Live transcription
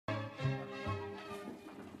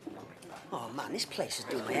Oh, man, this place is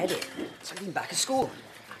doing my head in. It's like being back at school. Do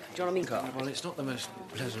you know what I mean, Carl? Well, it's not the most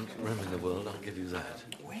pleasant room in the world, I'll give you that.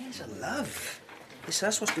 Where's the love? Listen,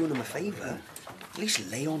 that's what's doing them a favour. At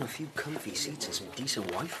least lay on a few comfy seats and some decent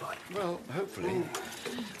Wi-Fi. Well, hopefully.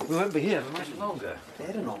 We won't be here for much longer.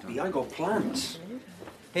 Better not be. I got plans.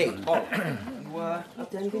 Hey, Paul, you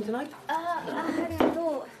up to anything tonight? I hadn't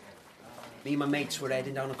thought. Me and my mates were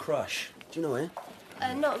heading down a crush. Do you know it?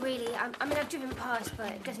 Not really. I mean, I've driven past,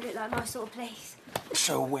 but it doesn't look like my sort of place.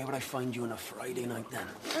 So where would I find you on a Friday night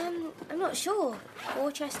then? I'm not sure.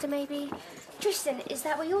 Worcester, maybe. Tristan, is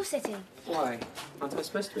that where you're sitting? Why? Aren't I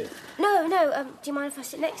supposed to be? No. Do you mind if I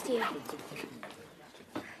sit next to you?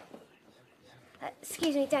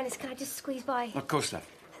 Excuse me, Dennis, can I just squeeze by? Of course, love.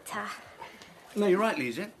 Ta. No, you're right,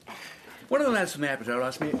 Lisa. One of the lads from the Aperture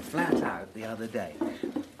asked me flat out the other day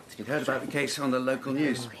if you'd heard about the case on the local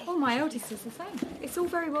news. Oh, my eldest is the same. It's all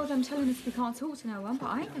very well them telling us we can't talk to no one, but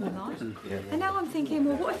I ain't gonna lie. And now I'm thinking,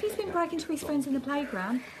 well, what if he's been bragging to his friends in the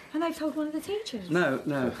playground and they've told one of the teachers? No.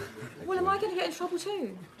 Well, am I going to get in trouble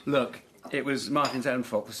too? Look, it was Martin's own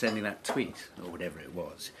fault for sending that tweet, or whatever it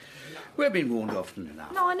was. We've been warned often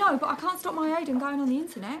enough. No, I know, but I can't stop my Aidan going on the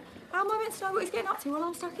internet. How am I meant to know what he's getting up to while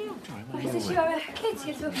I'm stuck here? Is this your kids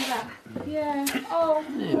you're talking about? Yeah. Oh,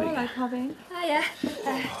 hello, Pubby. Hiya.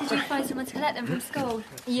 Did you find someone to collect them from school?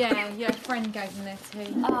 Yeah, friend gave them their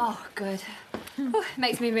tea. Oh, good. Whew,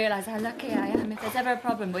 makes me realise how lucky I am. If there's ever a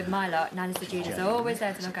problem with my lot, Nanny's the Judas are always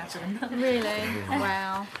there to look after them. Really?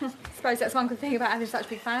 Wow. Suppose that's one good thing about having such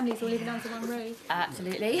big families all living under one roof.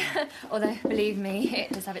 Absolutely. Although, believe me,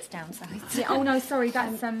 it does have its downsides. Yeah, oh no, sorry,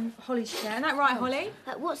 that's Holly's chair. Isn't that right, Holly?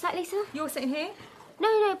 What's that, Lisa? You're sitting here?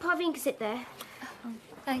 No, Parveen can sit there. Oh,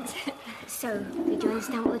 thanks. So, did you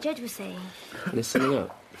understand what the judge was saying? Listening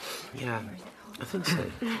up? Yeah, I think so.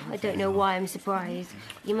 I don't know why I'm surprised.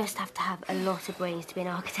 You must have to have a lot of brains to be an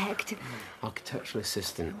architect. Architectural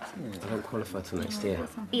assistant. I don't qualify till next year.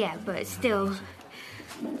 Yeah, but still.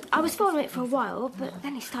 I was following it for a while, but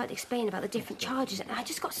then he started explaining about the different charges, and I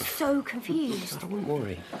just got so confused. I wouldn't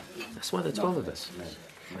worry. That's why there are 12 of us.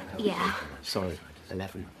 Yeah. Sorry,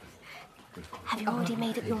 11. Have you already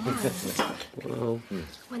made up your mind? Well...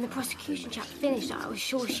 When the prosecution chap finished, I was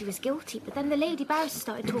sure she was guilty, but then the lady barrister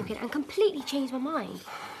started talking and completely changed my mind.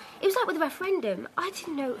 It was like with the referendum. I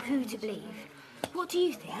didn't know who to believe. What do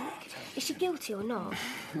you think? Is she guilty or not?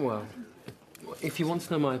 Well, if you want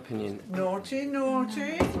to know my opinion... Naughty.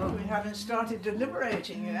 We haven't started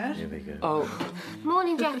deliberating yet. Here we go. Oh.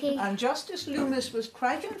 Morning, Jackie. And Justice Loomis was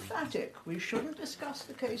quite emphatic. We shouldn't discuss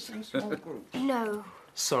the case in small groups. No.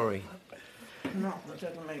 Sorry. Not that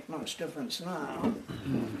it'll make much difference now.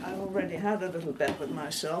 I've already had a little bet with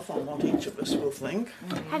myself on what each of us will think.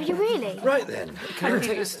 Have you really? Right then. Can I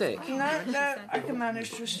take a stick? No, I can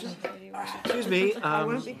manage, Tristan. Excuse me, I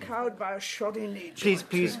won't be cowed by a shoddy knee Please,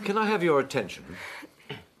 joint. can I have your attention?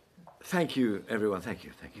 Thank you, everyone. Thank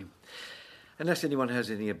you. Unless anyone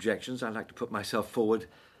has any objections, I'd like to put myself forward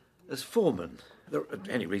as foreman.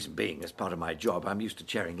 Any reason being, as part of my job, I'm used to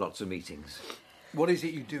chairing lots of meetings. What is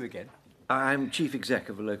it you do again? I'm chief exec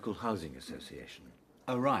of a local housing association.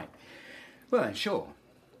 Oh, right. Well, then, sure.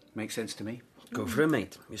 Makes sense to me. Go for it,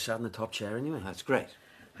 mate. You're sat in the top chair anyway. That's great.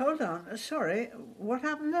 Hold on, sorry, what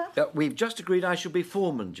happened there? We've just agreed I shall be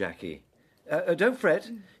foreman, Jackie. Don't fret.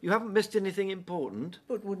 You haven't missed anything important.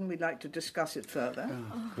 But wouldn't we like to discuss it further?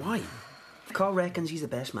 Why? If Carl reckons he's the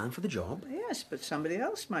best man for the job. Yes, but somebody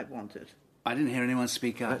else might want it. I didn't hear anyone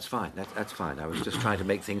speak up. That's fine. That's fine. I was just trying to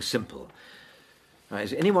make things simple. Right,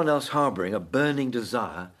 is anyone else harbouring a burning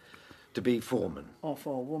desire to be foreman? Or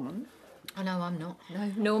for a woman. Oh, no, I'm not. No,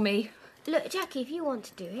 nor me. Look, Jackie, if you want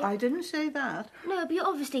to do it... I didn't say that. No, but you're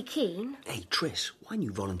obviously keen. Hey, Tris, why aren't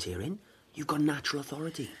you volunteering? You've got natural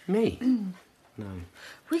authority. Me? No.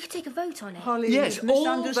 We could take a vote on it. Holly, Yes, you've all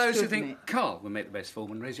those misunderstood who think me. Carl will make the best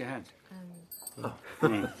foreman, raise your hand.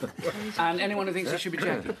 And anyone who thinks it should be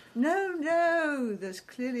Jackie? No, there's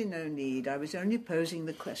clearly no need. I was only posing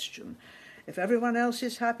the question. If everyone else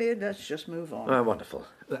is happy, let's just move on. Wonderful.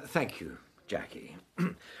 Thank you, Jackie.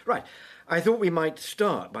 Right, I thought we might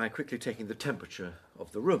start by quickly taking the temperature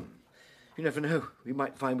of the room. You never know, we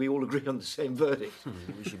might find we all agree on the same verdict.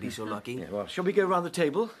 We should be so lucky. Yeah, well, shall we go round the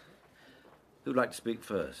table? Who'd like to speak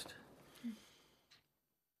first?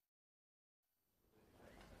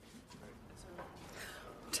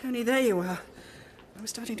 Tony, there you are. I was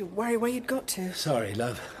starting to worry where you'd got to. Sorry,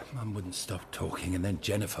 love. Mum wouldn't stop talking, and then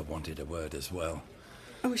Jennifer wanted a word as well.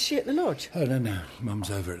 Oh, is she at the lodge? Oh, no. Mum's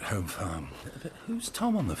over at Home Farm. But who's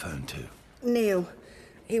Tom on the phone to? Neil.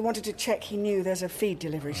 He wanted to check he knew there's a feed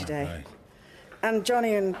delivery today. Right. And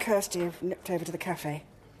Johnny and Kirsty have nipped over to the cafe.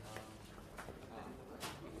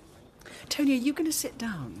 Tony, are you going to sit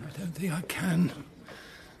down? I don't think I can.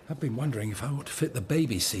 I've been wondering if I ought to fit the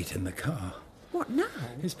baby seat in the car. What now?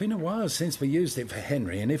 It's been a while since we used it for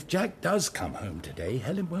Henry, and if Jack does come home today,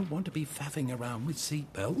 Helen won't want to be faffing around with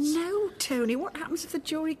seatbelts. No, Tony, what happens if the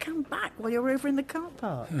jury come back while you're over in the car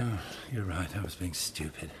park? Oh, you're right, I was being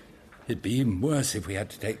stupid. It'd be even worse if we had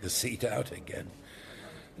to take the seat out again.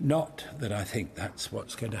 Not that I think that's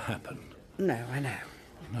what's going to happen. No, I know.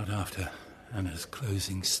 Not after Anna's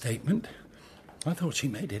closing statement. I thought she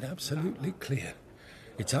made it absolutely clear.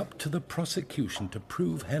 It's up to the prosecution to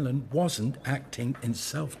prove Helen wasn't acting in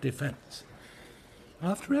self-defence.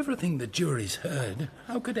 After everything the jury's heard,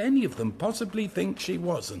 how could any of them possibly think she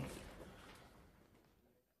wasn't?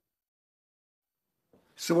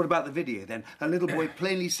 So what about the video, then? A little boy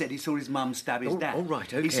plainly said he saw his mum stab his dad. All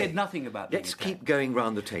right, OK. He said nothing about Let's being keep going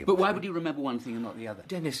round the table. But why would you remember one thing and not the other?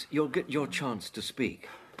 Dennis, you'll get your chance to speak.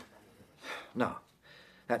 Now,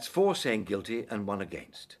 that's 4 saying guilty and 1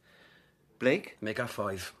 against. Blake? Make her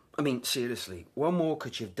 5. I mean, seriously, what more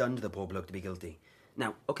could she have done to the poor bloke to be guilty?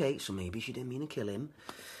 Now, OK, so maybe she didn't mean to kill him.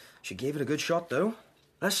 She gave it a good shot, though.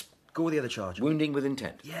 Let's go with the other charge. Wounding with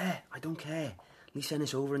intent. Yeah, I don't care. At least send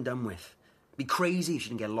this over and done with. It'd be crazy if she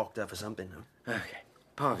didn't get locked up for something, no? OK.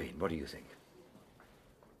 Parveen, what do you think?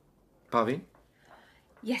 Parveen?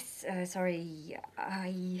 Yes, sorry,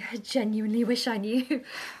 I genuinely wish I knew.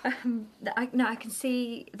 I can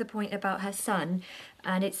see the point about her son,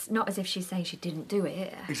 and it's not as if she's saying she didn't do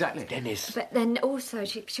it. Exactly. Dennis. But then also,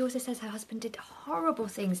 she also says her husband did horrible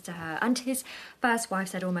things to her, and his first wife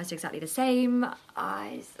said almost exactly the same.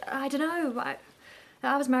 I don't know.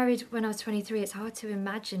 I was married when I was 23. It's hard to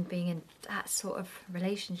imagine being in that sort of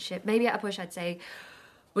relationship. Maybe at a push I'd say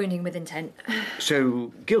wounding with intent.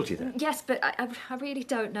 So, guilty then? Yes, but I really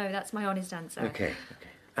don't know. That's my honest answer. OK.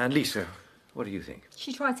 And Lisa, what do you think?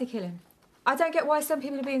 She tried to kill him. I don't get why some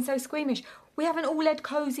people are being so squeamish. We haven't all led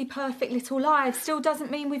cosy, perfect little lives. Still doesn't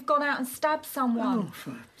mean we've gone out and stabbed someone.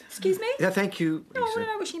 Oh, Excuse me? Yeah, thank you, Lisa. No, I want to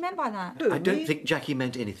know what she meant by that. I don't think Jackie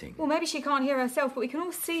meant anything. Well, maybe she can't hear herself, but we can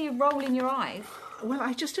all see you roll in your eyes. Well,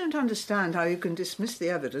 I just don't understand how you can dismiss the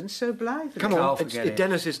evidence so blithely. Come on, Oh, it's forget it.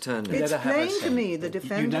 Dennis's turn now. It's Let her have her plain to say. me the You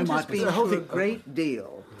defendant know my has been position. through a great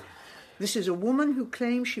deal. This is a woman who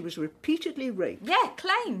claims she was repeatedly raped, Yeah,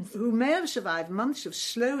 claims. who may have survived months of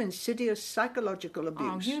slow, insidious psychological Oh,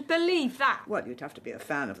 abuse. you believe that? Well, you'd have to be a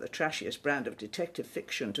fan of the trashiest brand of detective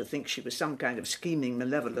fiction to think she was some kind of scheming,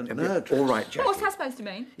 malevolent murderess. All right, Jackie. What's that supposed to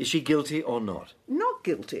mean? Is she guilty or not? Not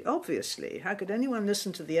guilty, obviously. How could anyone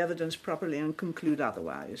listen to the evidence properly and conclude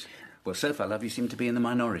otherwise? Well, so far, love, you seem to be in the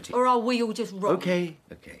minority. Or are we all just wrong? OK.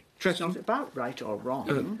 It's not about right or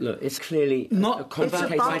wrong. Look, it's clearly Not a It's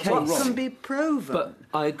complicated about right or what wrong. can be proven. But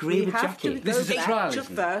I agree we with have Jackie. To This go is a back trial, to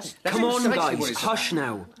isn't it? first. That's Come on, precisely what guys, it's hush about.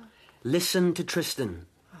 now. Listen to Tristan.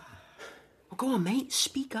 Well, go on, mate,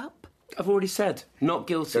 speak up. I've already said, not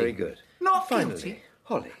guilty. Very good. Not Finally, guilty.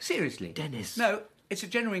 Holly. Seriously. Dennis. No, it's a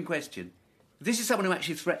genuine question. This is someone who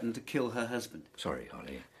actually threatened to kill her husband. Sorry,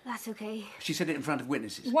 Holly. That's okay. She said it in front of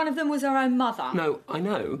witnesses. One of them was her own mother. No, I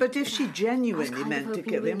know. But if she genuinely kind of meant to hoping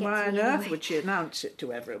kill we him, would get why to on the earth anyway. would she announce it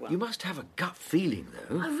to everyone? You must have a gut feeling,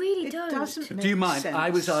 though. I really It don't. doesn't make Do you mind? sense. I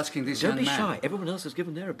was asking this Don't young be man. shy. Everyone else has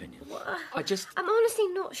given their opinion. I just I'm honestly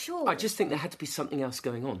not sure. I just think there had to be something else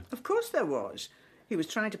going on. Of course there was. He was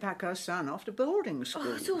trying to pack her son off to boarding school.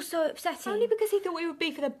 Oh, it's all so upsetting. Only because he thought we would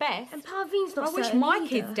be for the best. And Parveen's not I wish certain my either.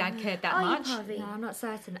 kid's dad cared that Are much. You, Parveen? No, I'm not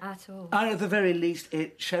certain at all. And at the very least,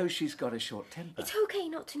 it shows she's got a short temper. It's okay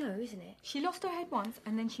not to know, isn't it? She lost her head once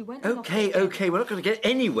and then she went and lost OK, it again. OK, we're not going to get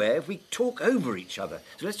anywhere if we talk over each other.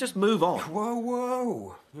 So let's just move on.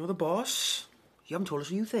 Whoa. You're the boss. You haven't told us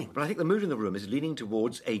what you think. But I think the mood in the room is leaning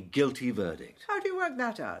towards a guilty verdict. How do you work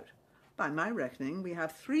that out? By my reckoning, we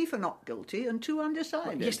have 3 for not guilty and 2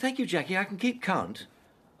 undecided. Yes, thank you, Jackie. I can keep count.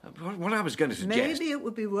 What I was going to suggest... Maybe it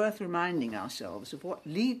would be worth reminding ourselves of what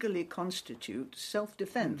legally constitutes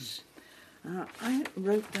self-defence. I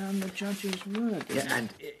wrote down the judge's verdict. Yeah,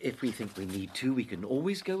 and if we think we need to, we can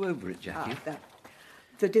always go over it, Jackie.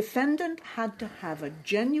 The defendant had to have a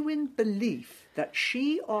genuine belief that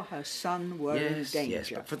she or her son were in Yes, danger.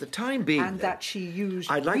 yes, but for the time being... And then, that she used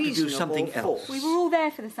I'd like to do reasonable something force. else. We were all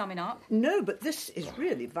there for the summing up. No, but this is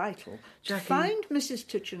really vital. Jackie. To find Mrs.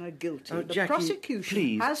 Titchener guilty, Oh, the Jackie, prosecution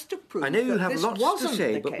please. has to prove I know you that have this lots to wasn't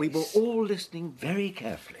say, the but we were case. all listening very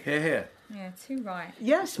carefully. Here, here. Yeah, too right.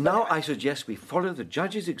 Yes, but Now I suggest we follow the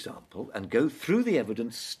judge's example and go through the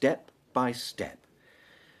evidence step by step.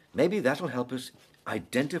 Maybe that'll help us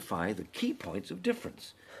identify the key points of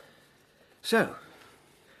difference. So,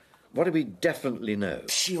 what do we definitely know?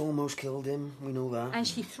 She almost killed him. We know that. And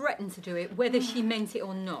she threatened to do it, whether she meant it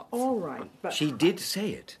or not. all right, but She did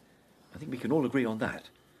say it. I think we can all agree on that.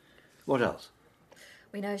 What else?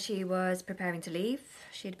 We know she was preparing to leave.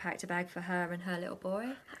 She'd packed a bag for her and her little boy.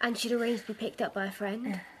 And she'd arranged to be picked up by a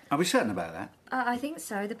friend. Are we certain about that? I think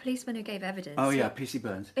so. The policeman who gave evidence. Oh, yeah, P.C.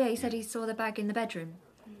 Burns. Yeah, he said he saw the bag in the bedroom.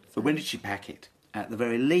 But when did she pack it? At the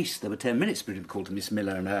very least, there were 10 minutes between the call to Miss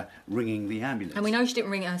Miller and her ringing the ambulance. And we know she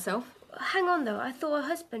didn't ring it herself. Hang on, though. I thought her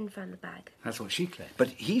husband found the bag. That's what she claimed. But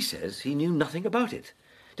he says he knew nothing about it.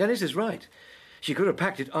 Dennis is right. She could have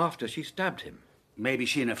packed it after she stabbed him. Maybe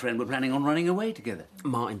she and her friend were planning on running away together.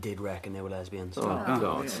 Martin did reckon they were lesbians. Oh,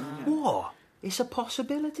 God. What? It's a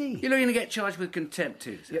possibility. You're going to get charged with contempt,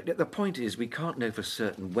 too, sir. Yeah, the point is, we can't know for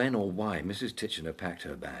certain when or why Mrs. Titchener packed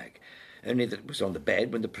her bag. Only that it was on the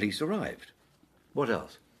bed when the police arrived. What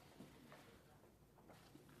else?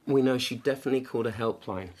 We know she definitely called a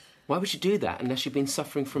helpline. Why would she do that unless she'd been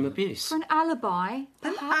suffering from abuse? For an alibi.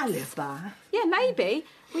 An perhaps. alibi? Yeah, maybe.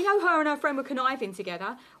 We know her and her friend were conniving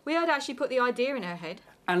together. We heard how she put the idea in her head.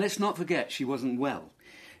 And let's not forget, she wasn't well.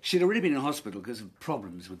 She'd already been in hospital because of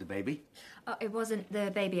problems with the baby. Oh, it wasn't the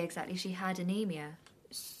baby exactly. She had anemia.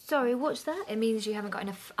 Sorry, what's that? It means you haven't got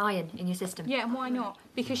enough iron in your system. Yeah, and why not?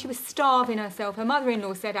 Because she was starving herself. Her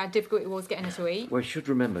mother-in-law said how difficult it was getting her to eat. Well, you should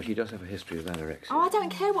remember she does have a history of anorexia. Oh, I don't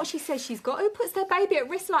care what she says she's got. Who puts their baby at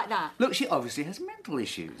risk like that? Look, she obviously has mental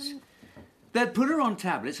issues. They'd put her on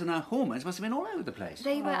tablets and her hormones must have been all over the place.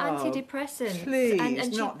 They were antidepressants. Please,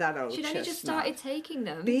 and not that old she'd only just chestnut. started taking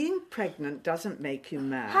them. Being pregnant doesn't make you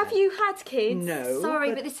mad. Have you had kids? No.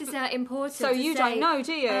 Sorry, but this is important. So you don't know,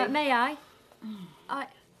 do you? May I?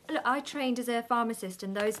 I trained as a pharmacist,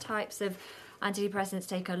 and those types of antidepressants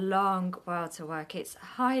take a long while to work. It's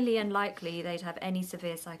highly unlikely they'd have any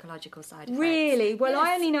severe psychological side effects. Really? Well, Yes.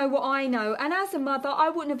 I only know what I know, and as a mother, I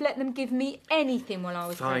wouldn't have let them give me anything while I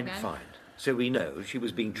was Fine, pregnant. fine. So we know she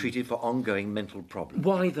was being treated for ongoing mental problems.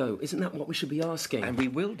 Why, though? Isn't that what we should be asking? And we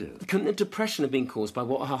will do. Couldn't the depression have been caused by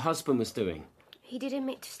what her husband was doing? He did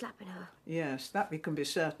admit to slapping her. Yes, that we can be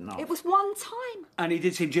certain of. It was one time. And he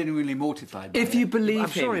did seem genuinely mortified by If it. you believe I'm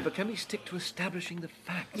him... sorry, but can we stick to establishing the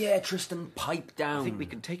facts? Yeah, Tristan, pipe down. I think we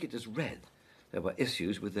can take it as read. There were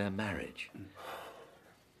issues with their marriage.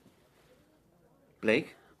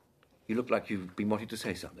 Blake, you look like you've been wanting to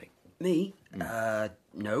say something. Me?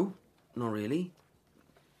 No, not really.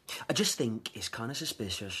 I just think it's kind of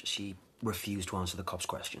suspicious she refused to answer the cops'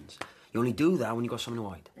 questions. You only do that when you've got something to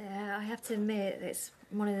hide. Yeah, I have to admit, it's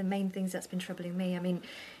one of the main things that's been troubling me. I mean,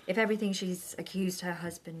 if everything she's accused her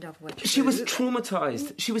husband of were true... She was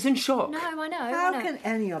traumatised. She was in shock. No, I know. How can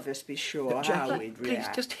any of us be sure how we'd Please,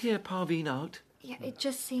 react? just hear Parveen out. Yeah, it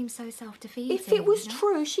just seems so self-defeating. If it was you know?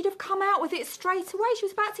 true, she'd have come out with it straight away. She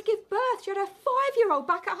was about to give birth. She had her 5-year-old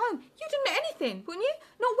back at home. You didn't do anything, wouldn't you?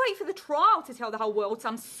 Not wait for the trial to tell the whole world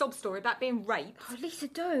some sob story about being raped. Oh, Lisa,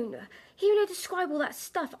 don't. Hearing her describe all that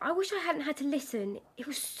stuff, I wish I hadn't had to listen. It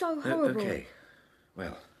was so horrible. OK.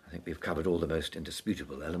 Well, I think we've covered all the most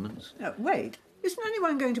indisputable elements. Wait, isn't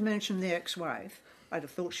anyone going to mention the ex-wife? I'd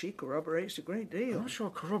have thought she corroborates a great I'm deal. not sure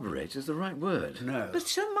corroborates is the right word. No. But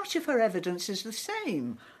so much of her evidence is the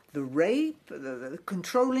same. The rape, the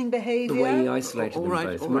controlling behaviour... The way he isolated All them right,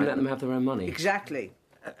 both. all Wouldn't right. let them have their own money. Exactly.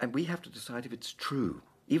 And we have to decide if it's true.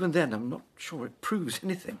 Even then, I'm not sure it proves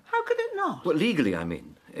anything. How could it not? Well, legally, I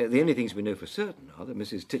mean. The only things we know for certain are that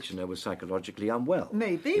Mrs. Titchener was psychologically unwell.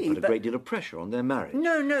 Maybe, It put a but- great deal of pressure on their marriage.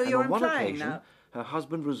 No, and you're on one implying occasion, that. her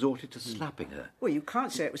husband resorted to slapping her. Well, you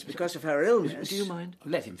can't say it was because of her illness. Do you mind?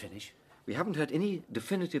 Let him finish. We haven't had any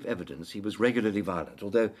definitive evidence he was regularly violent,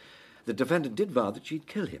 although the defendant did vow that she'd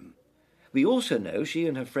kill him. We also know she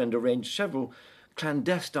and her friend arranged several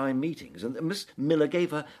clandestine meetings, and that Miss Miller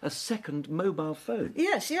gave her a second mobile phone.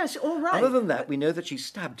 Yes, all right. Other than that, we know that she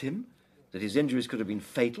stabbed him, that his injuries could have been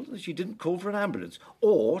fatal, that she didn't call for an ambulance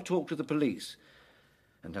or talk to the police.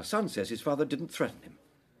 And her son says his father didn't threaten him.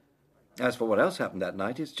 As for what else happened that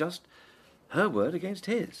night, it's just her word against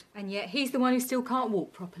his. And yet he's the one who still can't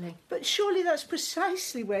walk properly. But surely that's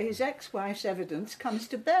precisely where his ex-wife's evidence comes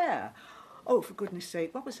to bear. Oh, for goodness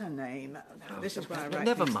sake, what was her name? This is why I write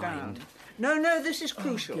never things mind. down. No, this is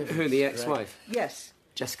crucial. Who, the ex-wife? Yes,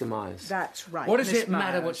 Jessica Myers. that's right. What does Miss it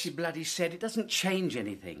matter Myers. what she bloody said? It doesn't change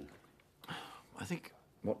anything. I think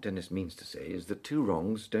what Dennis means to say is that two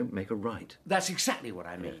wrongs don't make a right. That's exactly what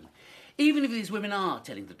I mean. Even if these women are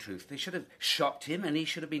telling the truth, they should have shocked him and he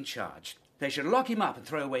should have been charged. They should lock him up and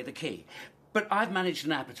throw away the key. But I've managed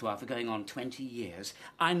an abattoir for going on 20 years.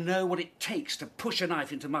 I know what it takes to push a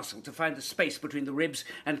knife into muscle, to find the space between the ribs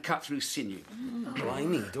and cut through sinew.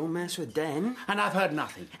 Blimey, don't mess with Den. And I've heard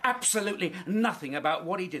nothing, absolutely nothing about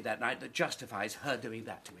what he did that night that justifies her doing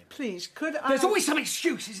that to him. Please, could I... There's always some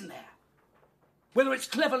excuse, isn't there? Whether it's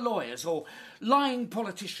clever lawyers or lying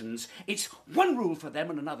politicians, it's one rule for them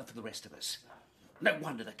and another for the rest of us. No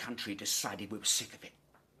wonder the country decided we were sick of it.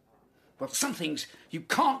 Well, some things you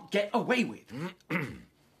can't get away with.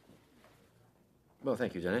 Well,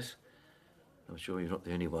 thank you, Dennis. I'm sure you're not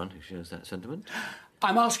the only one who shares that sentiment.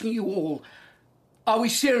 I'm asking you all, are we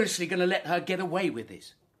seriously going to let her get away with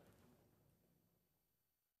this?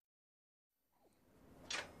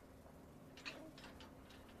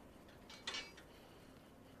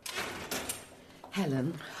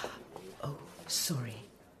 Helen. Oh, sorry.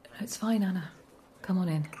 It's fine, Anna. Come on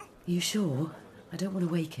in. You sure? I don't want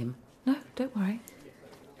to wake him. No, don't worry.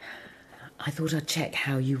 I thought I'd check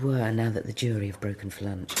how you were now that the jury have broken for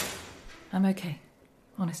lunch. I'm okay,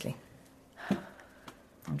 honestly.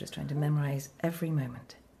 I'm just trying to memorise every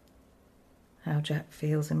moment. How Jack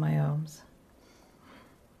feels in my arms.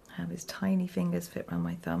 How his tiny fingers fit round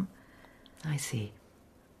my thumb. I see.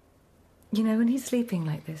 You know, when he's sleeping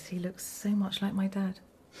like this, he looks so much like my dad.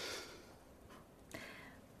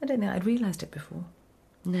 I don't think I'd realised it before.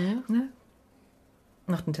 No? No.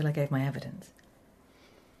 Not until I gave my evidence.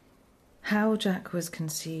 How Jack was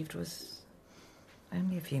conceived was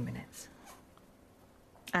only a few minutes.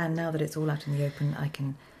 And now that it's all out in the open, I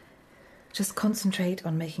can just concentrate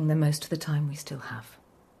on making the most of the time we still have.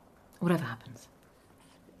 Whatever happens.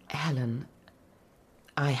 Helen,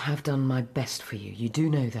 I have done my best for you. You do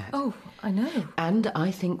know that. Oh, I know. And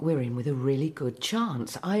I think we're in with a really good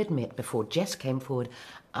chance. I admit, before Jess came forward,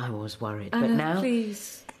 I was worried. Anna, but now...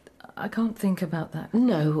 please. I can't think about that.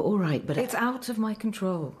 No, all right, but... It's out of my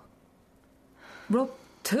control. Rob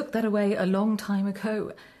took that away a long time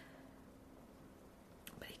ago.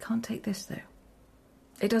 But he can't take this, though.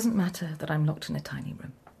 It doesn't matter that I'm locked in a tiny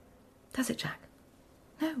room. Does it, Jack?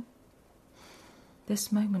 No.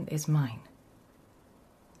 This moment is mine.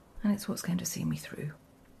 And it's what's going to see me through.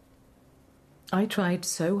 I tried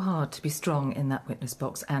so hard to be strong in that witness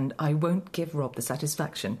box, and I won't give Rob the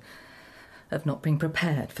satisfaction of not being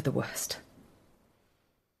prepared for the worst.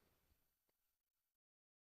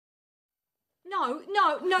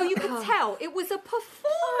 No, you could tell. It was a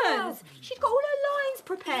performance. She'd got all her lines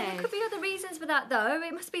prepared. There could be other reasons for that, though.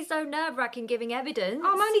 It must be so nerve-wracking giving evidence.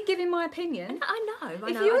 I'm only giving my opinion. I know.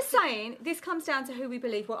 If you're saying this comes down to who we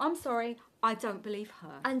believe, well, I'm sorry, I don't believe her.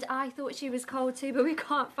 And I thought she was cold too, but we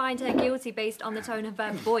can't find her guilty based on the tone of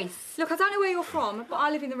her voice. Look, I don't know where you're from, but I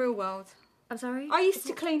live in the real world. I'm sorry? I used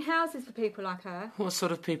to clean houses for people like her. What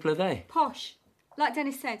sort of people are they? Posh. Like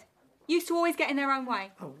Dennis said. Used to always get in their own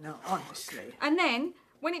way. Oh, no, honestly. And then,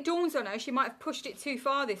 when it dawns on her, she might have pushed it too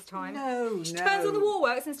far this time. She No. turns on the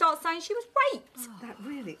waterworks and starts saying she was raped. Oh, that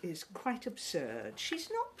really is quite absurd. She's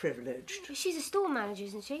not privileged. She's a store manager,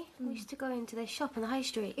 isn't she? We used to go into their shop on the high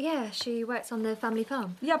street. Yeah, she works on the family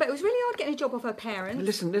farm. Yeah, but it was really hard getting a job off her parents.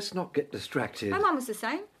 Listen, let's not get distracted. My mum was the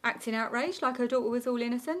same, acting outraged, like her daughter was all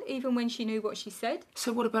innocent, even when she knew what she said.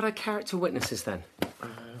 So what about our character witnesses, then?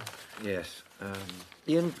 Yes.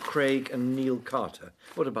 Ian Craig and Neil Carter.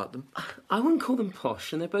 What about them? I wouldn't call them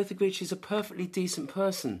posh, and they both agreed she's a perfectly decent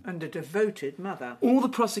person. And a devoted mother. All the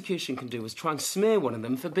prosecution can do is try and smear one of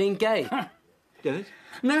them for being gay. Dennis?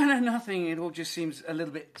 No, nothing. It all just seems a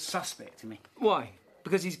little bit suspect to me. Why?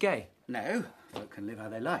 Because he's gay? No, folk can live how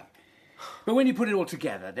they like. But when you put it all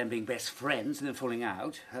together, them being best friends and then falling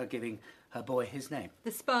out, her giving her boy his name.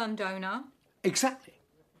 The sperm donor. Exactly.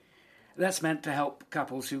 That's meant to help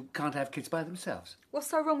couples who can't have kids by themselves. What's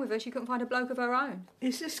so wrong with her she couldn't find a bloke of her own?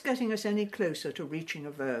 Is this getting us any closer to reaching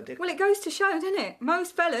a verdict? Well, it goes to show, doesn't it?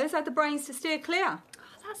 Most fellas had the brains to steer clear.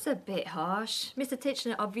 That's a bit harsh. Mr.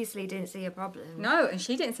 Titchener obviously didn't see a problem. No, and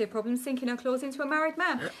she didn't see a problem sinking her claws into a married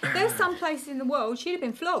man. There's some places in the world she'd have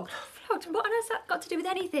been flogged. Flogged? What on earth's that got to do with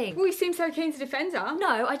anything? Well, you seem so keen to defend her.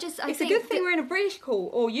 No, I It's think a good thing we're in a British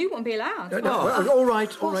court, or you wouldn't be allowed. All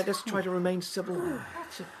right, let's try to remain civil.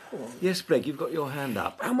 That's a poor. Yes, Blake, you've got your hand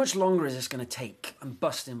up. How much longer is this going to take? I'm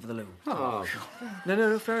busting for the loo. Oh.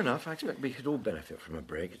 No, fair enough. I expect we could all benefit from a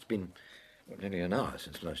break. It's been nearly an hour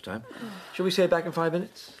since lunchtime. Shall we say back in 5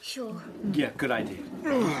 minutes? Sure. Yeah, good idea.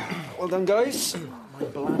 Well done, guys. My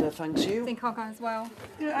bladder thanks I you. think I'll go as well.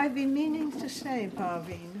 You know, I've been meaning to say,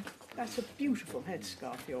 Parveen, that's a beautiful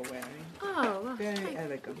headscarf you're wearing. Oh, well, Very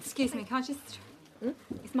elegant. Excuse me, can I just...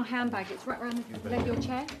 It's my handbag. It's right around the leg of your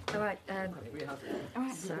chair. all right. All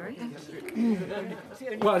right. Sorry.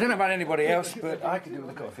 Well, I don't know about anybody else, but I could do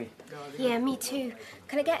with a coffee. Yeah, me too.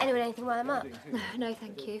 Can I get anyone anything while I'm up? No,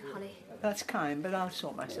 thank you, Holly. That's kind, but I'll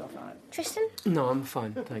sort myself out. Tristan? No, I'm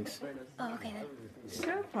fine, thanks. Oh, okay then.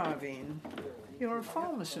 So, Parveen, you're a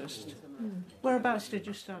pharmacist. Whereabouts did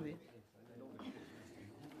you study?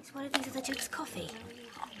 Is one of these other Jake's coffee?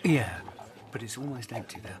 Yeah, but it's almost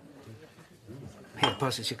empty there. Here,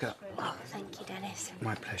 pass us your cup. Oh, thank you, Dennis.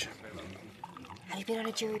 My pleasure. Have you been on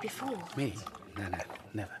a jury before? Me? No,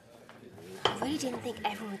 never. I really didn't think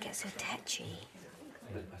everyone would get so touchy.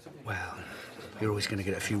 Well, you're always going to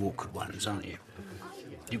get a few awkward ones, aren't you?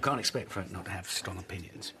 You can't expect folk not to have strong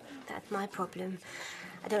opinions. That's my problem.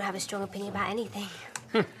 I don't have a strong opinion about anything.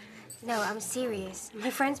 No, I'm serious.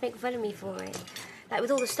 My friends make fun of me for it. Like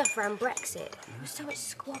with all the stuff around Brexit. There was so much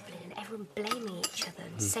squabbling and everyone blaming each other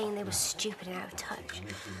and saying they were stupid and out of touch.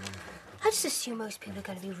 I just assume most people are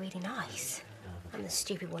going to be really nice. I'm the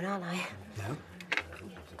stupid one, aren't I? No?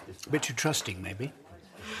 A bit too trusting, maybe?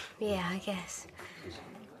 Yeah, I guess.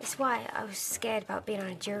 It's why I was scared about being on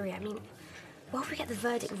a jury. I mean, what if we get the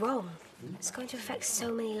verdict wrong? It's going to affect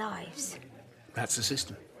so many lives. That's the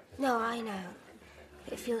system. No, I know.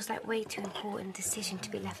 It feels like way too important a decision to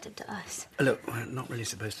be left up to us. Look, we're not really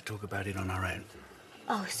supposed to talk about it on our own.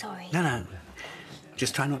 Oh, sorry. No.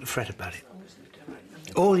 Just try not to fret about it.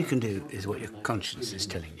 All you can do is what your conscience is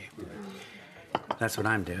telling you. That's what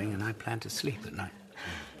I'm doing, and I plan to sleep at night.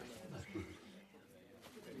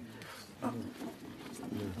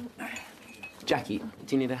 Jackie,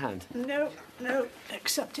 do you need a hand? No.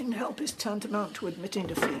 Accepting help is tantamount to admitting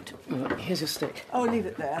defeat. Here's your stick. Oh, leave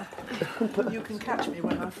it there. You can catch me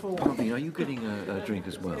when I fall. Bobby, are you getting a drink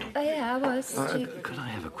as well? Oh, yeah, I was. Could I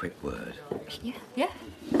have a quick word? Yeah.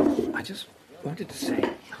 I just wanted to say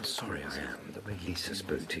how sorry I am the way Lisa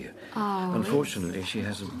spoke to you. Oh, Unfortunately, she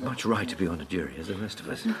has as much right to be on a jury as the rest of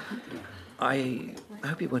us. I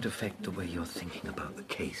hope it won't affect the way you're thinking about the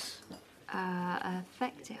case.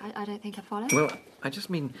 Affect it? I don't think I follow. Well, I just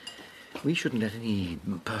mean we shouldn't let any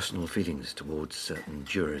personal feelings towards certain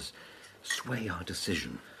jurors sway our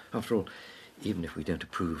decision. After all, even if we don't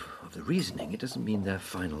approve of the reasoning, it doesn't mean their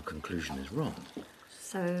final conclusion is wrong.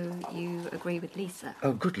 So you agree with Lisa?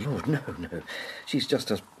 Oh, good Lord, no. She's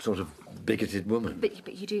just a sort of bigoted woman.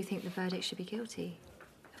 But you do think the verdict should be guilty?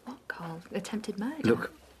 Of what, Carl? Attempted murder?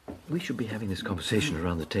 Look, we should be having this conversation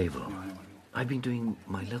around the table. I've been doing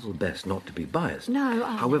my level best not to be biased. No,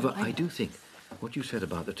 However, I do think what you said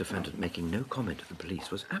about the defendant making no comment to the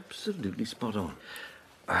police was absolutely spot on.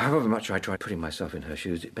 However much I tried putting myself in her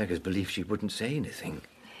shoes, it beggars belief she wouldn't say anything.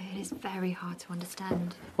 It is very hard to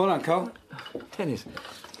understand. Well done, Cole. Dennis.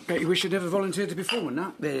 Bet you wish you'd never volunteered to be foreman,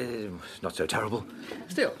 now. Not so terrible.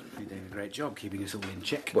 Still, you're doing a great job keeping us all in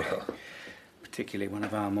check. Well, particularly one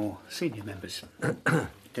of our more senior members.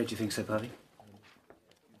 Don't you think so, Bobby?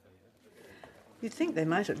 You'd think they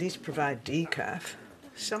might at least provide decaf.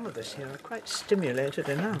 Some of us here are quite stimulated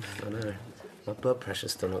enough. I know. My blood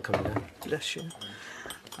pressure's still not coming down. Bless you.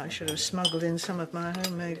 I should have smuggled in some of my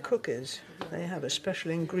homemade cookies. They have a special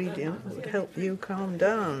ingredient that would help you calm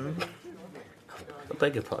down. I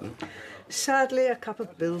beg your pardon? Sadly, a cup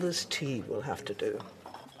of builder's tea will have to do.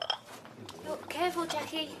 Oh, careful,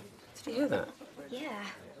 Jackie. Did you hear that? Yeah.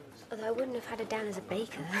 Although I wouldn't have had her down as a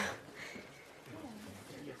baker.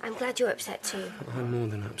 I'm glad you're upset too. I'm more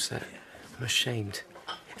than upset. I'm ashamed.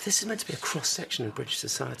 If this is meant to be a cross-section of British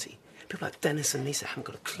society, people like Dennis and Lisa haven't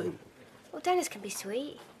got a clue. Well, Dennis can be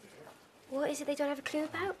sweet. What is it they don't have a clue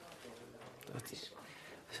about?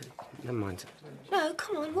 Never mind. No,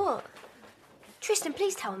 come on, what? Tristan,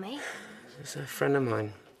 please tell me. There's a friend of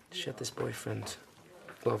mine. She had this boyfriend.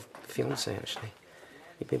 Well, fiancé, actually.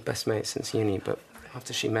 He'd been best mates since uni, but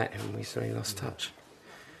after she met him, we suddenly lost touch.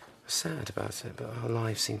 I was sad about it, but our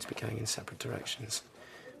lives seemed to be going in separate directions.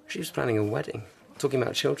 She was planning a wedding, talking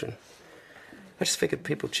about children. I just figured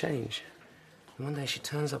people change. And one day she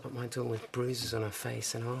turns up at my door with bruises on her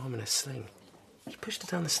face and her arm in a sling. He pushed her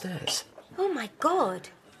down the stairs. Oh, my God.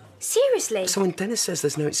 Seriously? So when Dennis says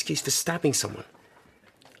there's no excuse for stabbing someone,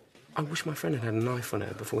 I wish my friend had had a knife on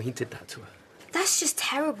her before he did that to her. That's just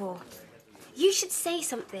terrible. You should say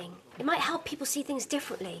something. It might help people see things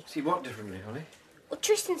differently. See what differently, Holly? Well,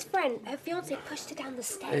 Tristan's friend, her fiancé, pushed her down the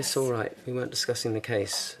stairs. It's all right. We weren't discussing the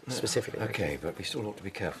case specifically. Okay, but we still ought to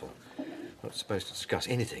be careful. We're not supposed to discuss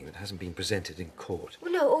anything that hasn't been presented in court.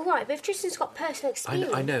 Well, no, all right, but if Tristan's got personal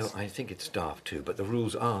experience... I know, I think it's daft too, but the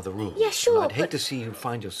rules are the rules. Yeah, sure, and I'd hate to see you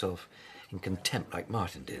find yourself in contempt like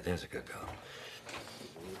Martin did. There's a good girl.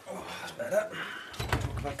 Oh, that's better.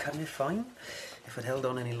 Talk about cutting it fine. If I'd held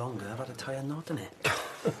on any longer, I'd have to tie a knot in it.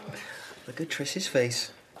 Look at Triss's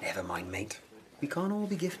face. Never mind, mate. We can't all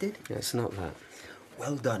be gifted. Yeah, it's not that.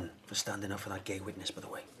 Well done for standing up for that gay witness, by the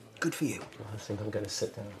way. Good for you. I think I'm going to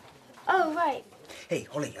sit down. Oh, right. Hey,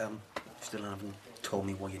 Holly, still haven't told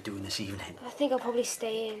me what you're doing this evening. I think I'll probably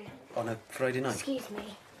stay in. On a Friday night? Excuse me.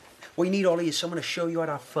 What you need, Holly, is someone to show you how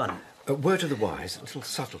to have fun. A word to the wise, a little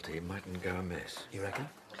subtlety mightn't go amiss. You reckon?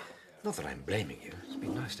 Not that I'm blaming you. It's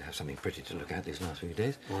been nice to have something pretty to look at these last few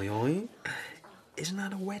days. Oi, oi. Isn't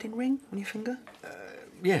that a wedding ring on your finger?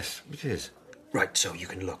 Yes, it is. Right, so you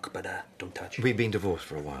can look, but don't touch. We've been divorced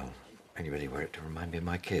for a while. I only really wear it to remind me of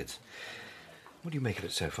my kids. What do you make of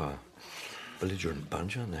it so far? Belligerent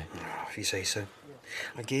bunch, aren't they? Oh, if you say so.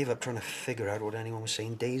 I gave up trying to figure out what anyone was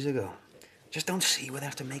saying days ago. Just don't see why they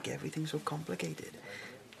have to make everything so complicated.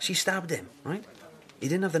 She stabbed him, right? He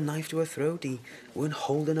didn't have the knife to her throat. He weren't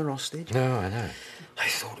holding her hostage. No, I know. I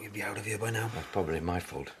thought we'd be out of here by now. That's probably my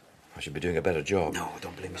fault. I should be doing a better job. No,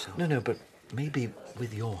 don't blame yourself. No, but maybe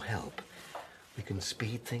with your help, we can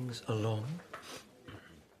speed things along.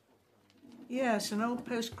 Yes, an old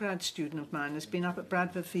postgrad student of mine has been up at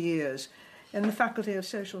Bradford for years in the Faculty of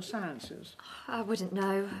Social Sciences. I wouldn't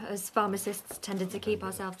know, as pharmacists tended to keep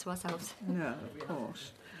ourselves to ourselves. No, of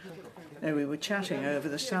course. No, we were chatting over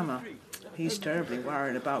the summer. He's terribly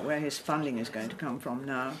worried about where his funding is going to come from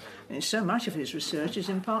now. And so much of his research is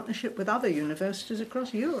in partnership with other universities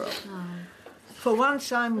across Europe. Oh. For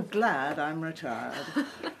once, I'm glad I'm retired.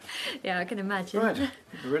 Yeah, I can imagine. Right,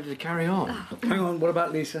 we're ready to carry on. Hang on, what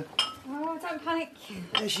about Lisa? Oh, don't panic.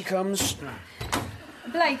 There she comes.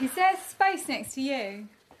 Blake, is there space next to you?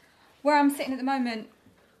 Where I'm sitting at the moment,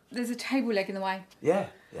 there's a table leg in the way. Yeah,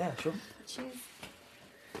 sure. Cheers.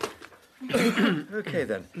 OK,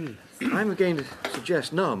 then. I'm going to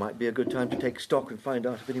suggest now might be a good time to take stock and find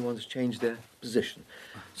out if anyone's changed their position.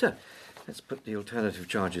 So, let's put the alternative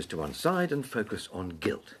charges to one side and focus on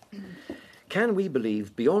guilt. Can we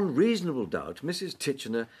believe, beyond reasonable doubt, Mrs.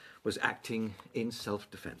 Titchener was acting in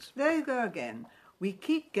self-defence? There you go again. We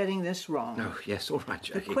keep getting this wrong. Oh, yes, all right,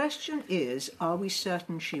 Jackie. The question is, are we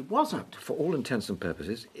certain she wasn't? For all intents and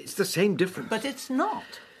purposes, it's the same difference. But it's not.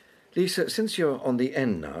 Lisa, since you're on the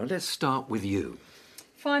end now, let's start with you.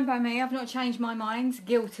 Fine by me. I've not changed my mind.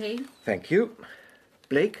 Guilty. Thank you.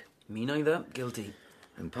 Blake? Me neither. Guilty.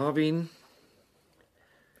 And Parveen?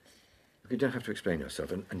 You don't have to explain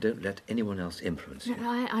yourself, and don't let anyone else influence you.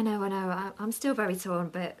 I know. I'm still very torn,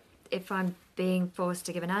 but if I'm being forced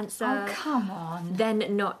to give an answer... Oh, come on.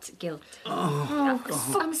 Then not guilty. Oh,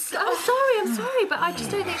 I'm sorry, but I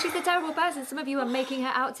just don't think she's the terrible person some of you are making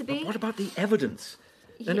her out to be. But what about the evidence?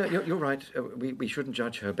 No, you're right. We shouldn't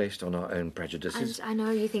judge her based on our own prejudices. And I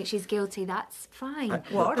know you think she's guilty. That's fine.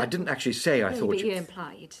 I didn't actually say I thought but you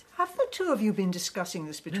implied. Have the two of you been discussing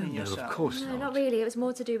this between yourselves? No, of course No, not really. It was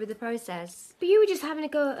more to do with the process. But you were just having a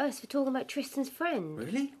go at us for talking about Tristan's friend.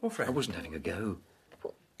 Really? What friend? I wasn't having a go.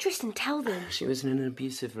 Well, Tristan, tell them. She was in an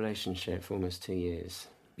abusive relationship for almost 2 years.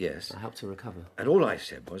 Yes. I helped her recover. And all I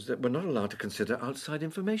said was that we're not allowed to consider outside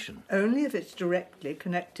information. Only if it's directly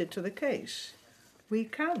connected to the case. We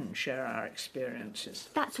can share our experiences.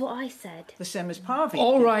 That's what I said. The same as Parveen.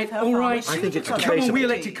 All right. I think it's Come on, we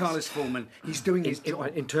elected Carlos Foreman. He's doing his job.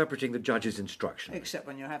 Interpreting the judge's instruction. Except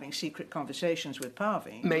when you're having secret conversations with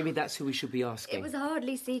Parveen. Maybe that's who we should be asking. It was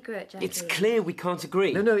hardly secret, Jackie. It's clear we can't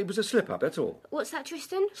agree. No, it was a slip-up, that's all. What's that,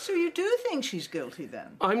 Tristan? So you do think she's guilty, then?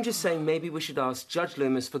 I'm just saying maybe we should ask Judge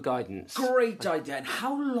Loomis for guidance. Great idea. And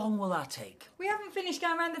how long will that take? We haven't finished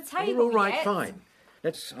going around the table You're all right, yet. fine.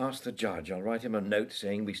 Let's ask the judge. I'll write him a note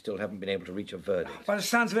saying we still haven't been able to reach a verdict. By the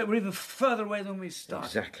sounds of it, we're even further away than we started.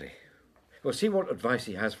 Exactly. We'll see what advice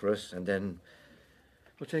he has for us, and then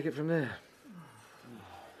we'll take it from there.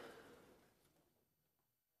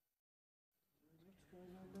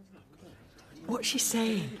 What's she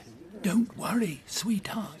saying? Don't worry,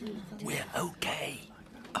 sweetheart. We're okay.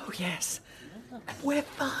 Oh, yes. We're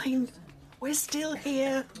fine. We're still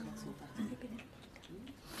here.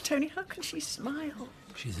 Tony, how can she smile?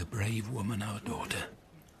 She's a brave woman, our daughter.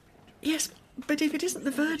 Yes, but if it isn't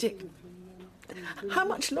the verdict, how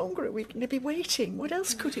much longer are we going to be waiting? What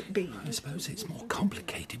else could it be? I suppose it's more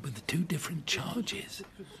complicated with the two different charges.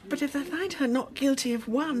 But if they find her not guilty of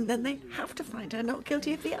one, then they have to find her not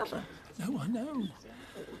guilty of the other. No, I know.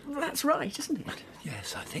 Well, that's right, isn't it?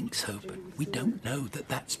 Yes, I think so, but we don't know that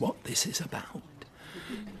that's what this is about.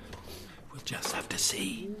 We'll just have to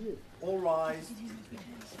see. All rise.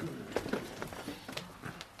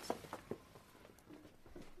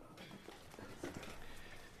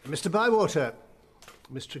 Mr. Bywater,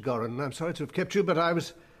 Miss Tregoran, I'm sorry to have kept you, but I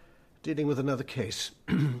was dealing with another case.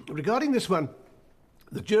 Regarding this one,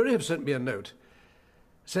 the jury have sent me a note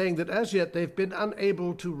saying that as yet they've been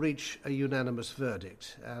unable to reach a unanimous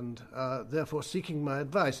verdict and are therefore seeking my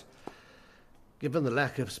advice. Given the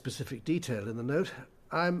lack of specific detail in the note,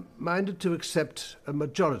 I'm minded to accept a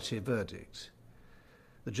majority verdict.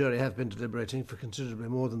 The jury have been deliberating for considerably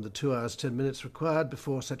more than the 2 hours 10 minutes required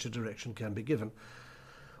before such a direction can be given.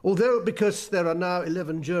 Although, because there are now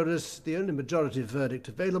 11 jurors, the only majority verdict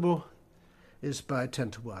available is by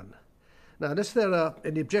 10 to 1. Now, unless there are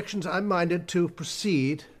any objections, I'm minded to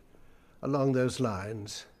proceed along those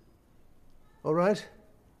lines. All right?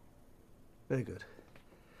 Very good.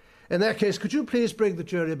 In that case, could you please bring the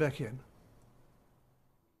jury back in?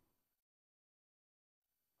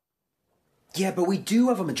 Yeah, but we do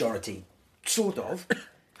have a majority. Sort of.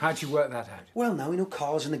 How'd you work that out? Well, now,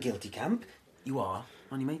 Carl's in the guilty camp. You are,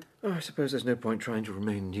 aren't you, mate? Oh, I suppose there's no point trying to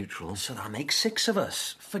remain neutral. So that makes 6 of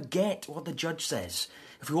us. Forget what the judge says.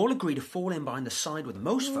 If we all agree to fall in behind the side with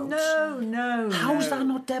most votes... No. How's that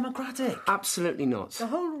not democratic? Absolutely not. The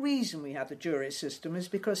whole reason we have the jury system is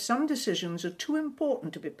because some decisions are too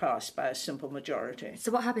important to be passed by a simple majority.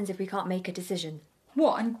 So what happens if we can't make a decision?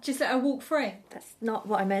 What, and just let her walk free? That's not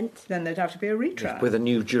what I meant. Then there'd have to be a retrial. With a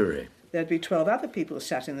new jury. There'd be 12 other people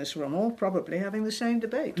sat in this room, all probably having the same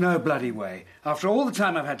debate. No bloody way. After all the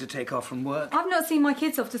time I've had to take off from work. I've not seen my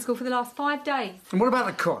kids off to school for the last 5 days. And what about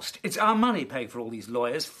the cost? It's our money paying for all these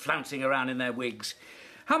lawyers flouncing around in their wigs.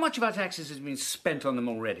 How much of our taxes has been spent on them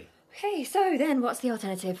already? Okay, so then what's the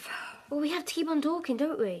alternative? Well, we have to keep on talking,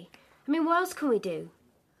 don't we? I mean, what else can we do?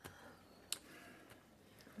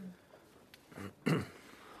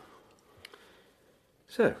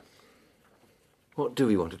 So, what do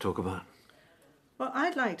we want to talk about? Well,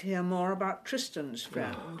 I'd like to hear more about Tristan's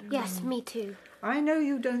friend. Yes, me too. I know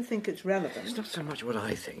you don't think it's relevant. It's not so much what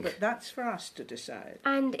I think. But that's for us to decide.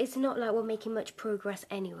 And it's not like we're making much progress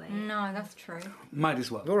anyway. No, that's true. Might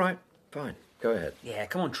as well. All right, fine. Go ahead. Yeah,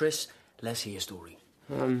 come on, Tris. Let's hear your story.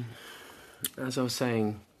 As I was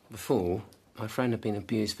saying before, my friend had been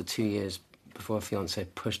abused for 2 years before her fiancé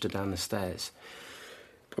pushed her down the stairs.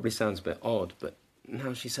 Probably sounds a bit odd, but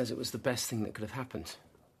now she says it was the best thing that could have happened.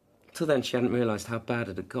 Till then, she hadn't realised how bad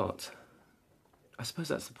it had got. I suppose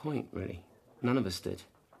that's the point, really. None of us did.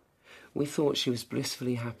 We thought she was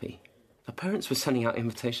blissfully happy. Her parents were sending out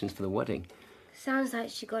invitations for the wedding. Sounds like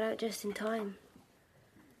she got out just in time.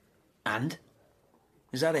 And?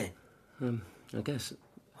 Is that it? I guess.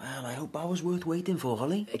 Well, I hope I was worth waiting for,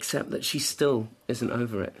 Holly. Except that she still isn't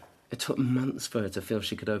over it. It took months for her to feel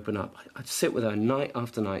she could open up. I'd sit with her night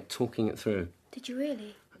after night, talking it through. Did you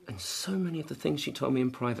really? And so many of the things she told me in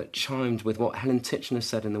private chimed with what Helen Titchener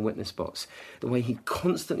said in the witness box. The way he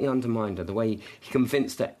constantly undermined her, the way he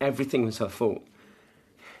convinced her everything was her fault.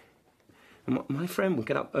 And my friend would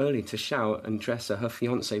get up early to shower and dress her. Her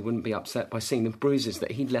fiancé wouldn't be upset by seeing the bruises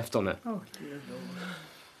that he'd left on her. Oh, dear Lord.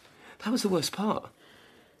 That was the worst part.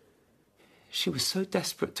 She was so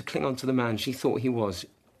desperate to cling on to the man she thought he was.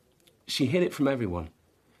 She hid it from everyone,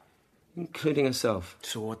 including herself.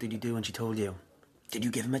 So what did you do when she told you? Did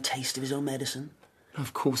you give him a taste of his own medicine? No,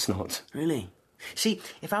 of course not. Really? See,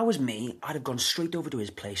 if I was me, I'd have gone straight over to his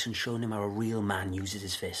place and shown him how a real man uses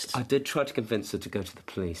his fists. I did try to convince her to go to the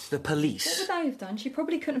police. The police? What would they have done? She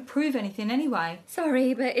probably couldn't prove anything anyway.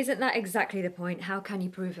 Sorry, but isn't that exactly the point? How can you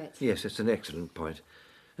prove it? Yes, it's an excellent point.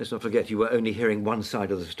 Let's not forget you were only hearing one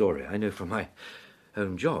side of the story. I know from my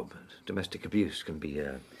own job, domestic abuse can be,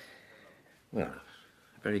 a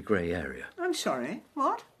very grey area. I'm sorry,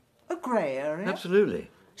 what? A grey area? Absolutely.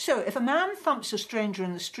 So if a man thumps a stranger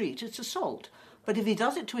in the street, it's assault. But if he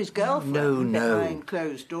does it to his girlfriend behind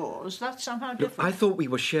closed doors, that's somehow different. Look, I thought we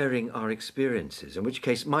were sharing our experiences, in which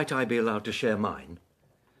case might I be allowed to share mine?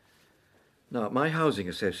 Now, my housing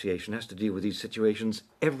association has to deal with these situations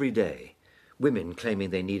every day. Women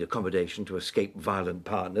claiming they need accommodation to escape violent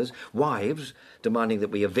partners, wives demanding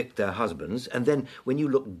that we evict their husbands, and then when you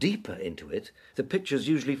look deeper into it, the picture's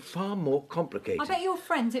usually far more complicated. I bet your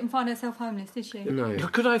friend didn't find herself homeless, did she? No.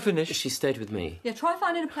 Could I finish? She stayed with me. Yeah, try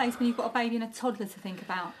finding a place when you've got a baby and a toddler to think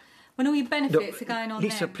about. When all your benefits are going on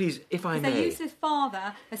Lisa, them. please, if I Their may. useless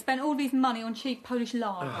father has spent all of his money on cheap Polish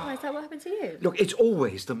lard. Why, is that what happened to you? Look, it's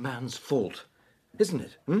always the man's fault, isn't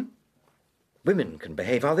it? Women can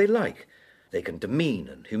behave how they like. They can demean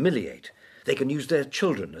and humiliate. They can use their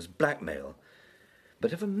children as blackmail.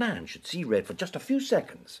 But if a man should see red for just a few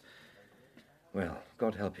seconds, well,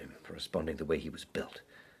 God help him for responding the way he was built.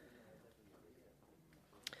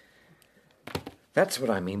 That's what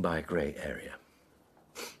I mean by a grey area.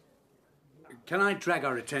 Can I drag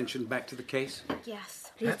our attention back to the case?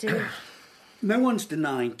 Yes. Please do. No one's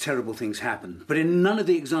denying terrible things happen, but in none of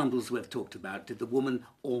the examples we've talked about did the woman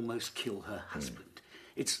almost kill her husband.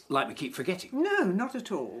 It's like we keep forgetting. No, not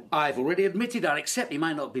at all. I've already admitted I accept he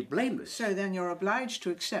might not be blameless. So then you're obliged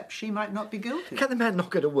to accept she might not be guilty. Can the man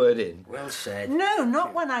not get a word in? Well said. No,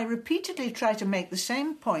 not when I repeatedly try to make the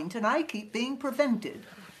same point and I keep being prevented.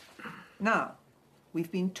 Now,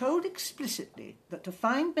 we've been told explicitly that to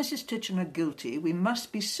find Mrs. Titchener guilty, we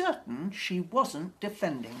must be certain she wasn't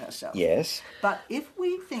defending herself. Yes. But if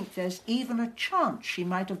we think there's even a chance she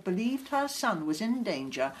might have believed her son was in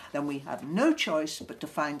danger, then we have no choice but to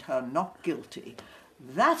find her not guilty.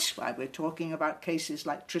 That's why we're talking about cases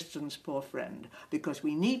like Tristan's poor friend, because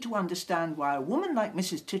we need to understand why a woman like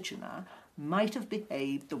Mrs. Titchener might have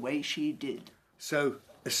behaved the way she did. So,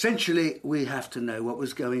 essentially, we have to know what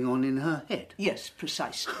was going on in her head. Yes,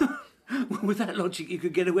 precisely. With that logic, you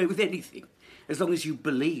could get away with anything, as long as you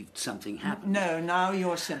believed something happened. No, now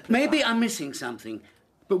you're simplifying. Maybe I'm missing something,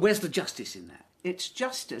 but where's the justice in that? It's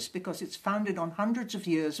justice because it's founded on hundreds of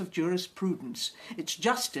years of jurisprudence. It's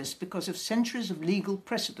justice because of centuries of legal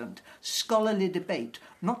precedent, scholarly debate,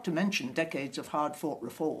 not to mention decades of hard-fought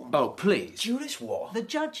reform. Oh, please. Juris what? The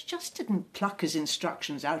judge just didn't pluck his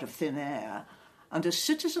instructions out of thin air. And as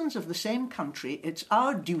citizens of the same country, it's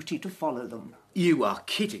our duty to follow them. You are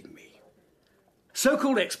kidding me.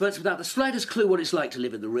 So-called experts without the slightest clue what it's like to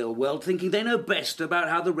live in the real world, thinking they know best about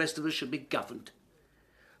how the rest of us should be governed.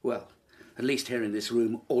 Well, at least here in this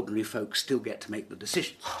room, ordinary folk still get to make the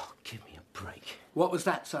decisions. Oh, give me a break. What was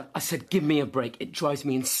that, son? I said give me a break. It drives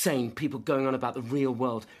me insane, people going on about the real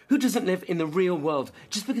world. Who doesn't live in the real world?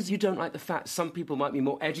 Just because you don't like the fact some people might be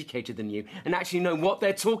more educated than you and actually know what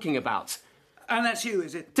they're talking about. And that's you,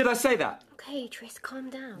 is it? Did I say that? Okay, Tris, calm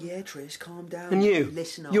down. Yeah, Tris, calm down. And you?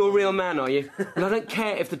 Listen up. You're a real man, are you? And I don't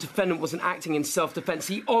care if the defendant wasn't acting in self-defence.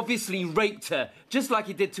 He obviously raped her, just like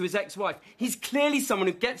he did to his ex-wife. He's clearly someone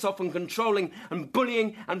who gets off on controlling and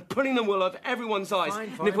bullying and pulling the wool over everyone's eyes.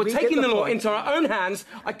 Fine, and if we're we taking get the the law point. into our own hands,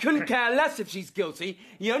 I couldn't care less if she's guilty.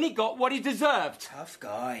 He only got what he deserved. Tough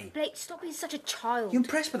guy. Blake, stop being such a child. You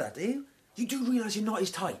impressed with that, do you? You do realise you're not his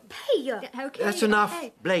type? Hey, Okay, That's enough.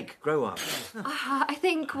 okay. Blake, grow up. I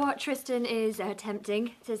think what Tristan is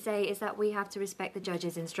attempting to say is that we have to respect the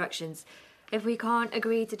judge's instructions. If we can't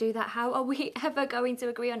agree to do that, how are we ever going to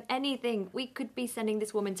agree on anything? We could be sending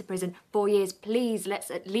this woman to prison 4 years. Please, let's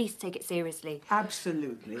at least take it seriously.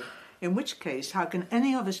 Absolutely. In which case, how can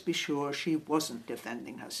any of us be sure she wasn't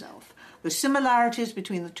defending herself? The similarities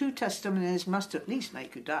between the two testimonies must at least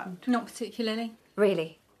make you doubt. Not particularly.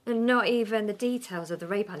 Really? Not even the details of the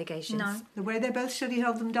rape allegations? No. The way they both said he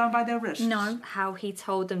held them down by their wrists? No. How he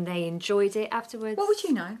told them they enjoyed it afterwards? What would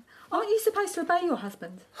you know? Aren't you supposed to obey your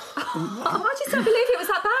husband? I just don't believe it was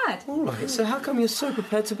that bad. All right, so how come you're so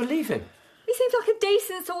prepared to believe him? He seems like a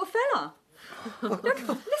decent sort of fella. Look,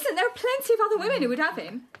 listen, there are plenty of other women who would have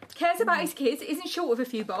him. Cares about his kids, isn't short of a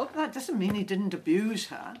few bob. That doesn't mean he didn't abuse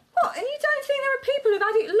her. What, and you don't think there are people who've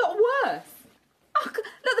had it a lot worse? Oh, look,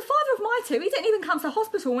 the father of my two, he didn't even come to the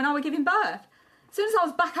hospital when I were giving birth. As soon as I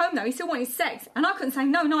was back home, though, he still wanted sex, and I couldn't say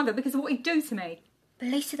no neither because of what he'd do to me. But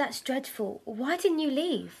Lisa, that's dreadful. Why didn't you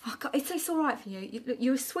leave? Oh, God, it's all right for you. Look,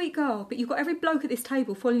 you're a sweet girl, but you've got every bloke at this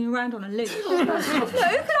table following you around on a leash. Look, who can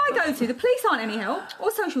I go to? The police aren't any help.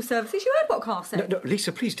 Or social services. You heard what Carl said. No,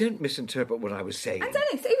 Lisa, please don't misinterpret what I was saying. And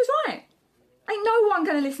Dennis, he was right. Ain't no one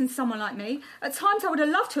going to listen to someone like me. At times I would have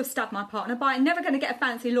loved to have stabbed my partner, but I'm never going to get a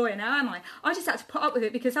fancy lawyer now, am I? I just had to put up with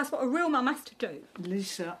it because that's what a real mum has to do.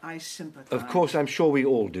 Lisa, I sympathise. Of course, I'm sure we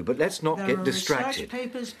all do, but let's not There get are distracted. research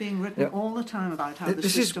papers being written all the time about how the This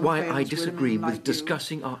is system why fails I disagree women with like you.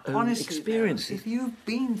 discussing our own Honestly, experiences. though, if you've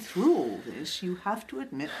been through all this, you have to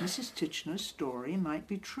admit Mrs. Titchener's story might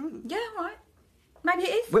be true. Yeah, all right. Maybe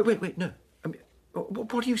it is. Wait, no. I mean,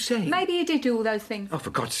 what are you saying? Maybe he did do all those things. Oh, for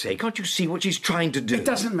God's sake, can't you see what she's trying to do? It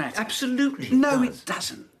doesn't matter. Absolutely. No, it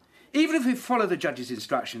doesn't. Even if we follow the judge's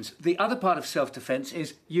instructions, the other part of self-defence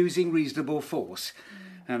is using reasonable force.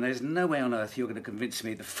 And there's no way on earth you're going to convince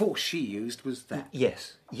me the force she used was that.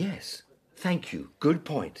 Yes. Thank you. Good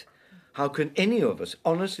point. How can any of us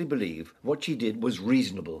honestly believe what she did was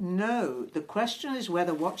reasonable? No, the question is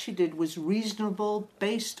whether what she did was reasonable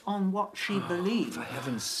based on what she believed. For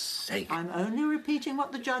heaven's sake. I'm only repeating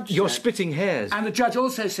what the judge said. You're splitting hairs. And the judge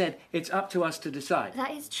also said it's up to us to decide.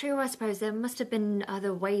 That is true, I suppose. There must have been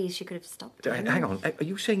other ways she could have stopped him. Hang on. Are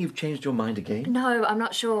you saying you've changed your mind again? No, I'm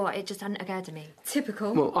not sure. It just hadn't occurred to me.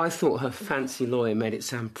 Typical. Well, I thought her fancy lawyer made it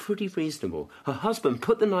sound pretty reasonable. Her husband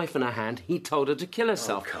put the knife in her hand. He told her to kill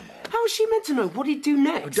herself. Oh, come on. How is she meant to know what he'd do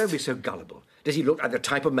next? Oh, don't be so gullible. Does he look like the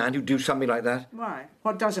type of man who'd do something like that? Why?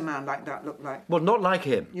 What does a man like that look like? Well, not like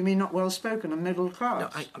him. You mean not well-spoken and middle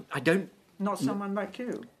class? No, I don't... Not someone like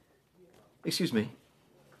you? Excuse me?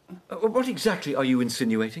 What exactly are you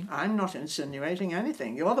insinuating? I'm not insinuating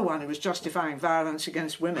anything. You're the one who was justifying violence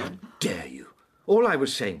against women. How dare you? All I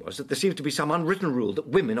was saying was that there seems to be some unwritten rule that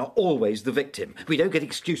women are always the victim. We don't get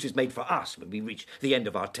excuses made for us when we reach the end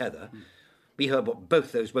of our tether. We heard what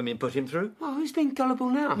both those women put him through. Well, who's being gullible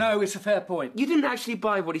now? No, it's a fair point. You didn't actually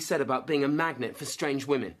buy what he said about being a magnet for strange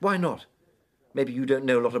women. Why not? Maybe you don't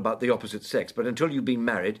know a lot about the opposite sex, but until you've been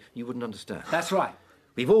married, you wouldn't understand. That's right.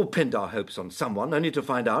 We've all pinned our hopes on someone, only to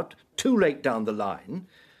find out, too late down the line,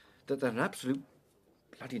 that they're an absolute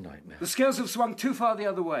bloody nightmare. The scales have swung too far the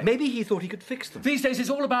other way. Maybe he thought he could fix them. These days it's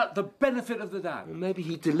all about the benefit of the doubt. Well, maybe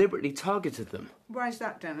he deliberately targeted them. Why is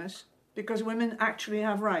that, Dennis? Because women actually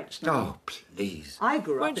have rights now. Oh, please. I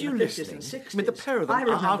grew up Weren't in you the 50s listening? and 60s. I mean, the pair of them I are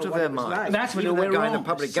remember out of what their it was minds. like. That's when Even they that were guy in the wrong.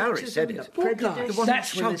 public gallery said it. The prejudice. He wasn't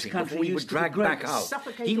That's when this shouting country before he used would to be drag great. back out.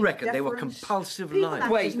 Suffocating He reckoned they were deference. compulsive People lies.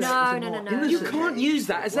 actually Wait, thought no, it was no, more no, no. You innocent. can't use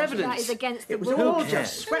that as evidence. That is against the It was rules. all cares?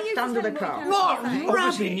 just swept under the carpet. What He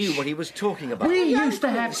obviously rubbish! knew what he was talking about. We used to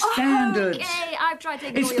have standards. Okay, I've tried to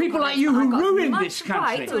ignore It's your people like comments, you but who I've got ruined much this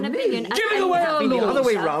country. right to an opinion. and Giving any away have. our Been the laws. other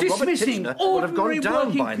way round, Robert Dismissing Titchener would have gone ordinary down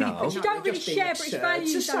working by now. people. You don't really Just being share British absurd.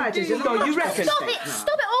 values, though, Society's do in you? a Oh, you reckon? Stop it!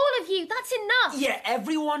 Stop it, all of you! That's enough! Yeah,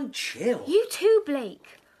 everyone chill. You too, Blake.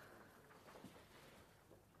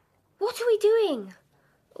 What are we doing?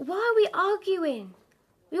 Why are we arguing?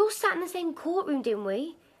 We all sat in the same courtroom, didn't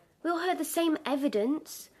we? We all heard the same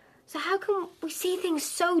evidence. So how can we see things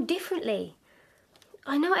so differently?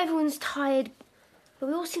 I know everyone's tired, but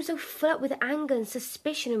we all seem so full up with anger and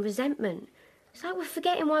suspicion and resentment. It's like we're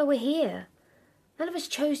forgetting why we're here. None of us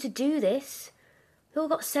chose to do this. We all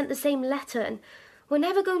got sent the same letter, and we're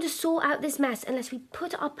never going to sort out this mess unless we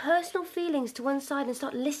put our personal feelings to one side and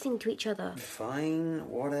start listening to each other. Fine,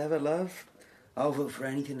 whatever, love. I'll vote for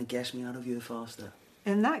anything that gets me out of here faster.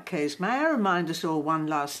 In that case, may I remind us all one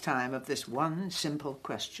last time of this one simple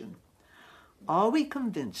question? Are we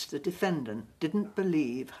convinced the defendant didn't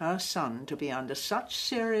believe her son to be under such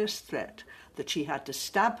serious threat that she had to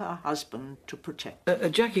stab her husband to protect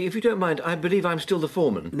him? Jackie, if you don't mind, I believe I'm still the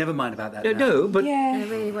foreman. Never mind about that. No, but... Yeah. No,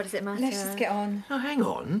 really, what does it matter? Let's just get on. Oh, hang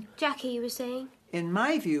on. Jackie, you were saying? In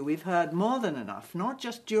my view, we've heard more than enough, not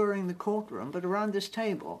just during the courtroom, but around this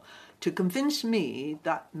table, to convince me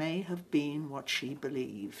that may have been what she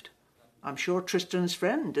believed. I'm sure Tristan's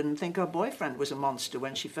friend didn't think her boyfriend was a monster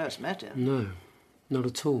when she first met him. No, not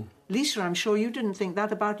at all. Lisa, I'm sure you didn't think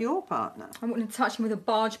that about your partner. I wouldn't have touched him with a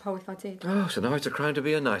barge pole if I did. Oh, so now it's a crime to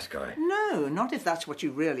be a nice guy. No, not if that's what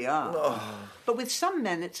you really are. But with some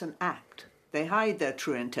men, it's an act. They hide their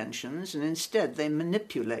true intentions, and instead they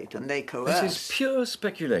manipulate and they coerce. This is pure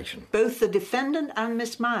speculation. Both the defendant and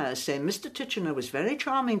Miss Myers say Mr. Titchener was very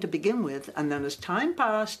charming to begin with, and then as time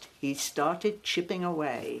passed, he started chipping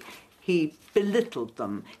away. He belittled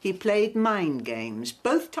them. He played mind games.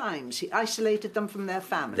 Both times he isolated them from their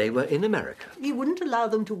family. They were in America. He wouldn't allow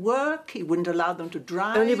them to work. He wouldn't allow them to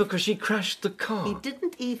drive. Only because she crashed the car. He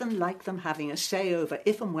didn't even like them having a say over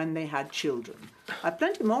if and when they had children. I've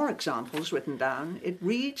plenty more examples written down. It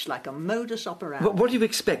reads like a modus operandi. What do you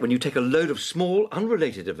expect when you take a load of small,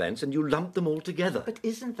 unrelated events and you lump them all together? But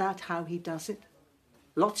isn't that how he does it?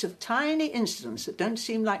 Lots of tiny incidents that don't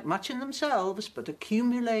seem like much in themselves, but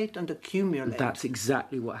accumulate and accumulate. That's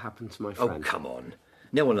exactly what happened to my Oh, friend. come on.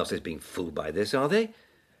 No one else is being fooled by this, are they?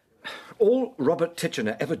 All Robert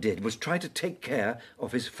Titchener ever did was try to take care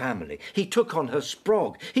of his family. He took on her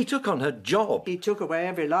sprog. He took on her job. He took away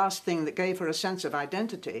every last thing that gave her a sense of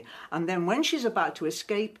identity, and then when she's about to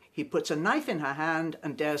escape, he puts a knife in her hand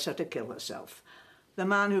and dares her to kill herself. The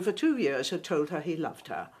man who for 2 years had told her he loved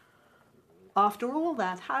her. After all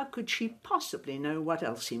that, how could she possibly know what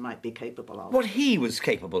else he might be capable of? What he was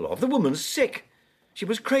capable of. The woman's sick. She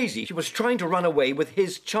was crazy. She was trying to run away with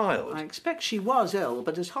his child. I expect she was ill,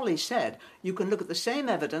 but as Holly said, you can look at the same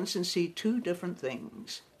evidence and see two different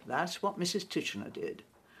things. That's what Mrs. Titchener did.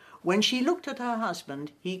 When she looked at her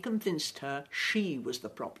husband, he convinced her she was the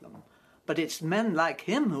problem. But it's men like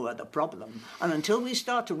him who are the problem, and until we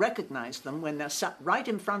start to recognise them when they're sat right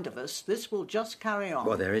in front of us, this will just carry on.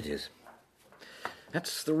 Well, there it is.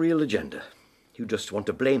 That's the real agenda. You just want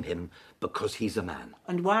to blame him because he's a man.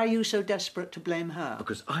 And why are you so desperate to blame her?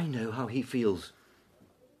 Because I know how he feels.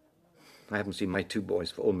 I haven't seen my 2 boys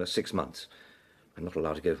for almost 6 months. I'm not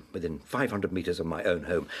allowed to go within 500 metres of my own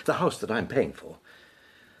home, the house that I'm paying for,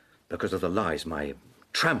 because of the lies my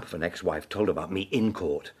tramp of an ex-wife told about me in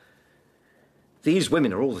court. These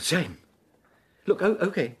women are all the same. Look,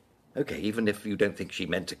 OK, even if you don't think she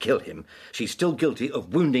meant to kill him, she's still guilty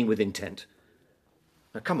of wounding with intent.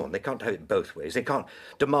 Now, come on, they can't have it both ways. They can't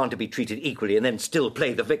demand to be treated equally and then still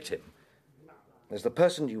play the victim. As the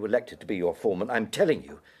person you elected to be your foreman, I'm telling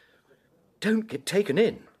you, don't get taken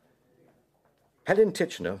in. Helen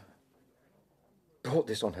Titchener brought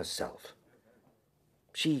this on herself.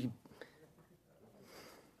 She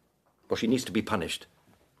needs to be punished.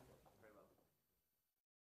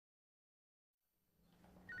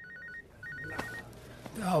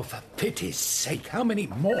 Oh, for pity's sake, how many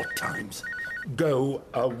more times? Go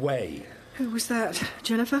away. Who was that?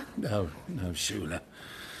 Jennifer? No, Shula.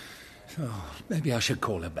 Oh, maybe I should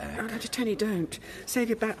call her back. Oh, Tony, don't. Save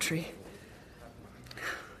your battery.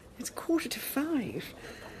 It's 5:15.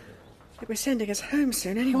 They were sending us home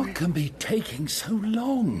soon anyway. What can be taking so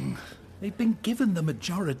long? They've been given the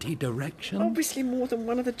majority direction. Obviously more than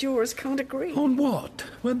one of the jurors can't agree. On what?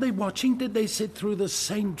 Weren't they watching? Did they sit through the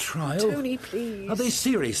same trial? Tony, please. Are they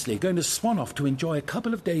seriously going to swan off to enjoy a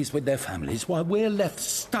couple of days with their families while we're left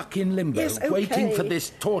stuck in limbo, Yes, okay. waiting for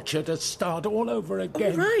this torture to start all over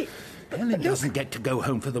again? All right. Helen doesn't get to go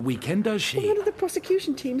home for the weekend, does she? One of the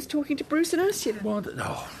prosecution team's talking to Bruce and Ursula. What?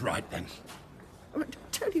 Oh, right then.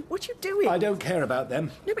 Tony, what are you doing? I don't care about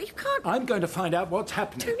them. No, but you can't. I'm going to find out what's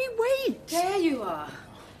happening. Tony, wait. There you are.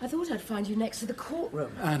 I thought I'd find you next to the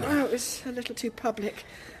courtroom. Anna. Oh, it was a little too public.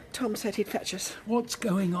 Tom said he'd fetch us. What's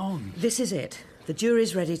going on? This is it. The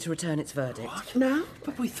jury's ready to return its verdict. What? Now?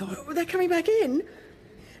 But we thought... Well, they're coming back in.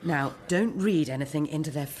 Now, don't read anything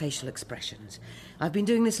into their facial expressions. I've been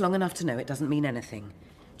doing this long enough to know it doesn't mean anything.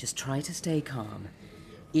 Just try to stay calm.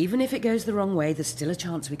 Even if it goes the wrong way, there's still a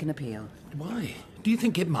chance we can appeal. Why? Do you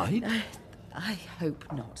think it might? I hope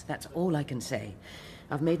not. That's all I can say.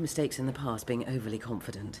 I've made mistakes in the past being overly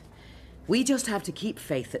confident. We just have to keep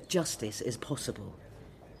faith that justice is possible.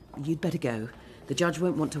 You'd better go. The judge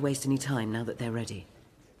won't want to waste any time now that they're ready.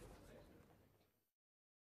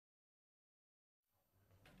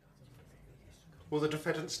 Will the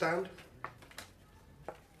defendant stand?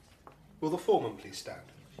 Will the foreman please stand?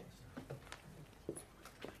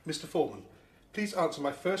 Mr. Foreman, please answer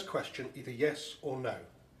my first question either yes or no.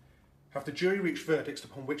 Have the jury reached verdicts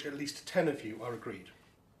upon which at least 10 of you are agreed?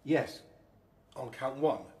 Yes. On count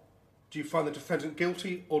 1, do you find the defendant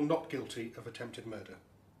guilty or not guilty of attempted murder?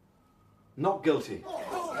 Not guilty.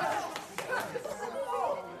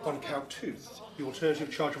 On count 2, the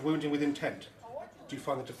alternative charge of wounding with intent, do you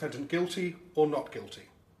find the defendant guilty or not guilty?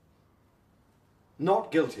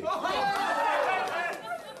 Not guilty.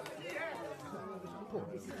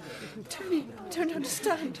 Tony, I don't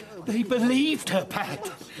understand. They believed her,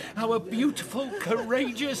 Pat. Our beautiful,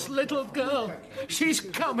 courageous little girl. She's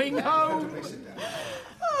coming home.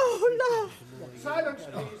 Oh, love. Silence,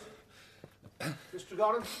 please. Mr.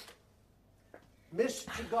 Goran.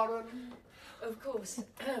 Mr. Goran. Of course.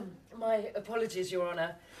 My apologies, Your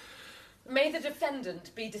Honour. May the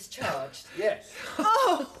defendant be discharged? Yes.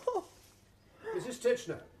 Oh! Mrs.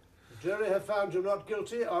 Titchener, the jury have found you not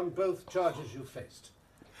guilty on both charges you faced.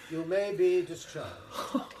 You may be discharged.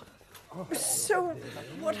 So,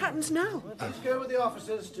 what happens now? Let's go with the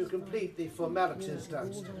officers to complete the formalities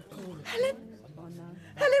downstairs. Helen,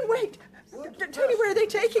 wait. Tony, where are they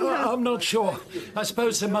taking her? I'm not sure. I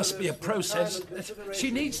suppose there must be a process.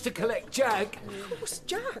 She needs to collect Jack. Of course,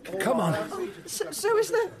 Jack. Come on. Oh, so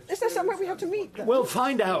is there somewhere we have to meet them? We'll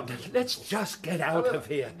find out. Let's just get out of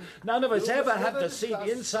here. None of us ever have to see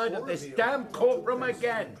the inside of this damn courtroom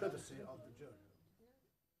again.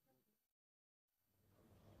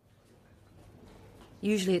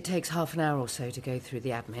 Usually it takes half an hour or so to go through the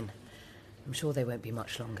admin. I'm sure they won't be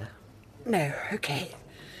much longer. No, OK.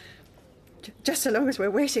 Just so long as we're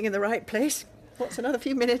waiting in the right place. What's another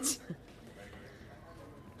few minutes?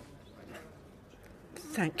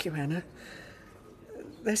 Thank you, Anna.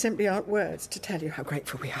 There simply aren't words to tell you how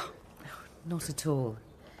grateful we are. Not at all.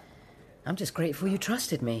 I'm just grateful you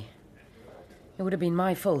trusted me. It would have been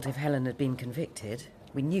my fault if Helen had been convicted.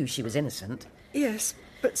 We knew she was innocent. Yes,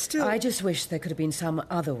 but still... I just wish there could have been some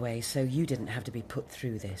other way so you didn't have to be put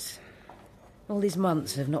through this. All these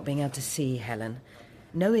months of not being able to see Helen,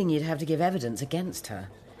 knowing you'd have to give evidence against her.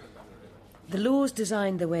 The law's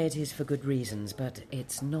designed the way it is for good reasons, but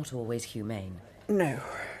it's not always humane. No.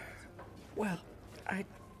 Well, I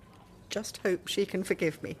just hope she can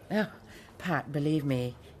forgive me. Oh, Pat, believe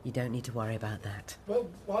me, you don't need to worry about that. Well,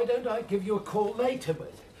 why don't I give you a call later?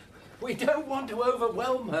 But we don't want to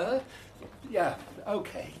overwhelm her. Yeah,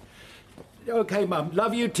 OK. OK, Mum.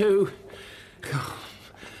 Love you too.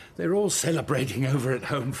 They're all celebrating over at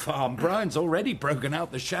Home Farm. Brian's already broken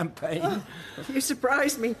out the champagne. Oh, you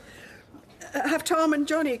surprised me. Have Tom and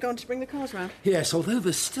Johnny gone to bring the cars round? Yes, although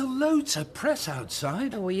there's still loads of press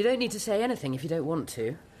outside. Oh, well, you don't need to say anything if you don't want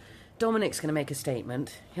to. Dominic's going to make a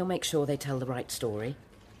statement. He'll make sure they tell the right story.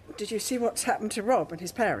 Did you see what's happened to Rob and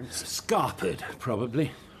his parents? Scarpered,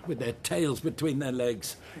 probably, with their tails between their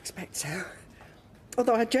legs. I expect so.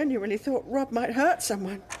 Although I genuinely thought Rob might hurt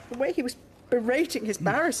someone. The way he was berating his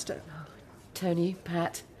barrister. Oh, Tony,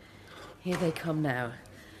 Pat, here they come now.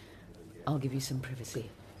 I'll give you some privacy.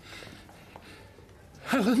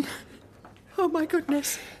 Helen? Oh, my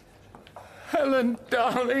goodness. Helen,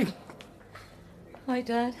 darling. Hi,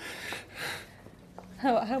 Dad.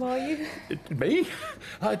 How are you? Me?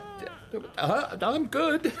 I'm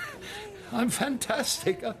good. I'm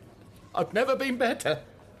fantastic. I've never been better.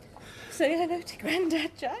 Say hello to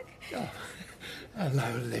Grandad, Jack. Oh,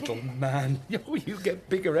 hello, little man. Oh, you get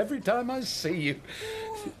bigger every time I see you.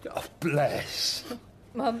 Oh, bless.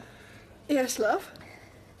 Mum. Yes, love?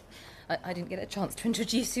 I didn't get a chance to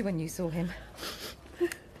introduce you when you saw him.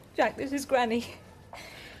 Jack, this is Granny.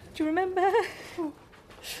 Do you remember? Oh,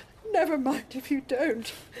 never mind if you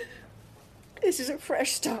don't. This is a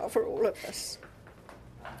fresh start for all of us.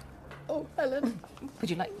 Oh, Helen. Would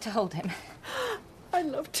you like to hold him? I'd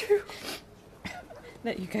love to.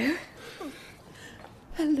 There you go.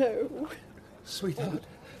 Hello. Sweetheart,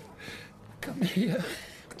 come here.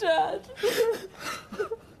 Dad.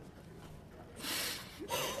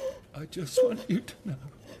 I just want you to know,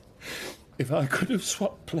 if I could have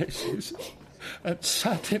swapped places and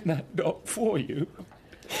sat in that dock for you...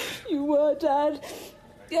 You were, Dad.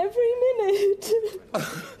 Every minute.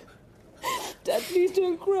 Dad, please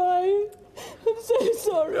don't cry. I'm so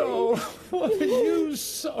sorry. Oh, what are you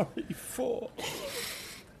sorry for?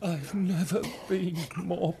 I've never been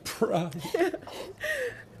more proud.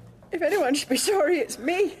 If anyone should be sorry, it's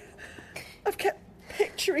me. I've kept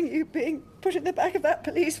picturing you being put in the back of that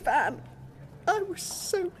police van. I was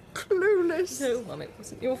so clueless. No, Mum, it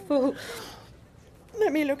wasn't your fault.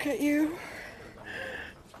 Let me look at you.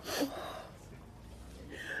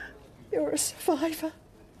 You're a survivor.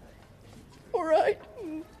 All right.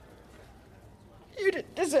 You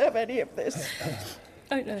didn't deserve any of this.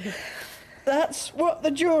 I know. That's what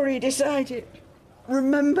the jury decided.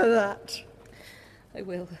 Remember that. I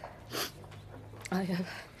will. I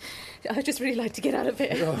just really like to get out of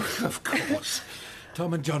here. Oh, of course.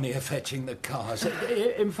 Tom and Johnny are fetching the cars.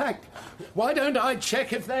 In fact, why don't I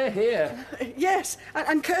check if they're here? Yes,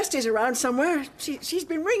 and Kirsty's around somewhere. She's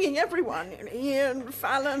been ringing everyone. Ian,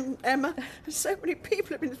 Fallon, Emma. So many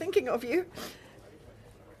people have been thinking of you.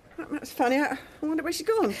 That's funny. I wonder where she's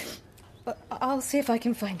gone. I'll see if I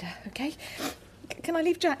can find her, OK? Can I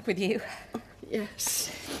leave Jack with you?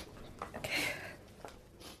 Yes. OK.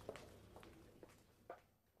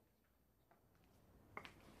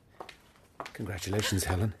 Congratulations,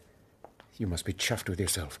 Helen. You must be chuffed with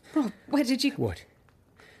yourself. Rob, where did you... What?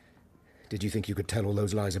 Did you think you could tell all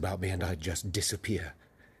those lies about me and I'd just disappear?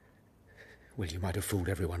 Well, you might have fooled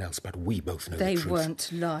everyone else, but we both know the truth. They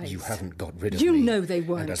weren't lies. You haven't got rid of me. You me. know they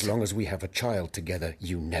weren't. And as long as we have a child together,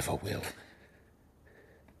 you never will.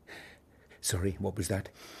 Sorry, what was that?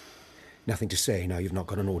 Nothing to say now you've not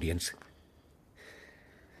got an audience.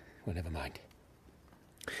 Well, never mind.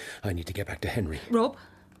 I need to get back to Henry. Rob?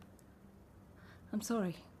 I'm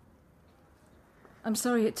sorry. I'm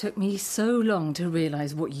sorry it took me so long to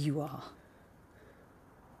realise what you are.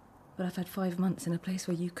 But I've had 5 months in a place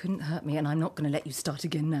where you couldn't hurt me, and I'm not going to let you start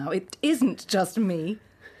again now. It isn't just me.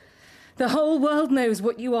 The whole world knows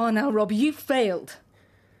what you are now, Rob. You failed.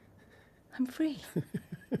 I'm free.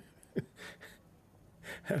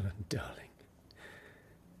 Helen, darling.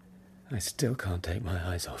 I still can't take my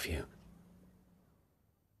eyes off you.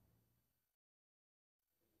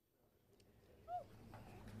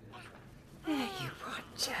 There you are,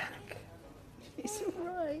 Jack. It's all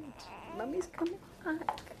right. Mummy's coming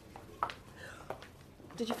back.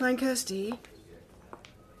 Did you find Kirsty?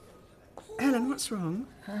 Helen, what's wrong?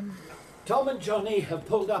 Tom and Johnny have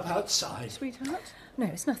pulled up outside. Sweetheart? No,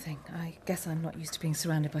 it's nothing. I guess I'm not used to being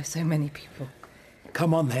surrounded by so many people.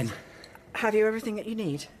 Come on, then. Have you everything that you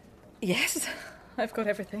need? Yes, I've got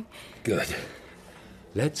everything. Good.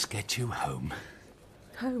 Let's get you home.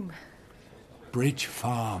 Home? Bridge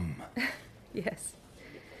Farm. Yes.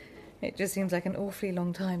 It just seems like an awfully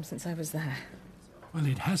long time since I was there. Well,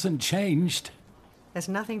 it hasn't changed. There's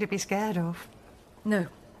nothing to be scared of. No,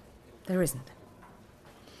 there isn't.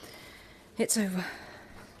 It's over.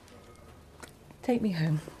 Take me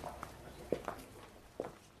home.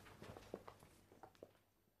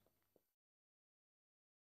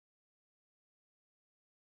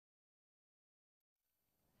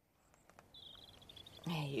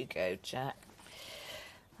 There you go, Jack.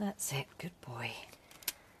 That's it. Good boy.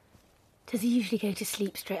 Does he usually go to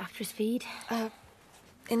sleep straight after his feed?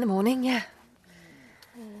 In the morning, yeah.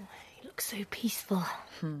 Oh, he looks so peaceful.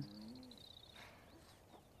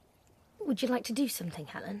 Would you like to do something,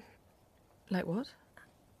 Helen? Like what?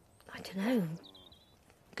 I don't know.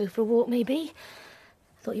 Go for a walk, maybe?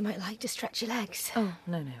 Thought you might like to stretch your legs. Oh,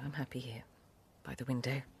 no, I'm happy here. By the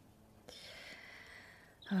window.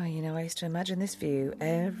 Oh, you know, I used to imagine this view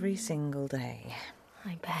every single day.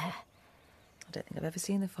 I bet. I don't think I've ever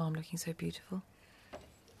seen the farm looking so beautiful.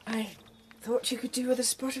 I thought you could do with a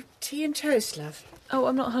spot of tea and toast, love. Oh,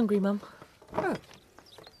 I'm not hungry, Mum. Oh.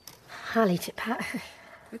 I'll eat it, Pat.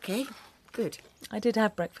 OK, good. I did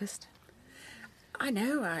have breakfast. I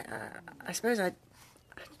know. I suppose I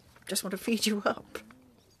just want to feed you up.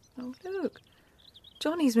 Oh, look.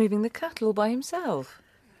 Johnny's moving the cattle all by himself.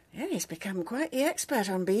 Yeah, he's become quite the expert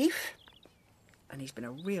on beef. And he's been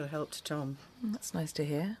a real help to Tom. That's nice to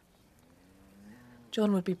hear.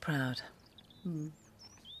 John would be proud.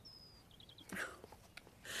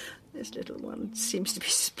 This little one seems to be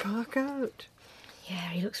spark out.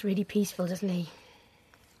 Yeah, he looks really peaceful, doesn't he?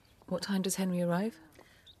 What time does Henry arrive?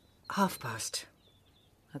 past.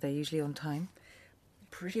 Are they usually on time?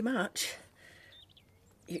 Pretty much.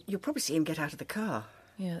 You'll probably see him get out of the car.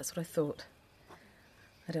 Yeah, that's what I thought.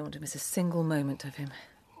 I don't want to miss a single moment of him.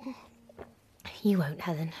 You won't,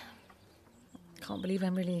 Helen. Can't believe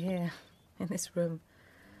I'm really here, in this room.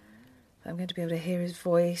 I'm going to be able to hear his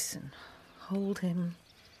voice and hold him.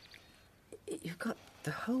 You've got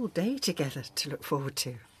the whole day together to look forward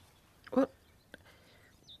to.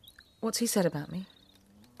 What's he said about me?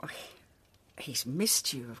 Oh, he's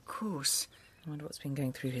missed you, of course. I wonder what's been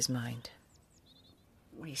going through his mind.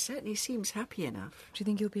 Well, he certainly seems happy enough. Do you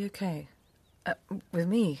think he'll be okay? With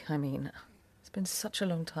me, I mean. It's been such a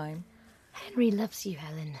long time. Henry loves you,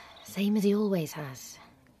 Helen. Same as he always has.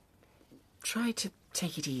 Try to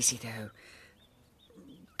take it easy, though.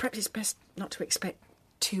 Perhaps it's best not to expect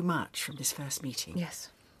too much from this first meeting. Yes,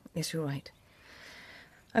 you're right.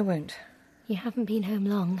 I won't. You haven't been home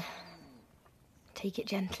long. Take it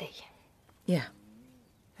gently. Yeah.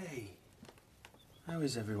 Hey, how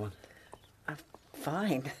is everyone?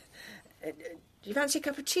 Fine. Do you fancy a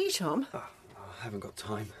cup of tea, Tom? I haven't got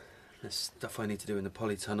time. There's stuff I need to do in the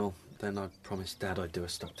polytunnel. Then I promised Dad I'd do a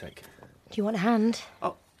stock take. Do you want a hand?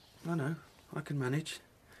 Oh, no, I can manage.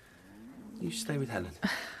 You stay with Helen.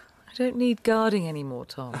 I don't need guarding anymore,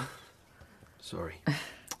 Tom. Sorry.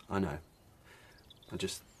 I know. I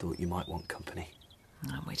just thought you might want company.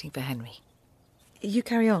 I'm waiting for Henry. You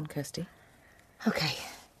carry on, Kirsty. OK.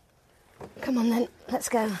 Come on, then. Let's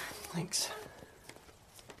go. Thanks.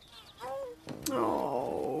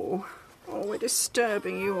 Oh, we're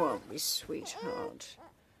disturbing you, aren't we, sweetheart?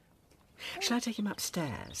 Shall I take him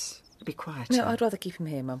upstairs? It'll be quieter. No, I'd rather keep him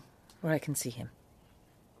here, Mum, where I can see him.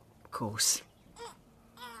 Of course.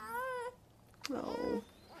 Oh,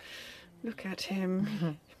 look at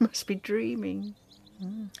him. He must be dreaming.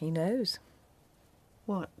 He knows.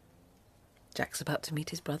 What? Jack's about to meet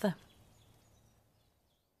his brother.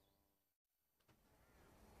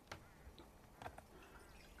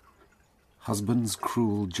 Husband's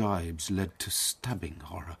cruel jibes led to stabbing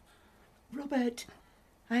horror. Robert,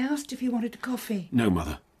 I asked if you wanted a coffee. No,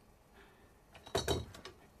 Mother.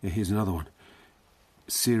 Here's another one.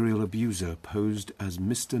 Serial abuser posed as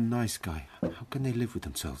Mr. Nice Guy. How can they live with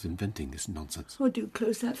themselves inventing this nonsense? Oh, do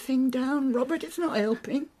close that thing down, Robert. It's not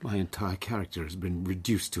helping. My entire character has been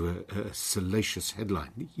reduced to a salacious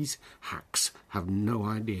headline. These hacks have no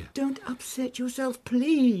idea. Don't upset yourself,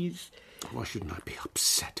 please. Why shouldn't I be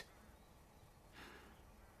upset?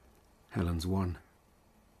 Helen's won.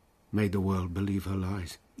 Made the world believe her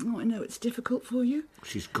lies. Oh, I know it's difficult for you.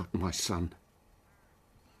 She's got my son.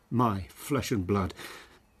 My flesh and blood.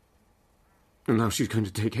 And now she's going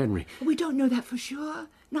to take Henry. We don't know that for sure.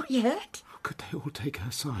 Not yet. How could they all take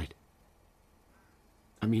her side?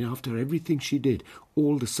 I mean, after everything she did,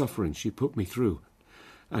 all the suffering she put me through,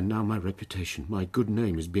 and now my reputation, my good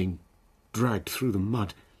name is being dragged through the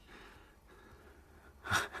mud.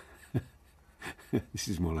 This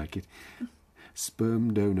is more like it.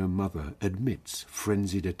 Sperm donor mother admits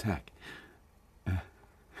frenzied attack. Yeah,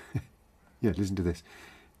 listen to this.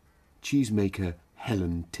 Cheesemaker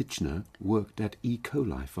Helen Titchener worked at E.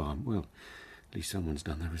 coli farm. Well, at least someone's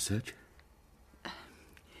done their research.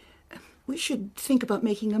 We should think about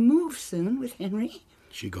making a move soon with Henry.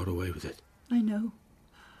 She got away with it. I know.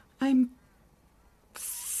 I'm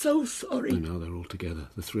so sorry. I know, they're all together,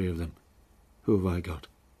 the three of them. Who have I got?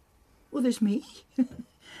 Well, there's me.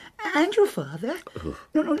 And your father. Ugh.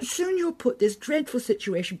 No, soon you'll put this dreadful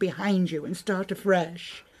situation behind you and start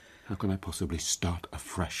afresh. How can I possibly start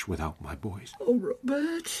afresh without my boys? Oh,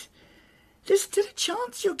 Robert, there's still a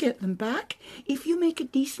chance you'll get them back. If you make a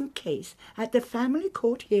decent case at the family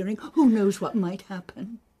court hearing, who knows what might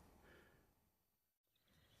happen?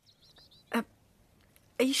 Are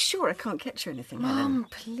you sure I can't get you anything, Helen? Mum,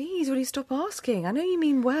 please, will you stop asking? I know you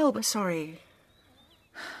mean well, but... I'm sorry.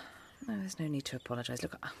 No, there's no need to apologise.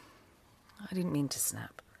 Look, I didn't mean to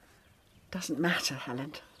snap. Doesn't matter,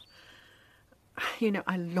 Helen. You know,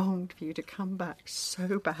 I longed for you to come back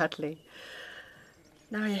so badly.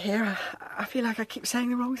 Now you're here, I feel like I keep saying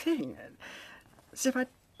the wrong thing. As if I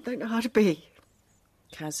don't know how to be.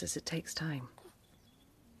 Kaz says it takes time.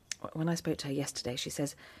 When I spoke to her yesterday, she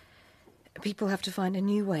says people have to find a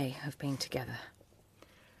new way of being together.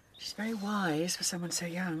 She's very wise for someone so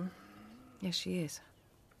young. Yes, she is.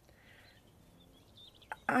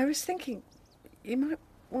 I was thinking you might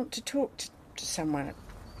want to talk to someone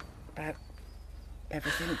about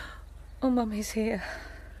everything. Oh, Mummy's here.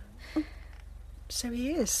 So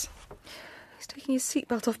he is. He's taking his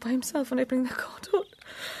seatbelt off by himself and opening the car door.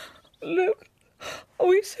 Look.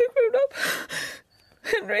 Oh, he's so grown up.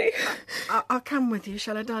 Henry. I'll come with you,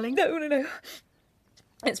 shall I, darling? No.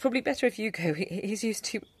 It's probably better if you go. He's used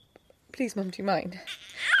to... Please, Mum, do you mind?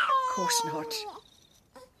 Of course not.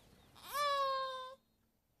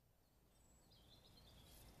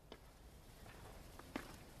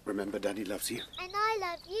 Remember, Daddy loves you. And I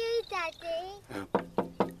love you, Daddy.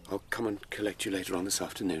 I'll come and collect you later on this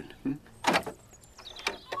afternoon.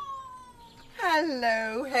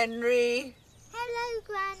 Hello, Henry. Hello,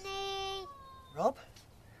 Granny. Rob?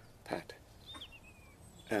 Pat.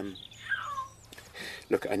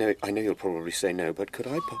 Look, I know you'll probably say no, but could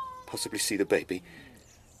I possibly see the baby?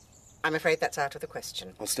 I'm afraid that's out of the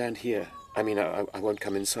question. I'll stand here. I mean, I won't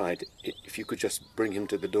come inside. If you could just bring him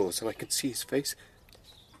to the door so I can see his face.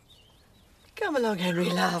 Come along, Henry,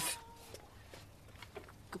 love.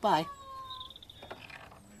 Goodbye.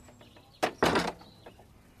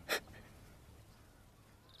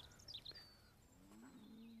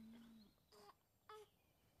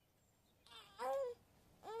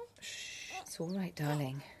 It's all right,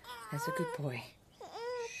 darling. There's a good boy.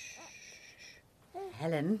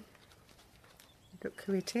 Helen. Look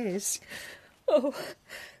who it is. Oh,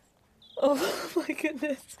 my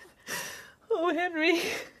goodness. Oh, Henry.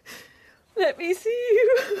 Let me see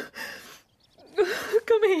you.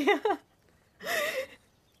 Come here.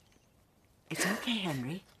 It's okay,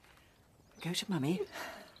 Henry. Go to Mummy.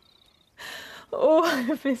 Oh,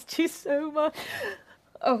 I've missed you so much.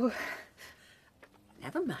 Oh.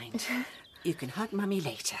 Never mind. You can hug Mummy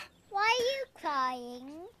later. Why are you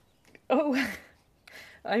crying? Oh,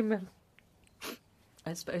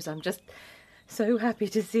 I suppose I'm just so happy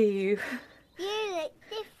to see you. You look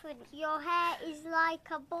different. Your hair is like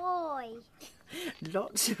a boy.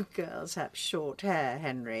 Lots of girls have short hair,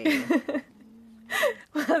 Henry.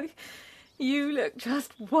 Well, you look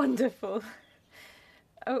just wonderful.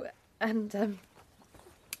 Oh, and,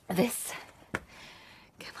 this.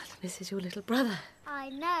 Come on, this is your little brother. I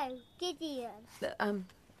know, Gideon.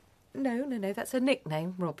 No, that's a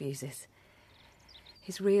nickname Rob uses.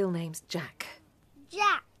 His real name's Jack.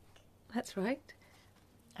 Jack. That's right.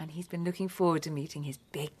 And he's been looking forward to meeting his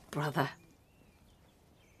big brother.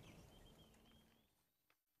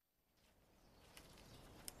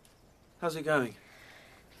 How's it going?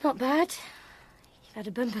 Not bad. You've had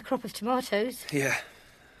a bumper crop of tomatoes. Yeah.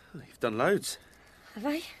 You've done loads. Have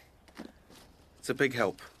I? It's a big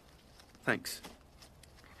help. Thanks.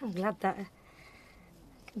 I'm glad that I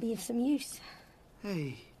can be of some use.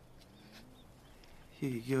 Hey.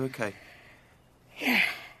 You okay? Yeah.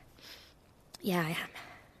 Yeah, I am.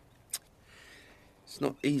 It's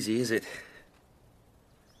not easy, is it?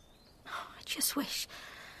 Oh, I just wish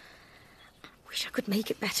I could make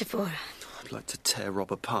it better for her. I'd like to tear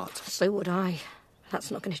Rob apart. So would I. That's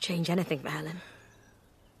not going to change anything for Helen.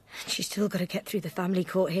 She's still got to get through the family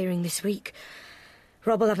court hearing this week.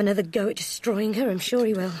 Rob will have another go at destroying her, I'm sure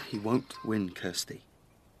he will. He won't win, Kirsty.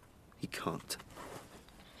 He can't.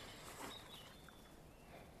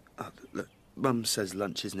 Look, Mum says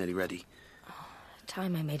lunch is nearly ready.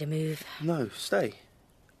 Time I made a move. No, stay.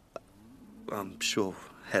 I'm sure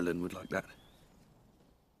Helen would like that.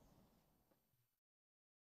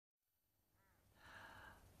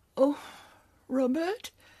 Oh,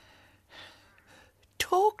 Robert?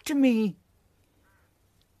 Talk to me.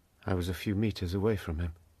 I was a few metres away from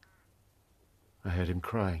him. I heard him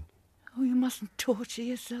crying. Oh, you mustn't torture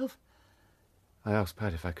yourself. I asked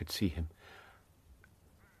Pat if I could see him.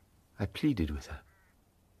 I pleaded with her.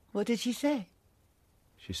 What did she say?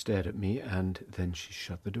 She stared at me and then she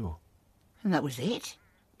shut the door. And that was it?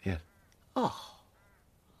 Yes. Oh.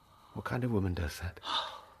 What kind of woman does that?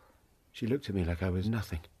 She looked at me like I was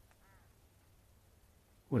nothing.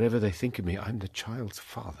 Whatever they think of me, I'm the child's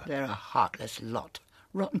father. They're a heartless lot.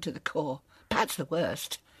 Rotten to the core. Pat's the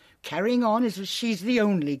worst. Carrying on as if she's the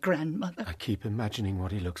only grandmother. I keep imagining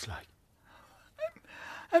what he looks like.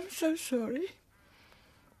 I'm so sorry.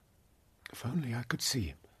 If only I could see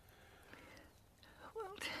him.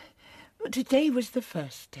 Well, today was the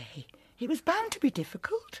first day. It was bound to be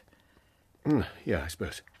difficult. Yeah, I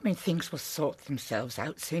suppose. I mean, things will sort themselves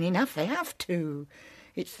out soon enough. They have to.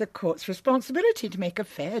 It's the court's responsibility to make a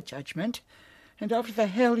fair judgment. And after the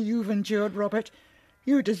hell you've endured, Robert,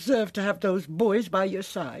 you deserve to have those boys by your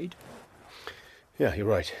side. Yeah, you're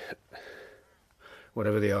right.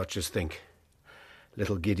 Whatever the archers think,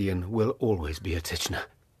 little Gideon will always be a Titchener.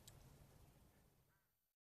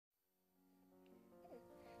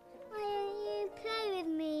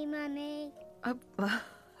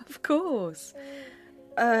 Of course.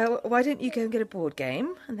 Why don't you go and get a board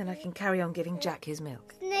game, and then I can carry on giving Jack his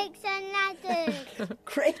milk. Snakes and ladders.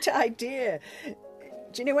 Great idea. Do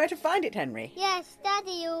you know where to find it, Henry? Yes,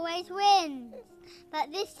 Daddy always wins.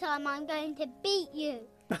 But this time I'm going to beat you.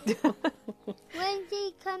 When's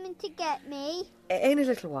he coming to get me? In a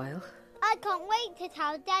little while. I can't wait to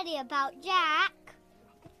tell Daddy about Jack.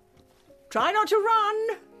 Try not to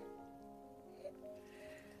run.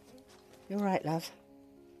 You all right, love?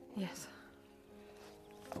 Yes.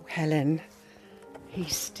 Oh, Helen,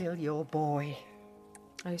 he's still your boy.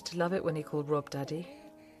 I used to love it when he called Rob Daddy.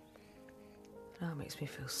 Now it makes me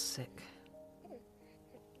feel sick.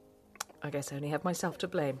 I guess I only have myself to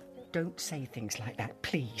blame. Don't say things like that,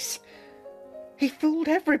 please. He fooled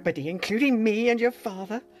everybody, including me and your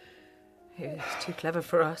father. He was too clever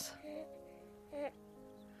for us.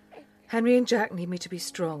 Henry and Jack need me to be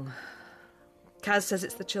strong. Kaz says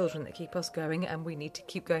it's the children that keep us going, and we need to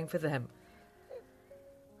keep going for them.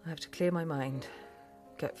 I have to clear my mind,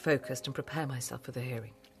 get focused, and prepare myself for the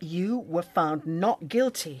hearing. You were found not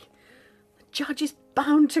guilty. The judge is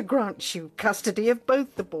bound to grant you custody of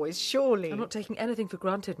both the boys, surely. I'm not taking anything for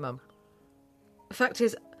granted, Mum. The fact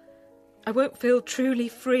is, I won't feel truly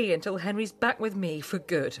free until Henry's back with me for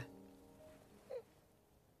good.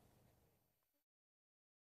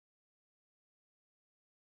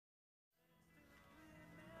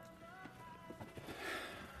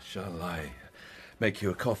 Shall I make you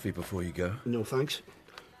a coffee before you go? No, thanks.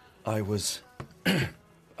 I was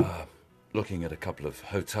looking at a couple of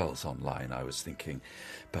hotels online. I was thinking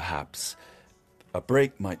perhaps a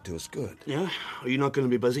break might do us good. Yeah? Are you not going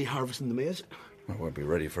to be busy harvesting the maize? I won't be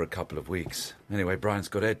ready for a couple of weeks. Anyway, Brian's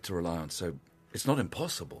got Ed to rely on, so it's not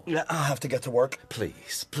impossible. Yeah, I have to get to work.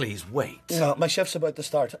 Please wait. No, my shift's about to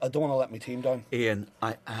start. I don't want to let my team down. Ian,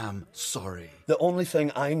 I am sorry. The only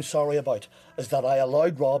thing I'm sorry about is that I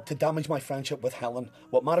allowed Rob to damage my friendship with Helen.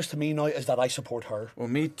 What matters to me now is that I support her. Well,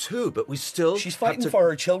 me too, but we still She's fighting for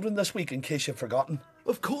her children this week, in case you've forgotten.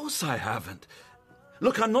 Of course I haven't.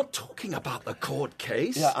 Look, I'm not talking about the court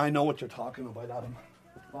case. Yeah, I know what you're talking about, Adam.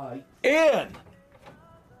 Bye. Ian!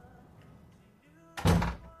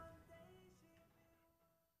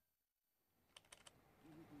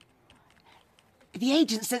 The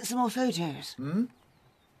agent sent some more photos.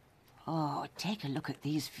 Oh, take a look at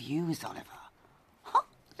these views, Oliver. Oh,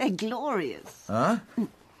 they're glorious. Huh?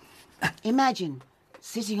 Imagine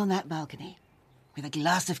sitting on that balcony with a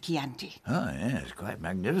glass of Chianti. Oh, yeah, it's quite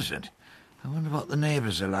magnificent. I wonder what the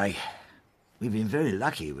neighbours are like. We've been very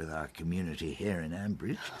lucky with our community here in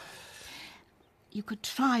Ambridge. You could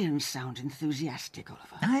try and sound enthusiastic,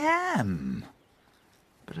 Oliver. I am.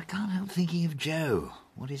 But I can't help thinking of Joe.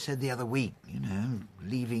 What he said the other week,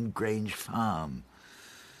 leaving Grange Farm.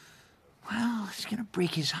 Well, it's going to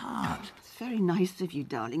break his heart. It's very nice of you,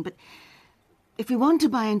 darling, but if we want to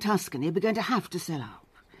buy in Tuscany, we're going to have to sell out.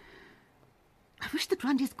 I wish the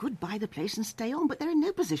Grundys could buy the place and stay on, but they're in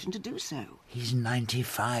no position to do so. He's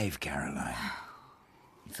 95, Caroline.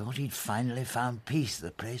 He thought he'd finally found peace,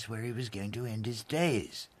 the place where he was going to end his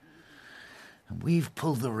days. And we've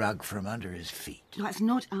pulled the rug from under his feet. That's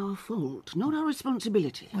not our fault, not our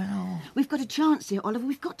responsibility. Well, we've got a chance here, Oliver.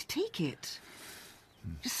 We've got to take it.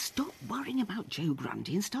 Just stop worrying about Joe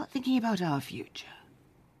Grundy and start thinking about our future.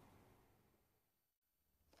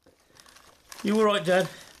 You all right, Dad?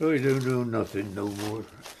 I don't know nothing no more.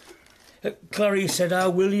 Clary said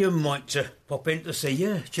how William might pop in to see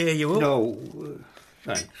you, cheer you up. No,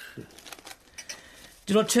 thanks.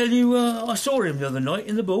 Did I tell you I saw him the other night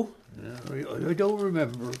in the Bull? I don't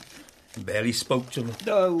remember. He barely spoke to me.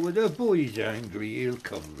 No, when the boy's angry, he'll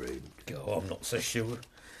come round. Oh, I'm not so sure.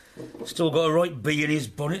 Still got a right bee in his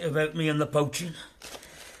bonnet about me and the poaching.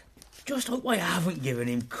 Just hope I haven't given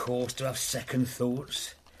him cause to have second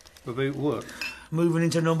thoughts. About what? Moving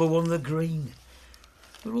into number 1 the Green.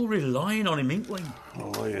 We're all relying on him, ain't we?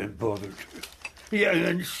 Oh, I ain't bothered. Yeah,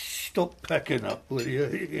 and stop packing up, will you?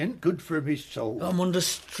 It ain't good for me soul. I'm under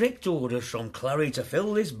strict orders from Clary to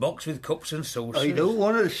fill this box with cups and saucers. I don't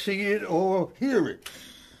want to see it or hear it.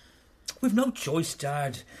 We've no choice,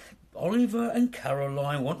 Dad. Oliver and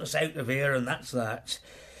Caroline want us out of here, and that's that.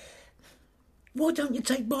 Why don't you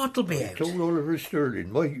take Bartleby out? I told Oliver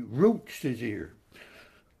Sterling, my roots is here.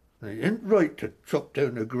 It ain't right to chop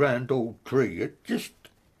down a grand old tree. It just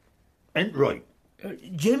ain't right.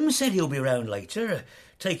 Jim said he'll be round later.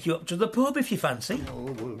 Take you up to the pub if you fancy.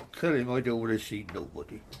 Oh, well, tell him I don't want to see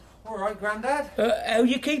nobody. All right, Grandad. How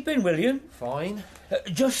you keeping, William? Fine.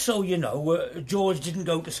 Just so you know, George didn't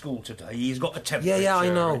go to school today. He's got a temperature. Yeah, I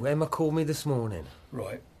know. Emma called me this morning.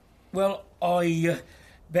 Right. Well, I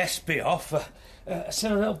best be off. So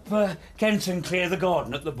I'll help Kenton clear the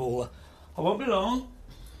garden at the ball. I won't be long.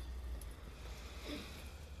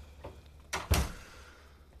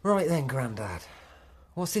 Right then, Grandad.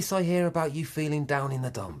 What's this I hear about you feeling down in the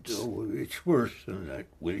dumps? Oh, it's worse than that,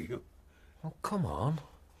 William. Oh, come on.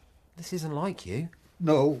 This isn't like you.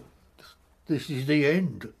 No, this is the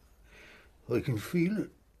end. I can feel it.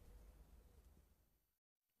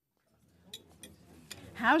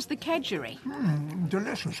 How's the kedgeree?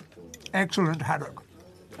 Delicious. Excellent haddock.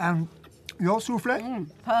 And your soufflé?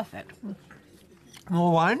 Perfect.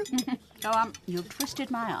 More wine? Oh, you've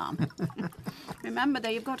twisted my arm. Remember, though,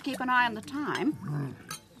 you've got to keep an eye on the time.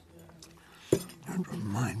 Don't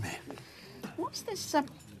remind me. What's this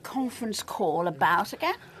conference call about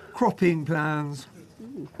again? Cropping plans.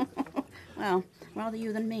 Well, rather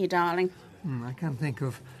you than me, darling. I can think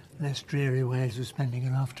of less dreary ways of spending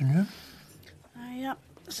an afternoon. I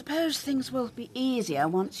suppose things will be easier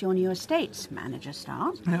once your new estates manager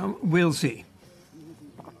starts. We'll see.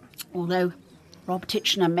 Although Rob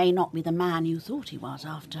Titchener may not be the man you thought he was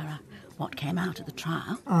after what came out of the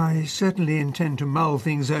trial. I certainly intend to mull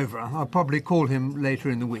things over. I'll probably call him later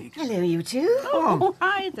in the week. Hello, you two. Oh,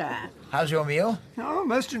 hi there. How's your meal? Oh,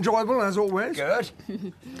 most enjoyable, as always. Good.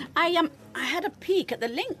 I had a peek at the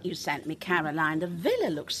link you sent me, Caroline. The villa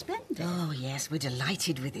looks splendid. Oh, yes, we're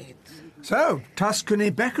delighted with it. So,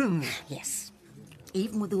 Tuscany beckons. Yes.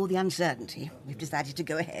 Even with all the uncertainty, we've decided to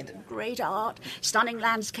go ahead. Great art, stunning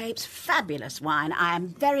landscapes, fabulous wine. I am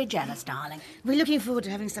very jealous, darling. We're looking forward to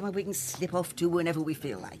having somewhere we can slip off to whenever we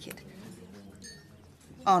feel like it.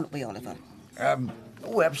 Aren't we, Oliver?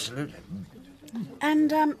 Oh, absolutely.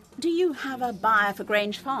 And, do you have a buyer for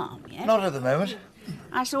Grange Farm yet? Not at the moment.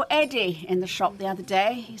 I saw Eddie in the shop the other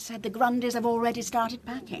day. He said the Grundys have already started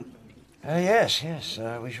packing. Yes.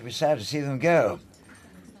 We should be sad to see them go.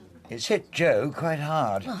 It's hit Joe quite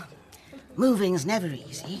hard. Well, moving's never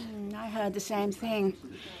easy. I heard the same thing.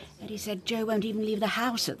 Eddie said Joe won't even leave the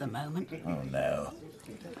house at the moment. Oh, no.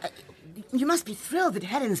 You must be thrilled that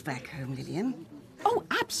Helen's back home, Lillian. Oh,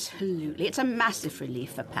 absolutely. It's a massive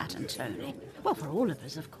relief for Pat and Tony. Well, for all of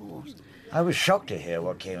us, of course. I was shocked to hear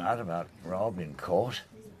what came out about Rob in court.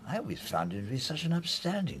 I always found him to be such an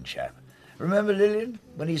upstanding chap. Remember, Lillian,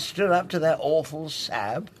 when he stood up to that awful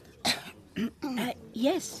Sab?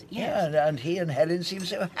 Yes. Yeah, and he and Helen seemed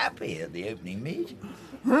so happy at the opening meet.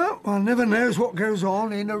 Well, one never knows what goes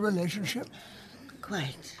on in a relationship.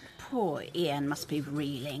 Quite. Poor Ian must be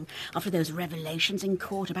reeling after those revelations in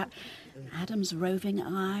court about Adam's roving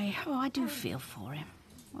eye. Oh, I do feel for him.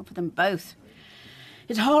 Well, for them both.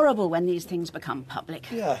 It's horrible when these things become public.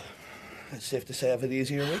 Yeah, it's safe to say I've had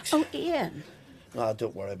easier weeks. Oh, Ian. Ah,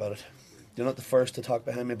 don't worry about it. You're not the first to talk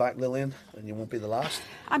behind my back, Lillian, and you won't be the last.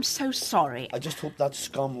 I'm so sorry. I just hope that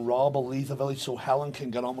scum Rob will leave the village so Helen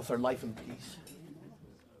can get on with her life in peace.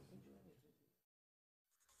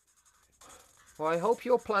 Well, I hope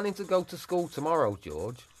you're planning to go to school tomorrow,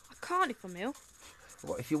 George. I can't if I'm ill.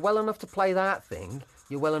 Well, if you're well enough to play that thing,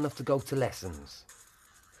 you're well enough to go to lessons.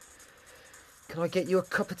 Can I get you a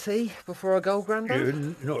cup of tea before I go,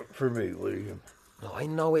 Grandad? Not for me, William. No, I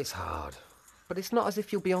know it's hard, but it's not as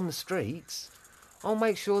if you'll be on the streets. I'll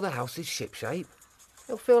make sure the house is shipshape.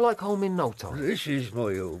 It'll feel like home in no time. This is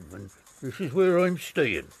my home, and this is where I'm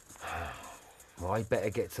staying. Well, I better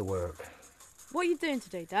get to work. What are you doing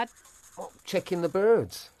today, Dad? Well, checking the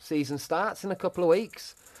birds. Season starts in a couple of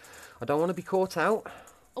weeks. I don't want to be caught out.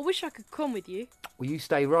 I wish I could come with you. Will you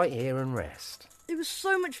stay right here and rest? It was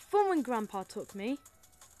so much fun when Grandpa took me.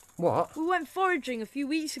 What? We went foraging a few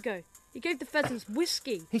weeks ago. He gave the pheasants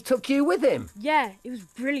whiskey. He took you with him? Yeah, it was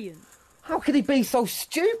brilliant. How could he be so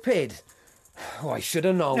stupid? Oh, I should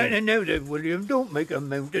have known. No, then, William, don't make a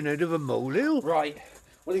mountain out of a molehill. Right.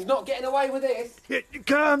 Well, he's not getting away with this.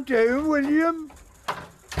 Calm down, William.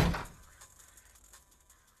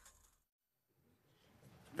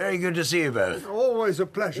 Very good to see you both. Always a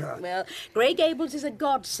pleasure. Well, Grey Gables is a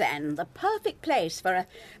godsend, the perfect place for a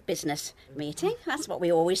business meeting. That's what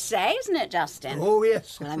we always say, isn't it, Justin? Oh,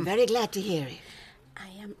 yes. Well, I'm very glad to hear it.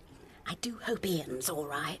 I do hope Ian's all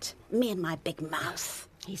right. Me and my big mouth.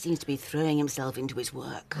 He seems to be throwing himself into his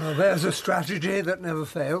work. Well, there's a strategy that never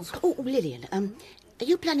fails. Oh, Lillian, are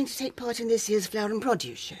you planning to take part in this year's Flower and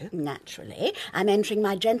Produce show? Naturally. I'm entering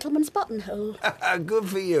my gentleman's buttonhole. Good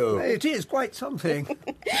for you. It is quite something.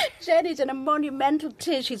 Jenny's in a monumental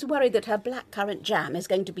tiz. She's worried that her blackcurrant jam is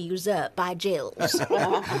going to be usurped by Jill's.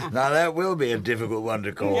 Now, that will be a difficult one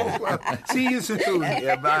to call. Well, see you soon.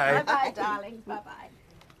 Yeah, bye. Bye-bye, darling. Bye-bye.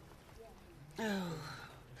 Oh,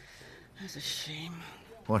 that's a shame.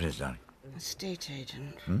 What is, darling? Estate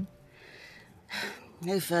agent.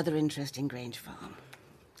 No further interest in Grange Farm.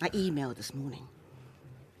 I emailed this morning.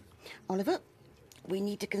 Oliver, we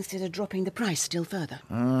need to consider dropping the price still further.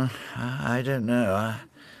 I don't know.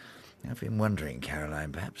 I've been wondering,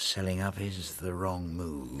 Caroline, perhaps selling up is the wrong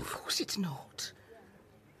move. Of course it's not.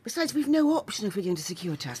 Besides, we've no option if we're going to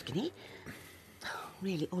secure Tuscany.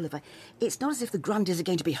 Really, Oliver, it's not as if the Grundys are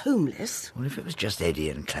going to be homeless. Well, if it was just Eddie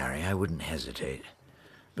and Clary, I wouldn't hesitate.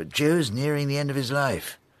 But Joe's nearing the end of his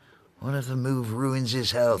life. What if the move ruins his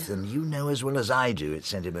health? And you know as well as I do it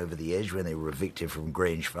sent him over the edge when they were evicted from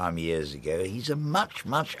Grange Farm years ago. He's a much,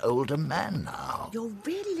 much older man now. You're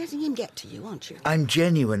really letting him get to you, aren't you? I'm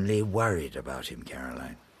genuinely worried about him,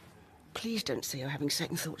 Caroline. Please don't say you're having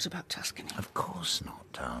second thoughts about Tuscany. Of course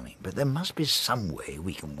not, darling. But there must be some way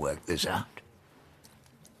we can work this out.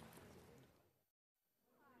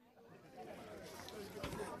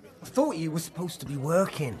 I thought you were supposed to be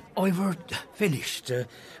working. I've finished.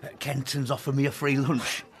 Kenton's offered me a free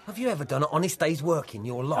lunch. Have you ever done an honest day's work in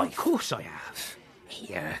your life? Of course I have.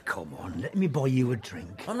 Here, come on, let me buy you a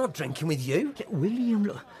drink. I'm not drinking with you. William,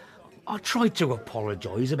 look, I tried to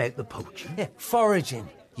apologise about the poaching. Yeah, foraging,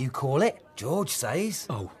 you call it. George says.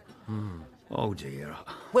 Oh. Oh, dear.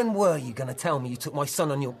 When were you going to tell me you took my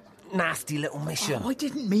son on your nasty little mission? Oh, I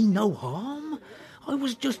didn't mean no harm. I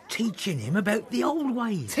was just teaching him about the old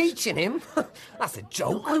ways. Teaching him? That's a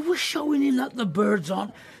joke. I was showing him that the birds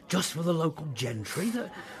aren't just for the local gentry,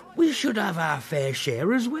 that we should have our fair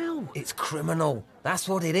share as well. It's criminal. That's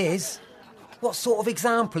what it is. What sort of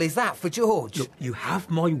example is that for George? Look, you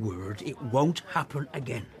have my word, it won't happen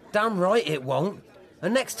again. Damn right it won't.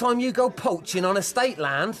 And next time you go poaching on estate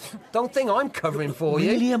land, don't think I'm covering for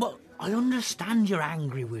you. William, I understand you're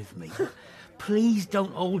angry with me. Please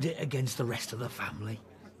don't hold it against the rest of the family.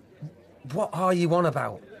 What are you on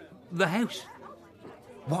about? The house.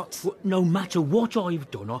 What? No matter what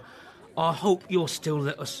I've done, I hope you'll still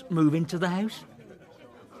let us move into the house.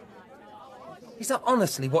 Is that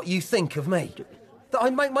honestly what you think of me? That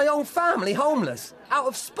I make my own family homeless out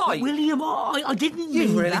of spite? William, I didn't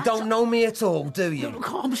mean You really that. don't know me at all, do you?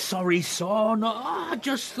 Look, I'm sorry, son. I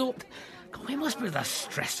just thought... God, it must be the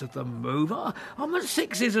stress of the move. I'm at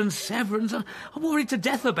 6s and 7s. I'm worried to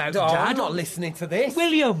death about Dad. I'm not listening to this.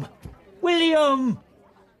 William! William!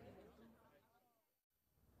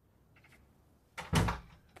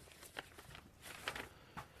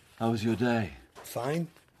 How was your day? Fine.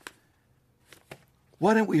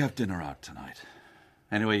 Why don't we have dinner out tonight?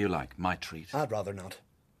 Anywhere you like. My treat. I'd rather not.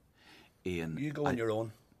 Ian... You go on your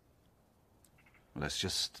own. Well, let's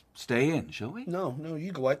just stay in, shall we? No,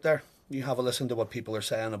 you go out there. You have a listen to what people are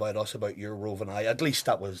saying about us, about your roving eye. At least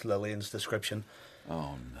that was Lillian's description.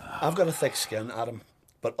 Oh, no. I've got a thick skin, Adam,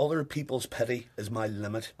 but other people's pity is my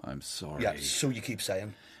limit. I'm sorry. Yeah, so you keep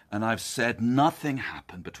saying. And I've said nothing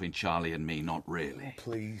happened between Charlie and me, not really. Oh,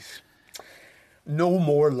 please. No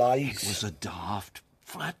more lies. It was a daft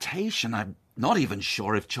flirtation. I'm not even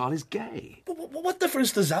sure if Charlie's gay. What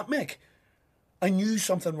difference does that make? I knew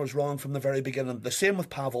something was wrong from the very beginning. The same with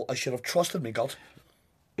Pavel. I should have trusted me gut.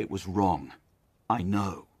 It was wrong. I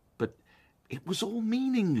know. But it was all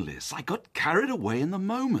meaningless. I got carried away in the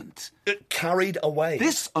moment. Carried away?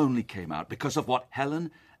 This only came out because of what Helen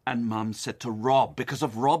and Mum said to Rob, because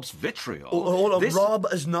of Rob's vitriol. Hold on. Rob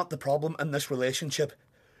is not the problem in this relationship.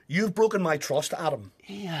 You've broken my trust, Adam.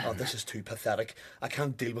 Ian. Oh, this is too pathetic. I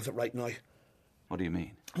can't deal with it right now. What do you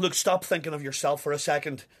mean? Look, stop thinking of yourself for a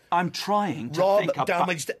second. I'm trying to Rob think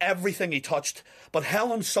damaged everything he touched, but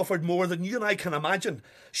Helen suffered more than you and I can imagine.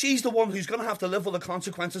 She's the one who's going to have to live with the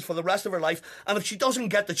consequences for the rest of her life, and if she doesn't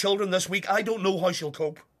get the children this week, I don't know how she'll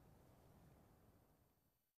cope.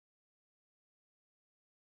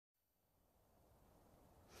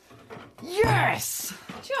 Yes!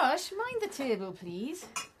 Josh, mind the table, please.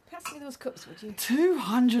 Pass me those cups, would you?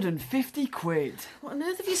 250 quid. What on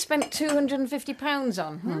earth have you spent £250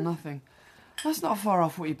 on? Oh, nothing. That's not far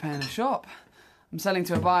off what you pay in a shop. I'm selling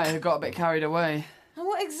to a buyer who got a bit carried away. And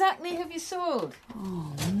what exactly have you sold?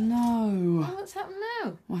 Oh, no. Oh, what's happened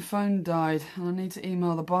now? My phone died and I need to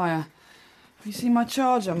email the buyer. Have you seen my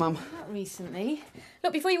charger, Mum? Not recently.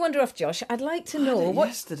 Look, before you wander off, Josh, I'd like to know what...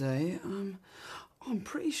 Yesterday, I'm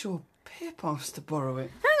pretty sure Pip asked to borrow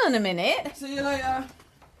it. Hang on a minute. See you later.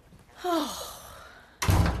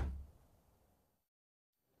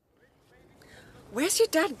 Where's your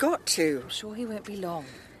dad got to? I'm sure he won't be long.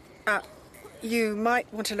 You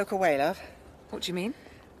might want to look away, love. What do you mean?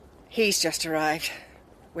 He's just arrived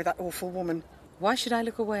with that awful woman. Why should I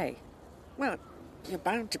look away? Well, you're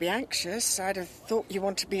bound to be anxious. I'd have thought you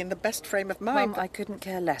want to be in the best frame of mind. Mum, I couldn't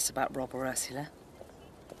care less about Rob or Ursula.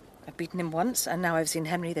 I've beaten him once, and now I've seen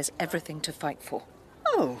Henry. There's everything to fight for.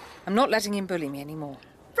 Oh. I'm not letting him bully me anymore.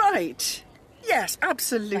 Right. Yes,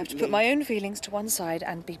 absolutely. I have to put my own feelings to one side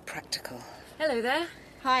and be practical. Hello there.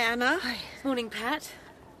 Hi, Anna. Hi. Morning, Pat.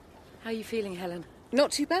 How are you feeling, Helen?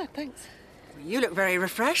 Not too bad, thanks. You look very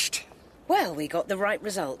refreshed. Well, we got the right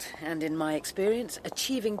result, and in my experience,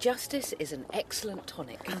 achieving justice is an excellent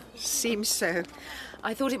tonic. Seems so.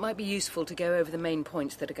 I thought it might be useful to go over the main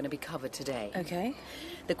points that are going to be covered today. Okay.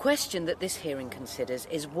 The question that this hearing considers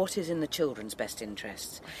is what is in the children's best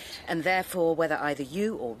interests, and therefore whether either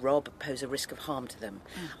you or Rob pose a risk of harm to them.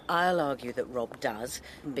 I'll argue that Rob does,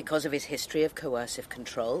 because of his history of coercive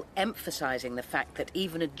control, emphasising the fact that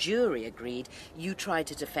even a jury agreed you tried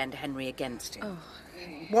to defend Henry against him.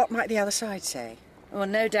 What might the other side say? Well,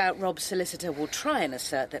 no doubt Rob's solicitor will try and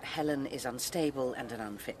assert that Helen is unstable and an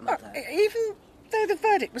unfit mother. Even though the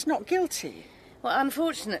verdict was not guilty? Well,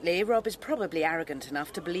 unfortunately, Rob is probably arrogant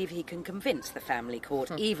enough to believe he can convince the family court,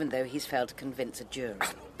 even though he's failed to convince a jury.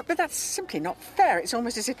 But that's simply not fair. It's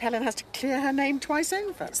almost as if Helen has to clear her name twice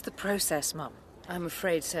over. It's the process, Mum. I'm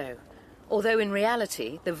afraid so. Although in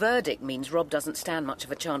reality, the verdict means Rob doesn't stand much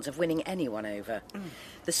of a chance of winning anyone over.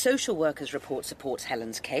 The social worker's report supports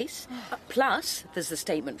Helen's case. Plus, there's the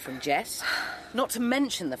statement from Jess. Not to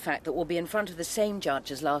mention the fact that we'll be in front of the same judge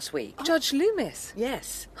as last week. Judge Loomis?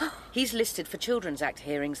 Yes. He's listed for Children's Act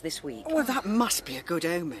hearings this week. Well, that must be a good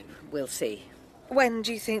omen. We'll see. When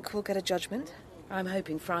do you think we'll get a judgment? I'm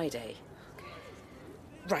hoping Friday.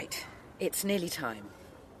 Right. It's nearly time.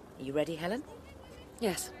 Are you ready, Helen?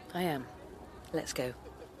 Yes, I am. Let's go.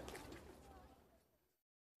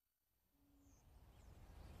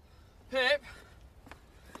 Pip?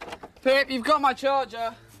 Pip, you've got my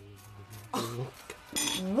charger.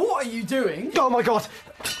 What are you doing? Oh, my God!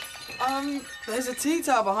 There's a tea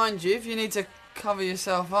towel behind you if you need to cover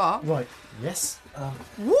yourself up. Right, yes.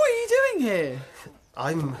 What are you doing here?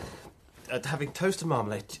 I'm having toast and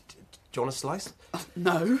marmalade. Do you want a slice?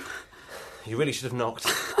 No. You really should have knocked.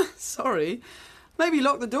 Sorry. Maybe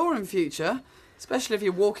lock the door in future, especially if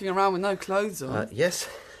you're walking around with no clothes on. Yes,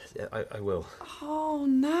 I will. Oh,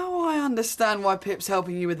 now I understand why Pip's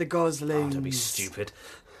helping you with the goslings. Oh, don't be stupid.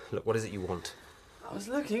 Look, what is it you want? I was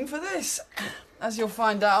looking for this. As you'll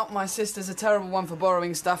find out, my sister's a terrible one for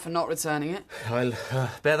borrowing stuff and not returning it. I'll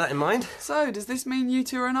bear that in mind. So, does this mean you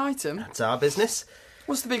two are an item? It's our business.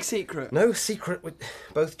 What's the big secret? No secret. We're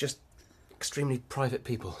both just extremely private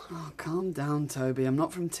people. Oh, calm down, Toby. I'm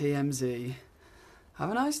not from TMZ. Have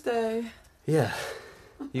a nice day. Yeah,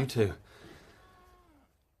 you too.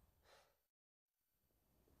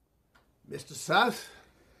 Mr. South?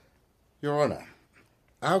 Your Honour,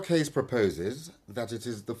 our case proposes that it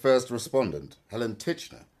is the first respondent, Helen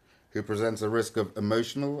Titchener, who presents a risk of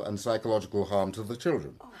emotional and psychological harm to the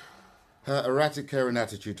children. Her erratic care and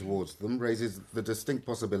attitude towards them raises the distinct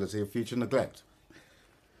possibility of future neglect.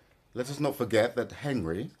 Let us not forget that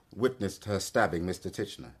Henry witnessed her stabbing Mr.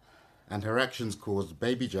 Titchener, and her actions caused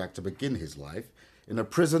baby Jack to begin his life in a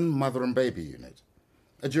prison mother and baby unit.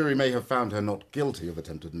 A jury may have found her not guilty of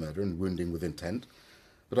attempted murder and wounding with intent,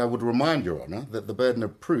 but I would remind Your Honour that the burden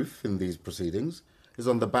of proof in these proceedings is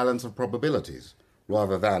on the balance of probabilities,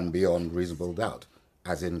 rather than beyond reasonable doubt,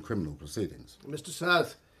 as in criminal proceedings. Mr.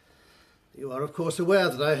 South, you are of course aware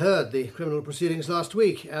that I heard the criminal proceedings last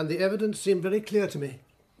week, and the evidence seemed very clear to me.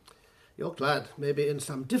 Your client may be in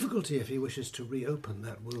some difficulty if he wishes to reopen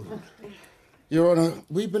that wound. Your Honour,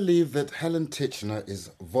 we believe that Helen Titchener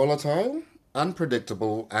is volatile,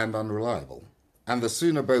 unpredictable and unreliable, and the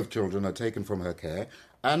sooner both children are taken from her care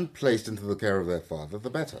and placed into the care of their father, the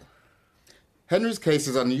better. Henry's case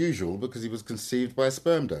is unusual because he was conceived by a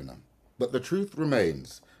sperm donor, but the truth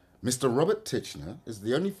remains. Mr. Robert Titchener is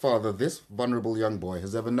the only father this vulnerable young boy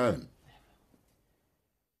has ever known.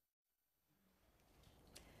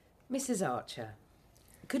 Mrs. Archer,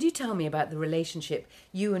 could you tell me about the relationship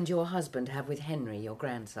you and your husband have with Henry, your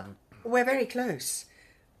grandson? We're very close.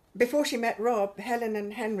 Before she met Rob, Helen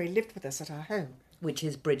and Henry lived with us at our home. Which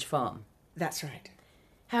is Bridge Farm? That's right.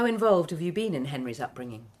 How involved have you been in Henry's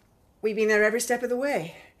upbringing? We've been there every step of the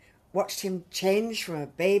way. Watched him change from a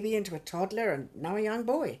baby into a toddler and now a young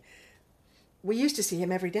boy. We used to see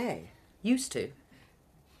him every day. Used to?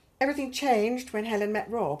 Everything changed when Helen met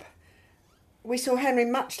Rob. We saw Henry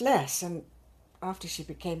much less, and after she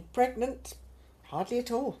became pregnant, hardly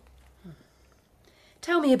at all.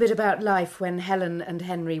 Tell me a bit about life when Helen and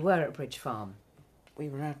Henry were at Bridge Farm. We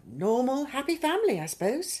were a normal, happy family, I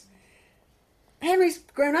suppose. Henry's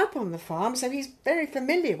grown up on the farm, so he's very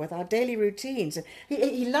familiar with our daily routines.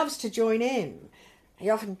 He loves to join in. He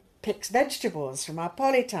often picks vegetables from our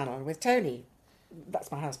polytunnel with Tony.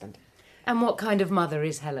 That's my husband. And what kind of mother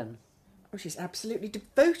is Helen? Oh, she's absolutely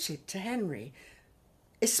devoted to Henry.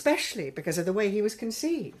 especially because of the way he was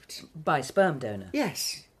conceived. By sperm donor?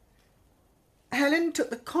 Yes. Helen took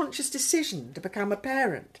the conscious decision to become a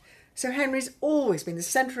parent, so Henry's always been the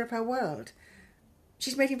centre of her world.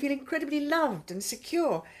 She's made him feel incredibly loved and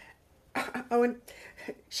secure. Oh, and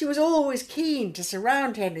she was always keen to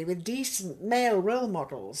surround Henry with decent male role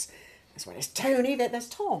models. As well as Tony, there's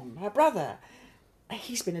Tom, her brother.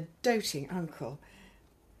 He's been a doting uncle.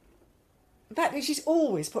 In fact, she's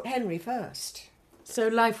always put Henry first. So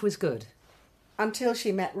life was good? Until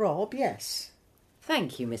she met Rob, yes.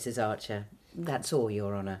 Thank you, Mrs. Archer. That's all,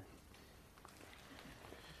 Your Honour.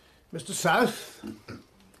 Mr. South?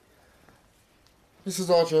 Mrs.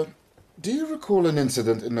 Archer, do you recall an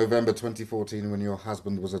incident in November 2014 when your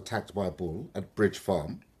husband was attacked by a bull at Bridge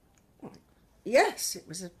Farm? Yes, it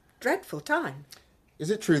was a dreadful time. Is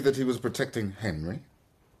it true that he was protecting Henry?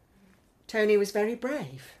 Tony was very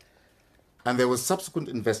brave. And there was subsequent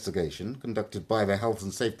investigation conducted by the Health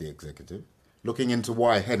and Safety Executive looking into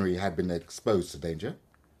why Henry had been exposed to danger?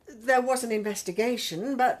 There was an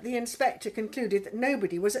investigation, but the inspector concluded that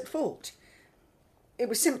nobody was at fault. It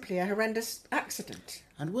was simply a horrendous accident.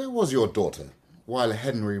 And where was your daughter while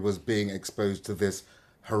Henry was being exposed to this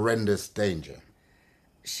horrendous danger?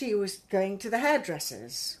 She was going to the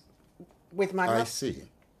hairdresser's with my mother. I see.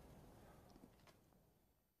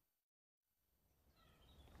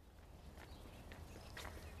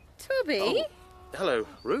 Toby? Oh, hello,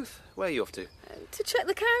 Ruth. Where are you off to? To check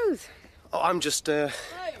the cows. Oh, I'm just, Hey,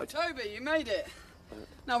 Toby, you made it.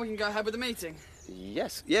 Now we can go ahead with the meeting.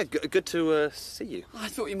 Yes. Yeah, good to see you. I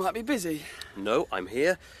thought you might be busy. No, I'm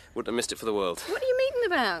here. Wouldn't have missed it for the world. What are you meeting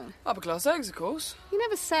about? Upper class eggs, of course. You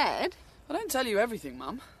never said. I don't tell you everything,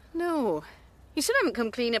 Mum. No. You still haven't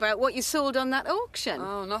come clean about what you sold on that auction.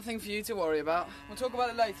 Oh, nothing for you to worry about. We'll talk about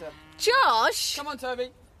it later. Josh! Come on, Toby.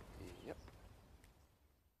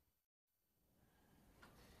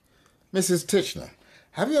 Mrs. Titchener,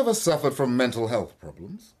 have you ever suffered from mental health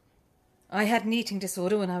problems? I had an eating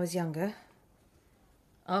disorder when I was younger,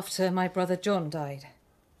 after my brother John died.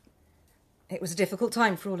 It was a difficult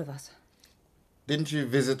time for all of us. Didn't you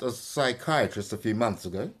visit a psychiatrist a few months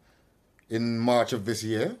ago? In March of this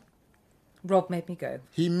year? Rob made me go.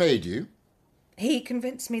 He made you? He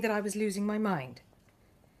convinced me that I was losing my mind.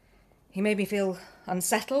 He made me feel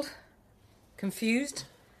unsettled, confused.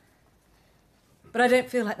 But I don't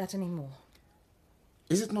feel like that anymore.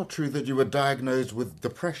 Is it not true that you were diagnosed with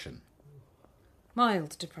depression?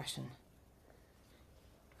 Mild depression.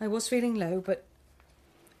 I was feeling low, but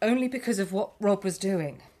only because of what Rob was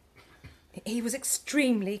doing. He was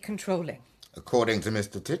extremely controlling. According to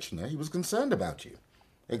Mr. Titchener, he was concerned about you,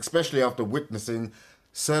 especially after witnessing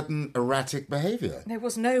certain erratic behaviour. There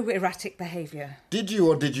was no erratic behaviour. Did you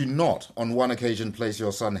or did you not on one occasion place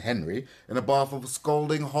your son Henry in a bath of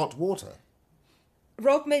scalding hot water?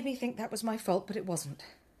 Rob made me think that was my fault, but it wasn't.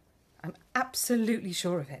 I'm absolutely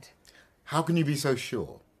sure of it. How can you be so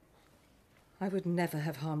sure? I would never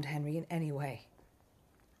have harmed Henry in any way.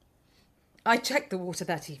 I checked the water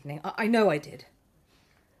that evening. I know I did.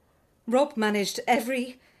 Rob managed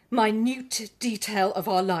every minute detail of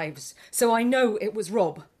our lives, so I know it was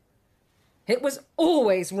Rob. It was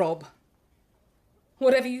always Rob.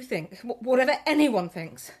 Whatever you think, whatever anyone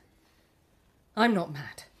thinks, I'm not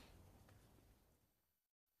mad.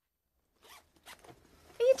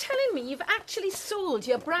 Are you telling me you've actually sold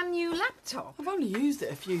your brand new laptop? I've only used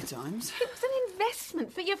it a few times. It was an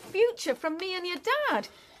investment for your future from me and your dad.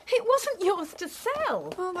 It wasn't yours to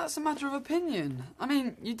sell. Well, that's a matter of opinion. I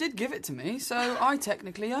mean, you did give it to me, so I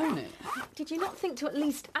technically own it. Did you not think to at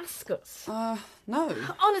least ask us? No.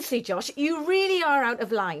 Honestly, Josh, you really are out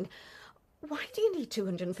of line. Why do you need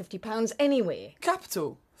 £250 anyway?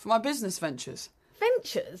 Capital for my business ventures.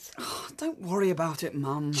 Ventures? Oh, don't worry about it,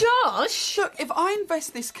 Mum. Josh! Look, if I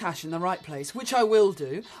invest this cash in the right place, which I will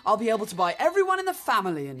do, I'll be able to buy everyone in the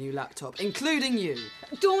family a new laptop, including you.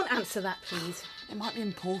 Don't answer that, please. It might be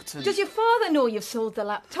important. Does your father know you've sold the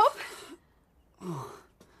laptop? Oh,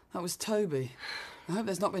 that was Toby. I hope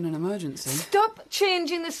there's not been an emergency. Stop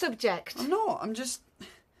changing the subject. I'm not. I'm just...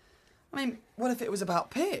 I mean, what if it was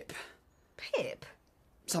about Pip? Pip?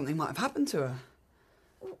 Something might have happened to her.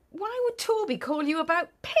 Why would Toby call you about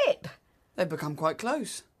Pip? They've become quite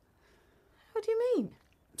close. What do you mean?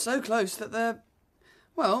 So close that they're,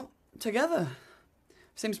 well, together.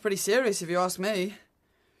 Seems pretty serious if you ask me.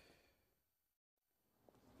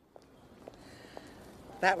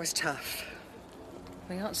 That was tough.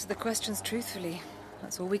 We answered the questions truthfully.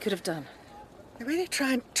 That's all we could have done. They really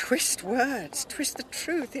try and twist words, twist the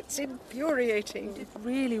truth. It's infuriating. You did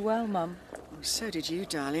really well, Mum. Oh, so did you,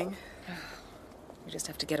 darling. We just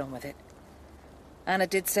have to get on with it. Anna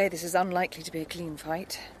did say this is unlikely to be a clean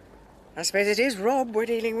fight. I suppose it is Rob we're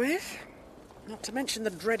dealing with. Not to mention the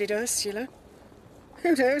dreaded Ursula.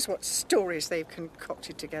 Who knows what stories they've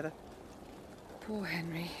concocted together. Poor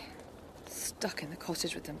Henry. Stuck in the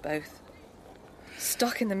cottage with them both.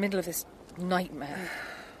 Stuck in the middle of this nightmare.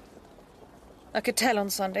 I could tell on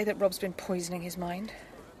Sunday that Rob's been poisoning his mind.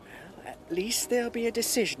 Well, at least there'll be a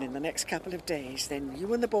decision in the next couple of days. Then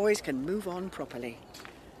you and the boys can move on properly.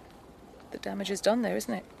 The damage is done, though,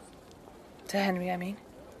 isn't it? To Henry, I mean.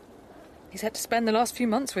 He's had to spend the last few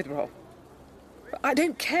months with Rob. I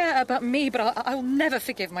don't care about me, but I'll never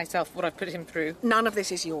forgive myself for what I've put him through. None of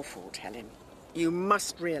this is your fault, Helen. You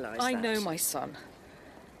must realise that. I know my son.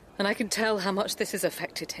 And I can tell how much this has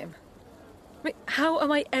affected him. I mean, how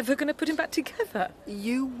am I ever going to put him back together?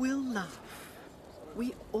 You will laugh.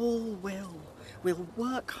 We all will. We'll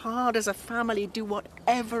work hard as a family, do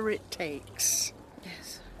whatever it takes.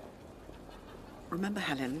 Yes. Remember,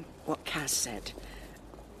 Helen, what Kaz said.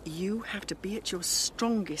 You have to be at your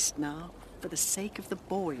strongest now for the sake of the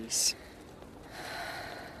boys.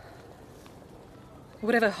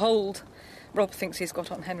 Whatever hold Rob thinks he's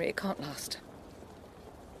got on Henry, it can't last.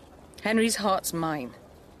 Henry's heart's mine.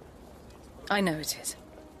 I know it is.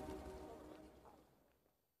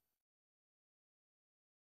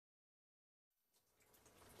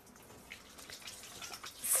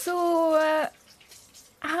 So,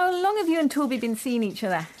 how long have you and Toby been seeing each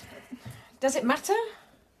other? Does it matter?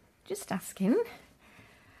 Just asking.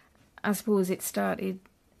 I suppose it started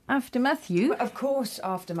after Matthew. Well, of course,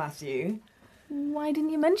 after Matthew. Why didn't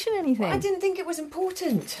you mention anything? Well, I didn't think it was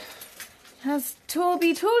important. Has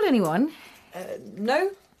Toby told anyone?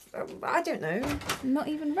 No. I don't know. Not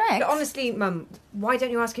even Rex? But honestly, Mum, why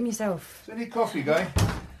don't you ask him yourself? Is any coffee going?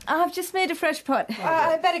 I've just made a fresh pot.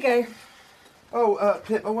 I better go. Oh,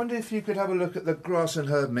 Pip, I wonder if you could have a look at the grass and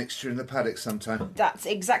herb mixture in the paddock sometime. That's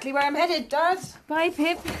exactly where I'm headed, Dad. Bye,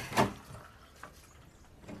 Pip.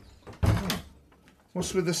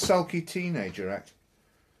 What's with the sulky teenager act?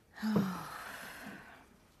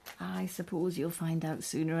 I suppose you'll find out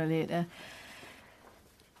sooner or later.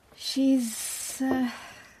 She's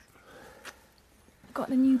got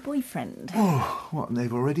a new boyfriend. Oh, what, and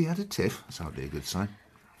they've already had a tiff? That's hardly a good sign.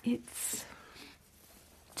 It's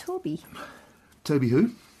Toby. Toby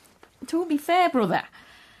who? Toby Fairbrother.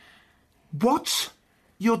 What?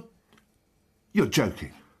 You're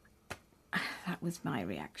joking. That was my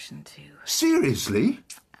reaction too. Seriously?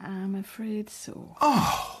 I'm afraid so.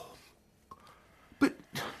 Oh. But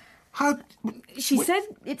how... She said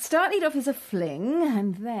it started off as a fling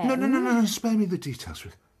and then... No, spare me the details,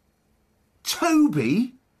 Ruth.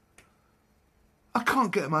 Toby? I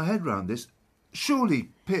can't get my head round this. Surely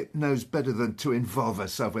Pip knows better than to involve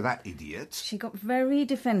herself with that idiot. She got very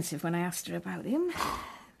defensive when I asked her about him.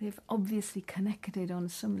 They've obviously connected on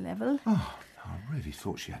some level. Oh, no, I really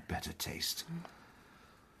thought she had better taste.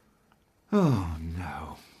 Oh,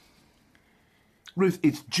 no. Ruth,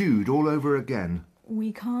 it's Jude all over again.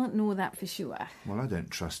 We can't know that for sure. Well, I don't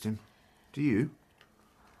trust him. Do you?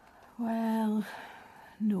 Well,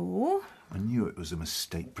 no. I knew it was a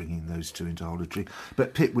mistake bringing those two into Holidry,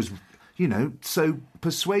 but Pip was, so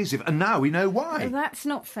persuasive, and now we know why. That's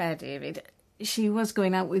not fair, David. She was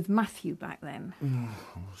going out with Matthew back then. I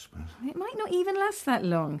suppose. It might not even last that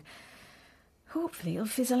long. Hopefully it'll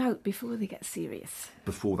fizzle out before they get serious.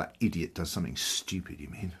 Before that idiot does something stupid, you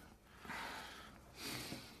mean?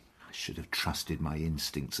 I should have trusted my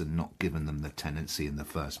instincts and not given them the tenancy in the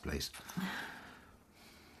first place.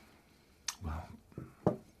 Well,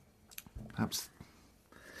 perhaps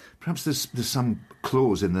there's some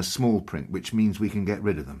clause in the small print which means we can get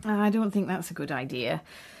rid of them. I don't think that's a good idea.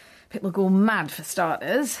 Pip will go mad for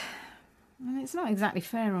starters. And it's not exactly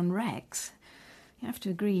fair on Rex. You have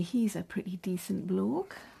to agree he's a pretty decent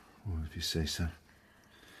bloke. Well, if you say so.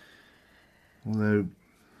 Although,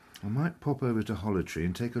 I might pop over to Holidry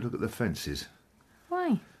and take a look at the fences.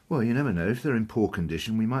 Why? Well, you never know. If they're in poor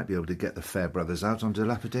condition, we might be able to get the Fairbrothers out on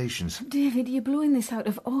dilapidations. David, you're blowing this out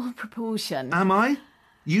of all proportion. Am I?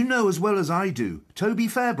 You know as well as I do. Toby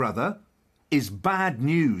Fairbrother is bad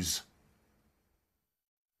news.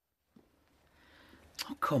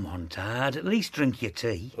 Oh, come on, Dad. At least drink your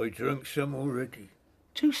tea. I drunk some already.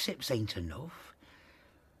 2 sips ain't enough.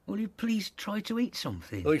 Will you please try to eat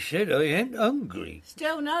something? I said I ain't hungry.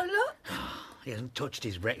 Still no luck? He hasn't touched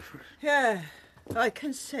his breakfast. Yeah, I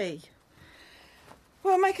can see.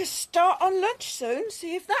 We'll make a start on lunch soon,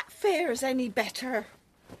 see if that fares any better.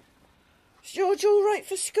 Is George all right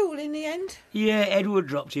for school in the end? Yeah, Edward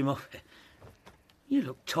dropped him off. You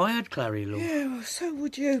look tired, Clary, love. Yeah, well, so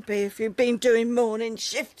would you be if you'd been doing morning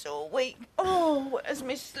shifts all week. Oh, where's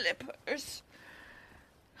my slippers?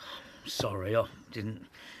 Sorry, I didn't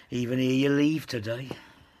even hear you leave today.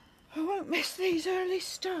 I won't miss these early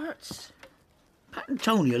starts. Pat and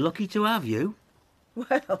Tony are lucky to have you.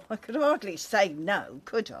 Well, I could hardly say no,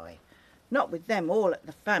 could I? Not with them all at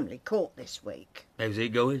the family court this week. How's it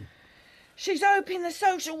going? She's hoping the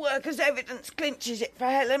social worker's evidence clinches it for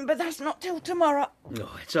Helen, but that's not till tomorrow.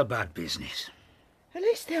 Oh, it's a bad business. At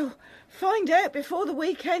least they'll find out before the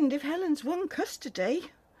weekend if Helen's won custody.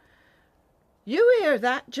 You hear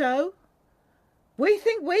that, Joe? We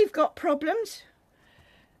think we've got problems.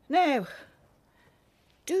 Now,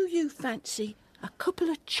 do you fancy a couple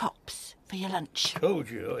of chops for your lunch? Told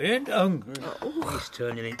you, I ain't hungry. He's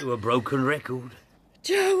turning into a broken record.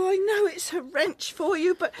 Joe, I know it's a wrench for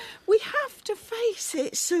you, but we have to face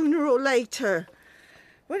it sooner or later.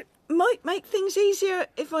 Well, it might make things easier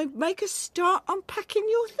if I make a start on packing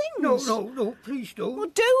your things. No, please don't. Well,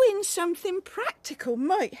 doing something practical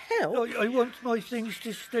might help. I want my things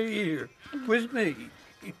to stay here, with me.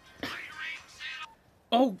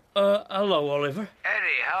 Oh, hello, Oliver.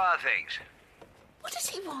 Eddie, how are things? What does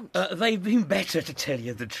he want? They've been better, to tell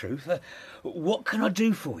you the truth. What can I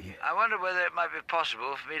do for you? I wonder whether it might be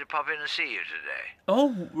possible for me to pop in and see you today.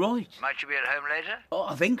 Oh, right. Might you be at home later? Oh,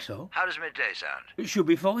 I think so. How does midday sound? It should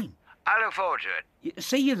be fine. I look forward to it.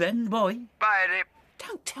 See you then. Bye. Bye, Eddie.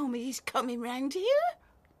 Don't tell me he's coming round here.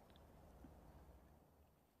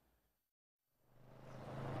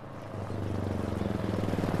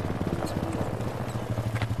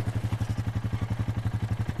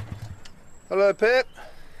 Hello, Pip.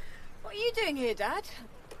 What are you doing here, Dad?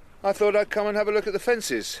 I thought I'd come and have a look at the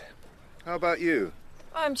fences. How about you?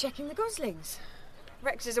 I'm checking the goslings.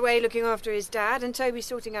 Rex is away looking after his dad, and Toby's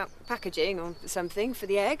sorting out packaging or something for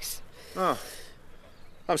the eggs. Oh,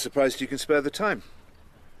 I'm surprised you can spare the time.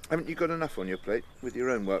 Haven't you got enough on your plate with your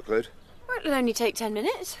own workload? Well, it'll only take 10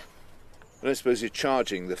 minutes. I don't suppose you're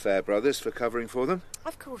charging the Fairbrothers for covering for them?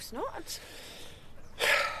 Of course not.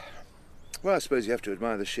 Well, I suppose you have to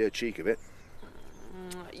admire the sheer cheek of it.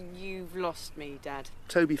 You've lost me, Dad.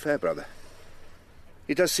 Toby Fairbrother.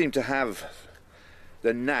 He does seem to have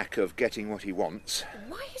the knack of getting what he wants.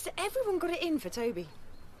 Why has everyone got it in for Toby?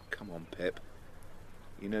 Come on, Pip.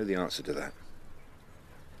 You know the answer to that.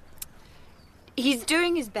 He's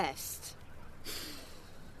doing his best.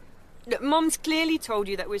 Look, Mom's clearly told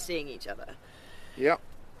you that we're seeing each other. Yep.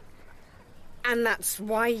 And that's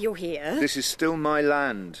why you're here. This is still my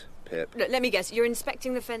land, Pip. Look, let me guess. You're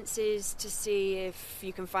inspecting the fences to see if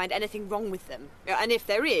you can find anything wrong with them. And if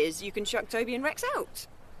there is, you can chuck Toby and Rex out.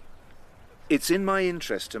 It's in my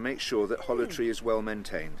interest to make sure that Hollow Tree is well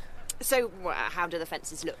maintained. So, how do the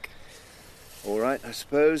fences look? All right, I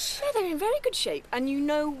suppose. Yeah, they're in very good shape. And you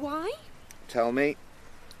know why? Tell me.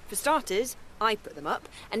 For starters, I put them up.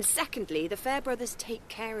 And secondly, the Fairbrothers take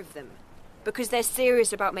care of them. Because they're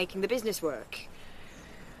serious about making the business work.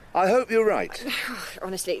 I hope you're right.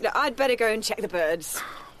 Honestly, look, I'd better go and check the birds.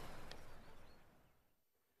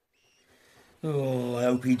 Oh, I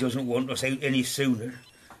hope he doesn't want us out any sooner.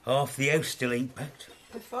 Half the house still ain't packed.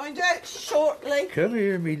 We'll find out shortly. Come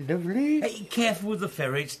here, me lovely. Hey, careful with the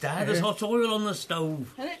ferrets, Dad. There's hot oil on the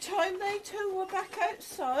stove. And it's time they two were back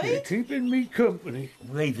outside. You're keeping me company.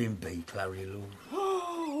 Leave him be, Clary Lord.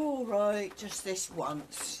 Oh, all right, just this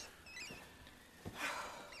once.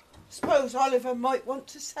 Suppose Oliver might want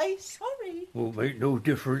to say sorry. Won't make no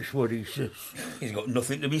difference what he says. He's got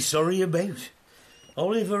nothing to be sorry about.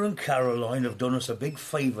 Oliver and Caroline have done us a big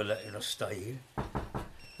favour letting us stay here.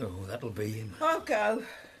 Oh, that'll be him. I'll go.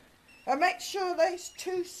 And make sure those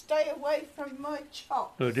two stay away from my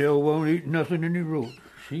chop. Adele won't eat nothing in the road.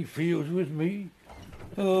 She feels with me.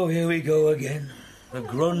 Oh, here we go again. The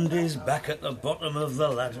Grundy's back at the bottom of the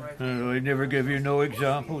ladder. I never give you no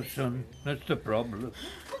examples, son. That's the problem.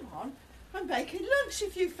 Come on, I'm making lunch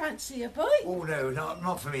if you fancy a bite. Oh, no,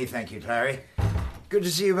 not for me, thank you, Clary. Good to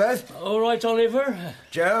see you both. All right, Oliver.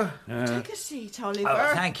 Joe? Take a seat, Oliver.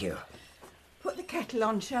 Oh, thank you. Put the kettle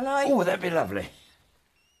on, shall I? Oh, that'd be lovely.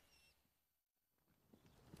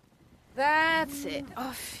 That's it.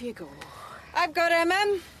 Off you go. I've got her,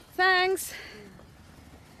 Mum. Thanks.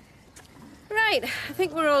 Right, I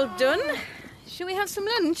think we're all done. Shall we have some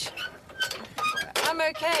lunch? I'm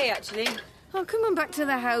okay, actually. Oh, come on back to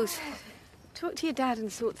the house. Talk to your dad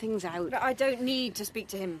and sort things out. I don't need to speak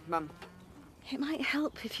to him, Mum. It might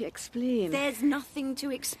help if you explain. There's nothing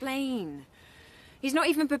to explain. He's not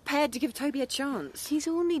even prepared to give Toby a chance. He's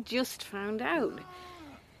only just found out.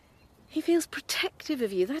 He feels protective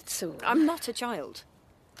of you, that's all. I'm not a child.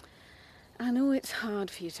 I know it's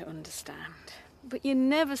hard for you to understand, but you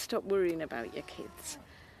never stop worrying about your kids.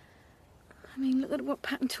 I mean, look at what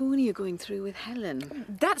Pat and Tony are going through with Helen.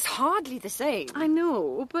 That's hardly the same. I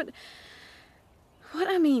know, but what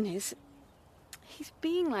I mean is, he's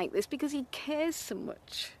being like this because he cares so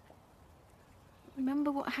much.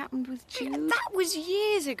 Remember what happened with Jude? That was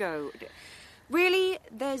years ago. Really,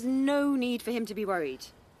 there's no need for him to be worried.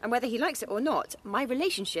 And whether he likes it or not, my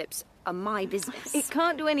relationships are my business. It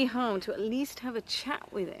can't do any harm to at least have a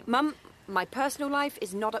chat with him. Mum, my personal life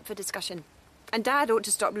is not up for discussion. And Dad ought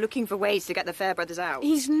to stop looking for ways to get the Fairbrothers out.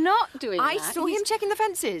 He's not doing that. I saw him checking the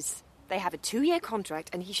fences. They have a 2-year contract,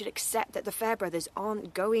 and he should accept that the Fairbrothers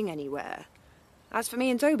aren't going anywhere. As for me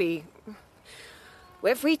and Toby,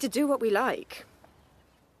 we're free to do what we like.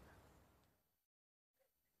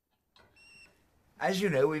 As you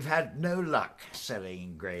know, we've had no luck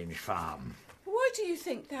selling Grange Farm. Why do you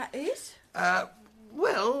think that is?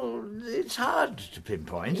 Well, it's hard to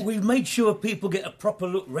pinpoint. We've made sure people get a proper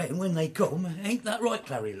look round when they come. Ain't that right,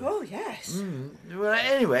 Clary? Oh, yes. Well,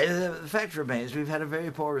 anyway, the fact remains we've had a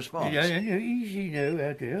very poor response. Yeah, easy now,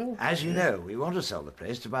 Adele. As you know, we want to sell the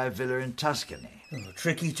place to buy a villa in Tuscany. Oh,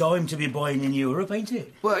 tricky time to be buying in Europe, ain't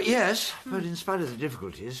it? Well, yes, but in spite of the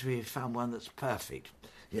difficulties, we've found one that's perfect.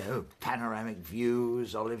 You know, panoramic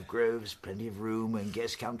views, olive groves, plenty of room when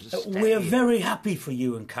guests come to stay. We're very happy for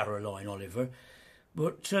you and Caroline, Oliver.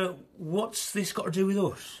 But what's this got to do with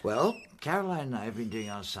us? Well, Caroline and I have been doing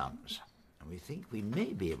our sums, and we think we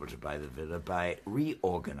may be able to buy the villa by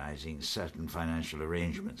reorganising certain financial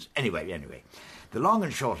arrangements. Anyway, the long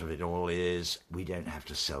and short of it all is we don't have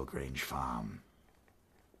to sell Grange Farm.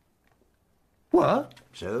 What?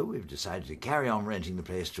 So we've decided to carry on renting the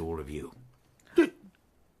place to all of you.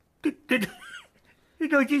 Did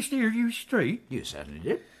I just hear you straight? You certainly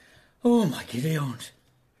did. Oh, my giddy aunt.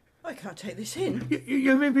 I can't take this in.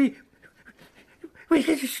 You maybe... We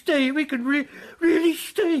can stay. We can really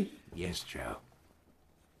stay. Yes, Joe.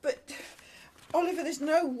 But, Oliver, there's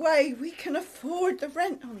no way we can afford the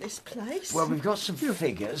rent on this place. Well, we've got some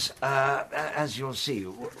figures. As you'll see,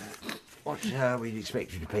 what we'd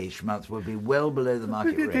expect you to pay each month will be well below the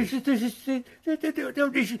market rate.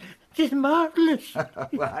 This is marvellous.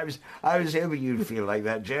 Well, I was hoping you'd feel like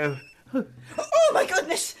that, Joe. Oh, my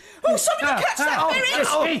goodness! Oh, somebody catch that! There it is!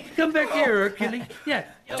 Hey, come back here, Hercules. Yeah.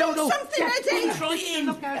 Do something, Eddie! Try in.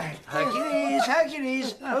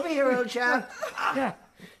 Hercules, over here, old chap.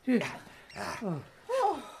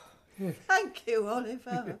 Oh, thank you,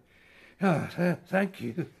 Oliver. Thank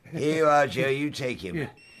you. Here you are, Joe. You take him. Yeah.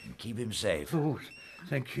 And keep him safe. Oh,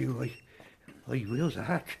 thank you. I will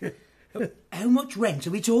that. How much rent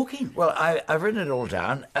are we talking? Well, I've written it all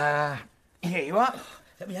down. Here you are.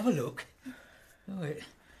 Let me have a look. Oh, it'll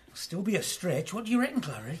still be a stretch. What do you reckon,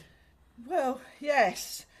 Clary? Well,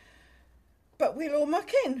 yes. But we'll all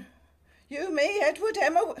muck in. You, me, Edward,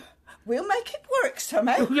 Emma... We'll make it work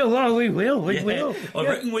somehow. Oh, we will. We will. I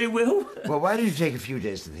reckon we will. Well, why don't you take a few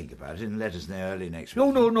days to think about it and let us know early next week?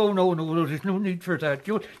 No. There's no need for that.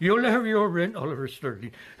 You'll have your rent, Oliver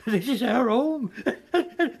Sturley. This is our home.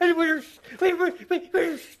 And we're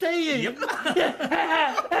staying. Yep.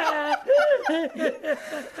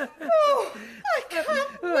 Oh, I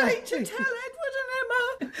can't wait to tell Edward and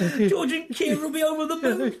Emma. George and Kira will be over the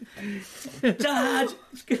moon. Dad,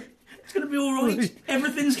 it's going to be all right.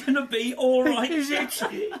 Everything's going to be all right.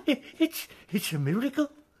 It's a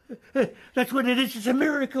miracle. That's what it is. It's a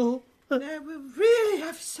miracle. Now we'll really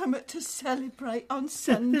have something to celebrate on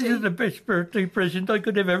Sunday. This is the best birthday present I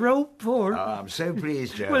could have ever hoped for. Oh, I'm so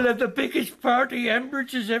pleased, Joe. We'll have the biggest party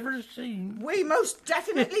Ambridge has ever seen. We most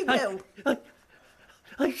definitely will.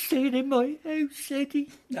 I'm staying in my house, Eddie.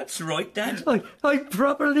 That's right, Dad. I'm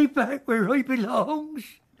properly back where I belong.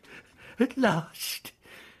 At last.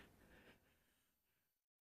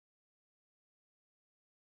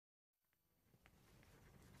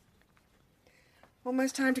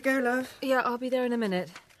 Almost time to go, love. Yeah, I'll be there in a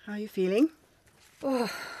minute. How are you feeling?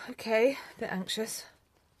 Oh, okay. Bit anxious.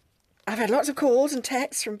 I've had lots of calls and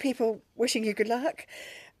texts from people wishing you good luck.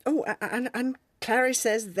 Oh, and Clary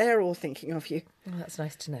says they're all thinking of you. Oh, that's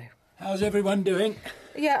nice to know. How's everyone doing?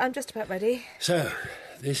 Yeah, I'm just about ready. So,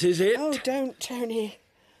 this is it? Oh, don't, Tony.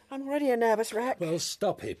 I'm already a nervous wreck. Well,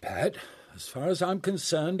 stop it, Pat. As far as I'm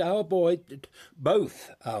concerned,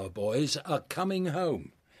 both our boys are coming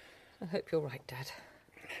home. I hope you're right, Dad.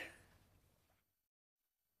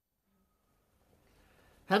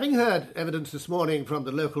 Having heard evidence this morning from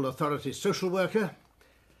the local authority's social worker,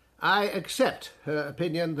 I accept her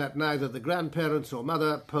opinion that neither the grandparents or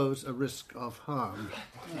mother pose a risk of harm.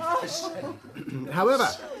 However,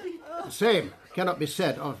 the same cannot be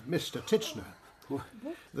said of Mr. Titchener.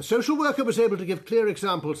 The social worker was able to give clear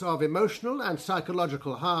examples of emotional and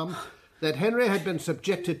psychological harm that Henry had been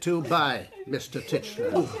subjected to by Mr.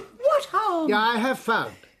 Titchener. What harm? Yeah, I have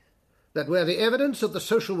found that where the evidence of the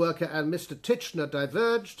social worker and Mr. Titchener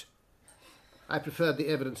diverged, I preferred the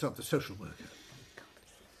evidence of the social worker.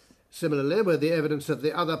 Similarly, where the evidence of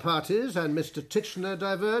the other parties and Mr. Titchener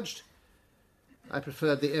diverged, I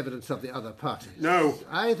preferred the evidence of the other parties. No.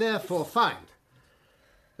 I therefore find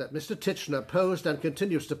that Mr. Titchener posed and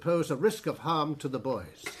continues to pose a risk of harm to the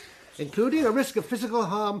boys, including a risk of physical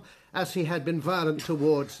harm as he had been violent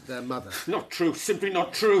towards their mother. Not true, simply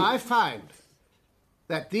not true. I find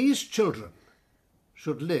that these children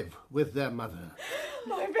should live with their mother,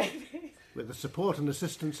 My baby. with the support and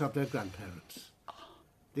assistance of their grandparents,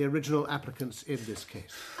 the original applicants in this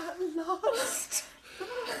case. At last.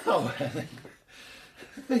 Oh, Helen.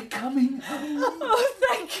 They're coming home. Oh,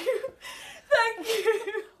 thank you. Thank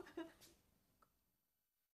you.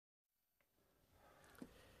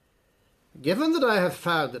 Given that I have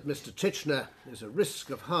found that Mr. Titchener is a risk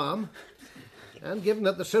of harm, and given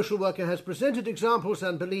that the social worker has presented examples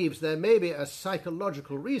and believes there may be a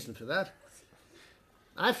psychological reason for that,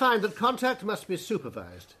 I find that contact must be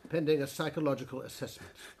supervised, pending a psychological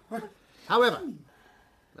assessment. However,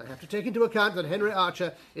 I have to take into account that Henry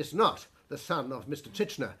Archer is not the son of Mr.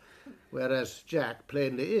 Titchener, whereas Jack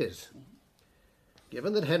plainly is.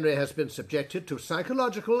 Given that Henry has been subjected to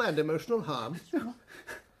psychological and emotional harm,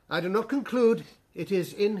 I do not conclude it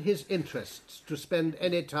is in his interests to spend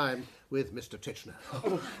any time with Mr. Titchener.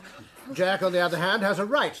 Jack, on the other hand, has a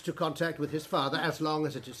right to contact with his father as long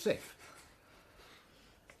as it is safe.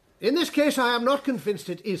 In this case, I am not convinced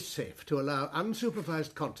it is safe to allow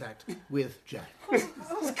unsupervised contact with Jack. This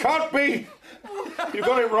can't be! You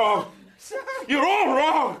got it wrong! You're all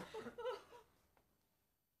wrong!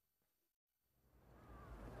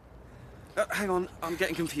 Hang on, I'm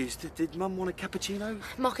getting confused. Did Mum want a cappuccino?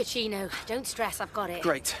 Mochaccino. Don't stress, I've got it.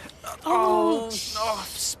 Great. Oh, I've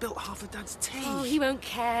spilt half of Dad's tea. Oh, he won't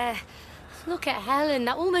care. Look at Helen.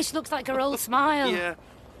 That almost looks like her old smile. Yeah.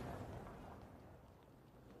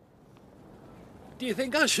 Do you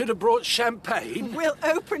think I should have brought champagne? We'll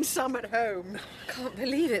open some at home. I can't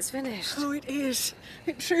believe it's finished. Oh, it is.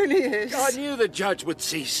 It truly is. I knew the judge would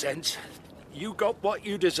see sense. You got what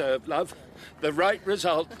you deserved, love. The right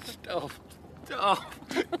result. Oh.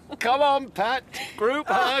 Come on, Pat. Group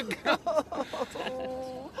hug.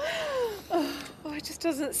 Oh, it just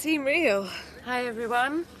doesn't seem real. Hi,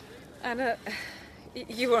 everyone. Anna,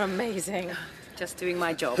 you were amazing. Just doing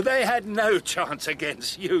my job. They had no chance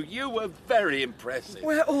against you. You were very impressive.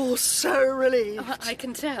 We're all so relieved. I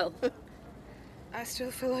can tell. I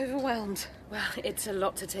still feel overwhelmed. Well, it's a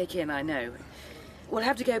lot to take in, I know. We'll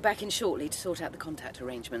have to go back in shortly to sort out the contact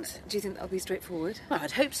arrangements. Do you think that'll be straightforward? Well,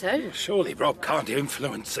 I'd hope so. Surely Rob can't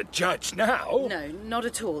influence the judge now. No, not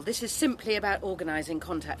at all. This is simply about organising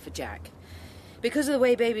contact for Jack. Because of the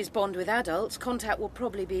way babies bond with adults, contact will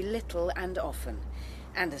probably be little and often.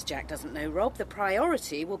 And as Jack doesn't know Rob, the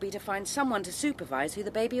priority will be to find someone to supervise who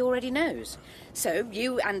the baby already knows. So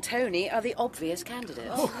you and Tony are the obvious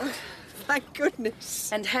candidates. Oh, thank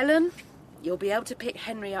goodness. And Helen, you'll be able to pick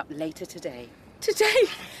Henry up later today. Today?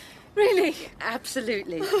 Really?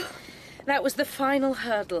 Absolutely. That was the final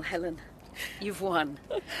hurdle, Helen. You've won.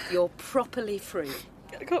 You're properly free.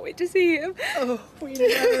 I can't wait to see him. Oh, we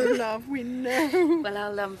know, love, we know.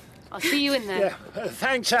 Well, I'll see you in there. Yeah.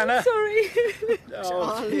 Thanks, Anna. Sorry.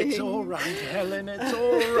 Oh, it's all right, Helen. It's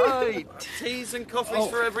all right. Teas and coffees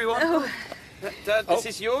for everyone. Dad, this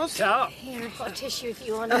is yours. Here, I've got a tissue if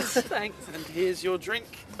you want it. Thanks. And here's your drink.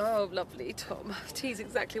 Oh, lovely, Tom. Tea's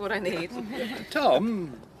exactly what I need.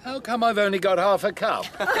 Tom, how come I've only got half a cup?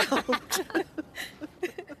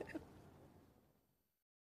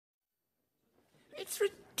 It's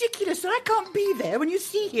ridiculous that I can't be there when you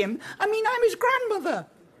see him. I mean, I'm his grandmother.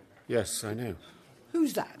 Yes, I know.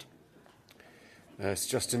 Who's that? It's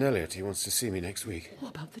Justin Elliot. He wants to see me next week. Oh,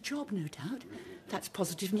 about the job, no doubt. That's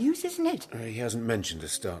positive news, isn't it? He hasn't mentioned a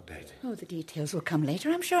start date. Oh, the details will come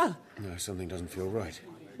later, I'm sure. No, something doesn't feel right.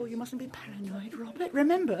 Oh, you mustn't be paranoid, Robert.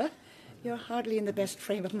 Remember, you're hardly in the best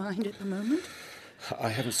frame of mind at the moment. I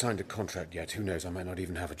haven't signed a contract yet. Who knows? I might not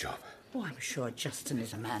even have a job. Oh, I'm sure Justin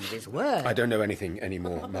is a man of his word. I don't know anything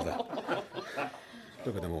anymore, Mother.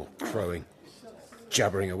 Look at them all crowing,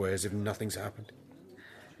 jabbering away as if nothing's happened.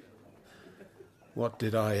 What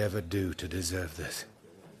did I ever do to deserve this?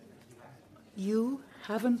 You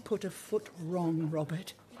haven't put a foot wrong,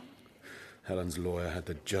 Robert. Helen's lawyer had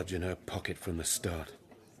the judge in her pocket from the start.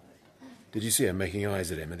 Did you see her making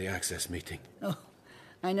eyes at him at the Access meeting? Oh,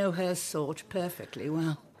 I know her sort perfectly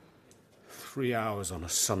well. 3 hours on a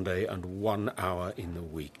Sunday and 1 hour in the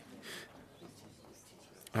week.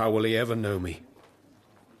 How will he ever know me?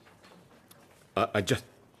 I just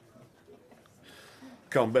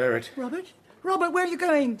can't bear it. Robert? Robert, where are you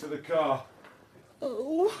going? To the car.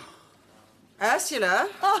 Oh. Ursula?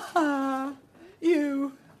 Ah,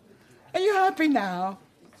 you. Are you happy now?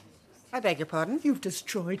 I beg your pardon? You've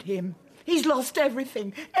destroyed him. He's lost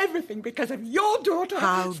everything. Everything because of your daughter.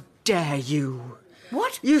 How dare you?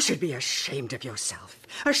 What? You should be ashamed of yourself.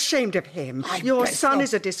 Ashamed of him. Your son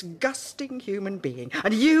is a disgusting human being.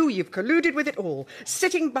 And you've colluded with it all,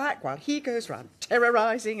 sitting back while he goes round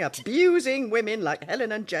terrorising, abusing women like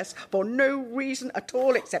Helen and Jess for no reason at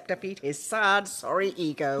all except to feed his sad, sorry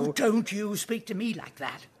ego. Oh, don't you speak to me like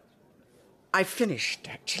that. I've finished,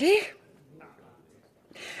 actually.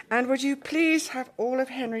 And would you please have all of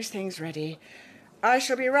Henry's things ready? I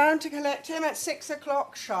shall be round to collect him at 6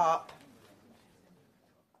 o'clock sharp.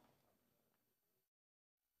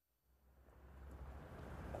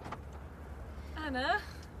 Anna,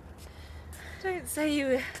 don't say you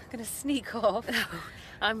were going to sneak off. No,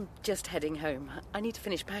 I'm just heading home. I need to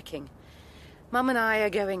finish packing. Mum and I are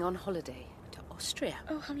going on holiday to Austria.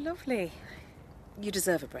 Oh, how lovely. You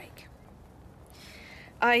deserve a break.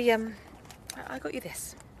 I got you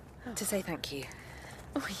this to say thank you.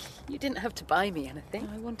 Oh, you didn't have to buy me anything.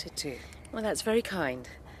 I wanted to. Well, that's very kind.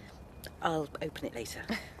 I'll open it later.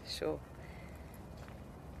 Sure.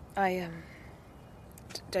 I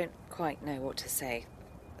don't quite know what to say.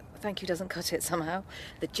 Thank you doesn't cut it somehow.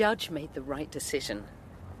 The judge made the right decision.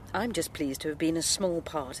 I'm just pleased to have been a small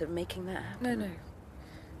part of making that happen. No.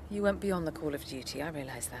 You went beyond the call of duty, I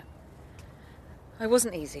realise that. I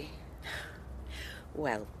wasn't easy.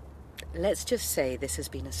 Well, let's just say this has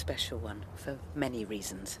been a special one for many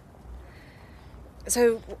reasons.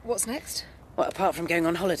 So, what's next? Well, apart from going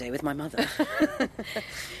on holiday with my mother.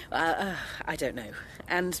 I don't know.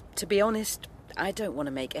 And to be honest, I don't want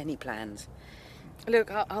to make any plans. Look,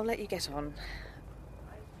 I'll let you get on.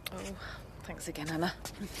 Oh, thanks again, Anna.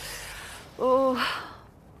 Oh,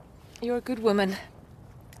 you're a good woman.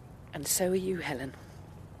 And so are you, Helen.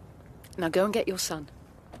 Now go and get your son.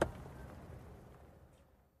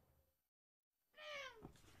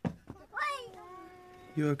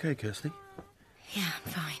 You okay, Kirsty? Yeah,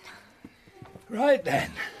 I'm fine. Right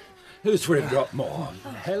then. Who's for a drop more?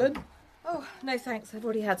 Helen? Oh, no thanks. I've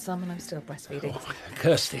already had some and I'm still breastfeeding.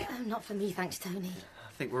 Kirsty? Not for me, thanks, Tony.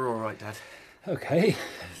 I think we're all right, Dad. Okay,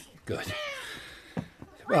 good.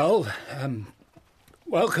 Well,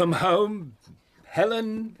 welcome home,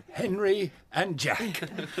 Helen, Henry, and Jack.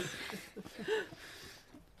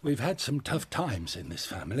 We've had some tough times in this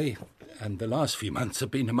family, and the last few months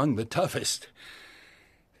have been among the toughest.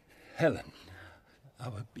 Helen,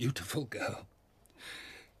 our beautiful girl.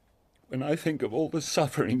 When I think of all the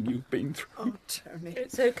suffering you've been through... Oh, Tony.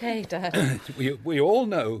 It's okay, Dad. we all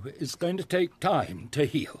know it's going to take time to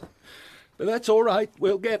heal. But that's all right,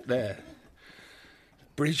 we'll get there.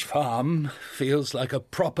 Bridge Farm feels like a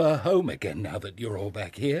proper home again now that you're all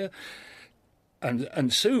back here.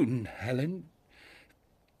 And soon, Helen,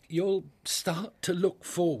 you'll start to look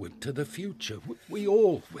forward to the future. We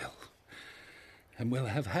all will. And we'll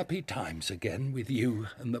have happy times again with you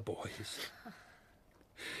and the boys.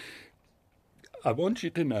 I want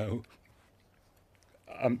you to know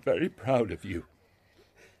I'm very proud of you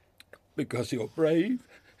because you're brave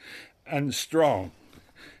and strong,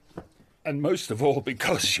 and most of all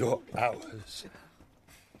because you're ours.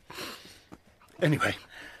 Anyway,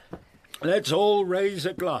 let's all raise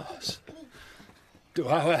a glass to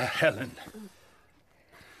our Helen.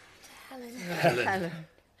 Helen.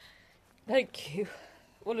 Thank you,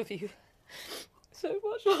 all of you, so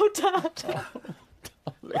much. Oh, Dad.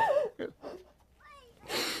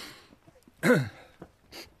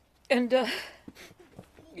 And,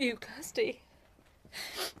 you, Kirsty,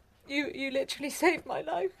 you literally saved my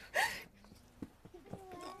life.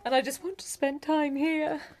 And I just want to spend time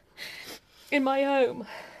here, in my home,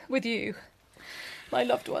 with you, my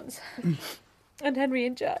loved ones, and Henry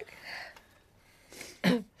and Jack.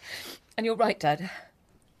 And you're right, Dad.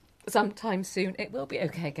 Sometime soon it will be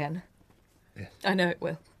okay again. Yes. I know it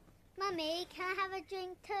will. Mummy, can I have a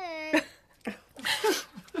drink too?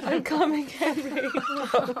 I'm coming, Henry.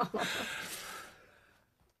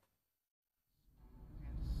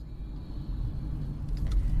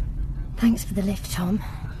 Thanks for the lift, Tom.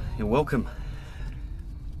 You're welcome.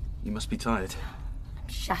 You must be tired. I'm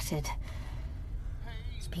shattered.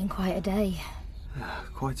 It's been quite a day.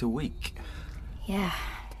 Quite a week. Yeah.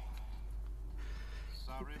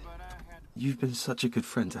 You've been such a good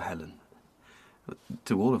friend to Helen.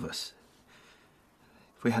 To all of us.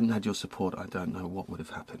 If we hadn't had your support, I don't know what would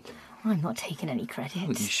have happened. I'm not taking any credit. Well,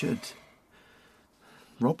 you should.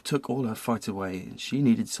 Rob took all her fight away, and she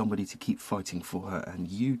needed somebody to keep fighting for her, and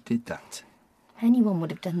you did that. Anyone would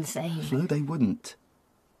have done the same. No, they wouldn't.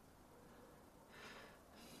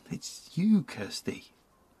 It's you, Kirsty.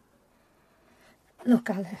 Look,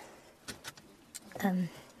 I'll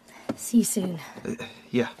see you soon.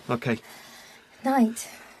 Yeah, okay. Night.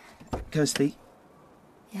 Kirsty,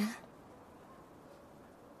 Yeah?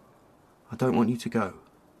 I don't want you to go.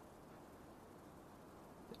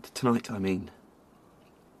 Tonight, I mean.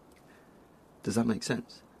 Does that make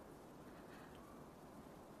sense?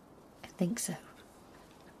 I think so.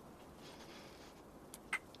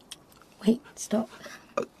 Wait, stop.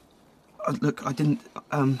 Look, I didn't...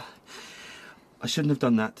 I shouldn't have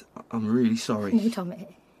done that. I'm really sorry. No, Tom,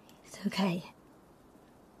 it's okay.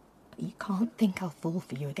 But you can't think I'll fall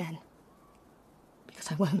for you again.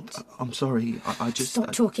 Because I won't. I'm sorry. I just...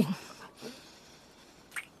 Stop talking.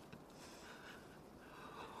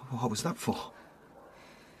 What was that for?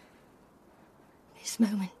 This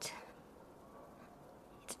moment.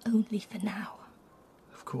 It's only for now.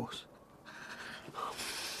 Of course.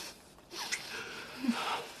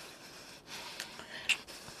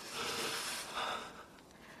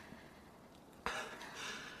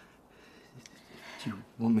 Do you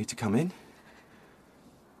want me to come in?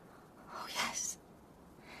 Oh, yes.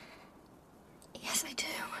 Yes, I do.